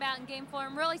 Came out in game 4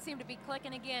 and really seemed to be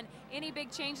clicking again. Any big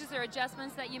changes or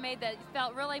adjustments that you made that you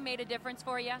felt really made a difference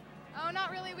for you? Oh, not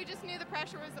really. We just knew the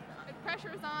pressure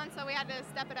was on, so we had to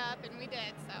step it up, and we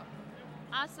did. So.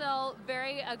 Also,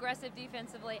 very aggressive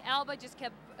defensively. Elba just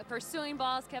kept pursuing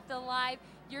balls, kept it alive.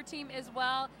 Your team as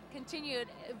well continued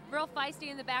real feisty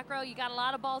in the back row. You got a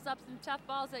lot of balls up, some tough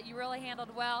balls that you really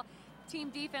handled well. Team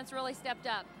defense really stepped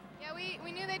up. Yeah,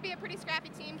 we knew they'd be a pretty scrappy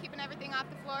team, keeping everything off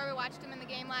the floor. We watched them in the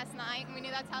game last night, and we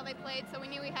knew that's how they played, so we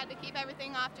knew we had to keep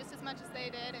everything off just as much as they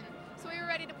did, and so we were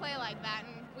ready to play like that,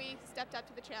 and we stepped up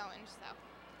to the challenge. So.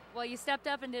 Well, you stepped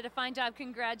up and did a fine job.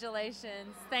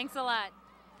 Congratulations. Thanks a lot.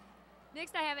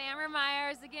 Next, I have Amber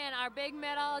Myers, again, our big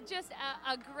middle. Just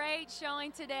a great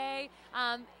showing today.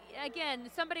 Again,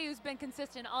 somebody who's been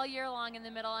consistent all year long in the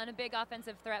middle and a big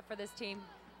offensive threat for this team.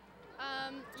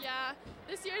 Yeah,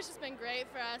 this year's just been great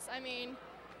for us. I mean,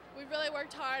 we really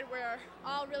worked hard. We're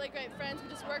all really great friends. We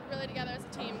just work really together as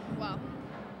a team well.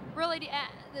 Really,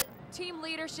 the team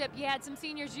leadership, you had some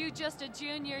seniors, you just a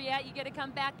junior yet, you get to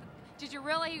come back. Did you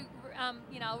really,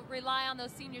 rely on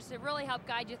those seniors to really help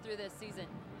guide you through this season?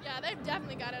 Yeah, they've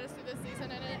definitely guided us through this season,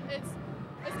 and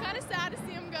it's kind of sad to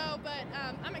see them go, but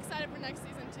I'm excited for next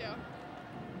season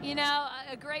too. You know,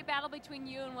 a great battle between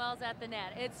you and Wells at the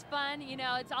net. It's fun, you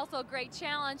know, it's also a great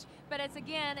challenge, but it's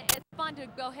fun to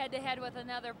go head-to-head with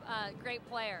another great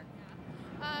player.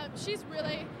 She's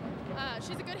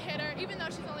a good hitter. Even though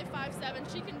she's only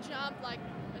 5'7", she can jump like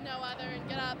no other and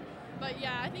get up. But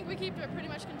yeah, I think we keep her pretty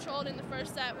much controlled in the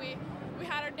first set. We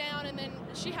had her down, and then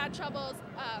she had troubles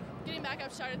getting back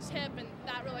up, started to tip, and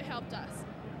that really helped us.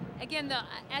 Again,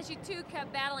 as you two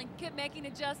kept battling, kept making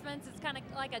adjustments, it's kind of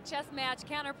like a chess match,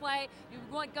 counterplay. You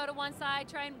go to one side,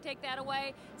 try and take that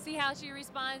away, see how she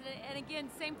responds. And again,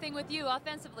 same thing with you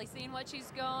offensively, seeing what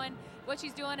she's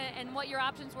doing, and what your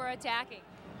options were attacking.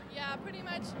 Yeah, pretty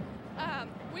much.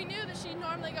 We knew that she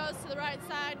normally goes to the right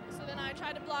side, so then I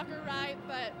tried to block her right,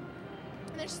 but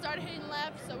then she started hitting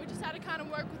left, so we just had to kind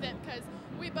of work with it because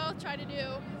we both try to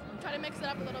mix it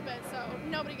up a little bit so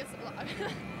nobody gets the block.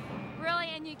 Really,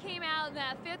 and you came out in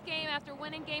that 5th game after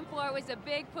winning game 4. It was a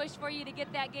big push for you to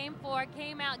get that game 4.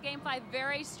 Came out game 5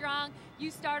 very strong. You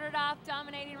started off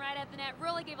dominating right at the net,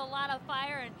 really gave a lot of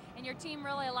fire, and your team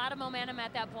really a lot of momentum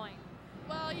at that point.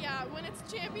 Well, yeah, when it's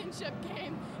a championship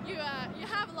game, you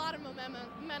have a lot of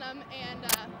momentum, and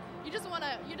you just want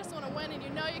to win, and you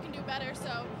know you can do better.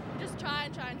 So you just try,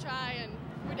 and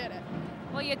we did it.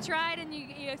 Well, you tried and you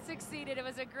succeeded. It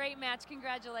was a great match.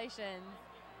 Congratulations.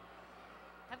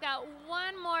 I've got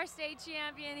one more state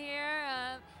champion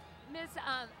here, Miss.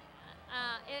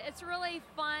 It's really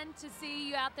fun to see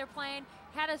you out there playing.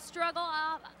 Had a struggle,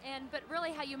 but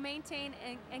really how you maintained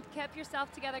and kept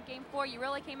yourself together. Game 4, you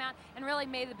really came out and really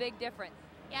made the big difference.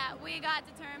 Yeah, we got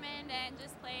determined and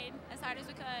just played as hard as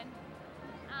we could.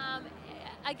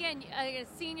 Again, a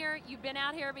senior, you've been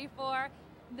out here before.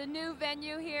 The new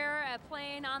venue here,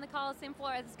 playing on the Coliseum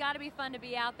floor, it's got to be fun to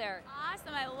be out there.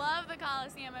 Awesome, I love the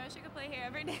Coliseum. I wish I could play here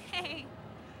every day.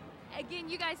 Again,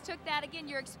 you guys took that,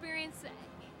 your experience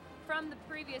from the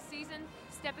previous season,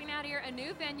 stepping out here, a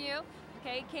new venue,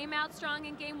 okay, came out strong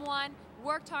in game 1,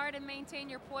 worked hard and maintained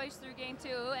your poise through game 2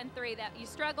 and 3. That you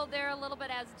struggled there a little bit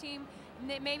as a team,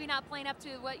 maybe not playing up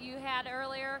to what you had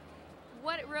earlier.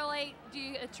 What really do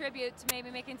you attribute to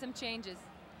maybe making some changes?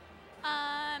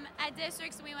 At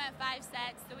districts we went 5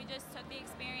 sets, so we just took the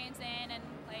experience in and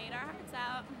played our hearts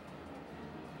out.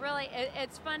 Really,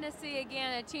 it's fun to see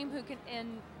again a team who can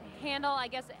handle, I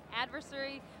guess,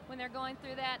 adversary when they're going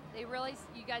through that. You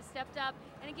guys stepped up,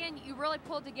 and again, you really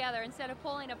pulled together instead of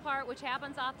pulling apart, which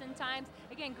happens oftentimes.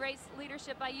 Again, great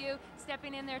leadership by you,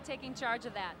 stepping in there, taking charge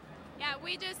of that. Yeah,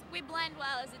 we blend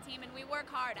well as a team, and we work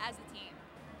hard as a team.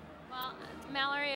 Well, Mallory,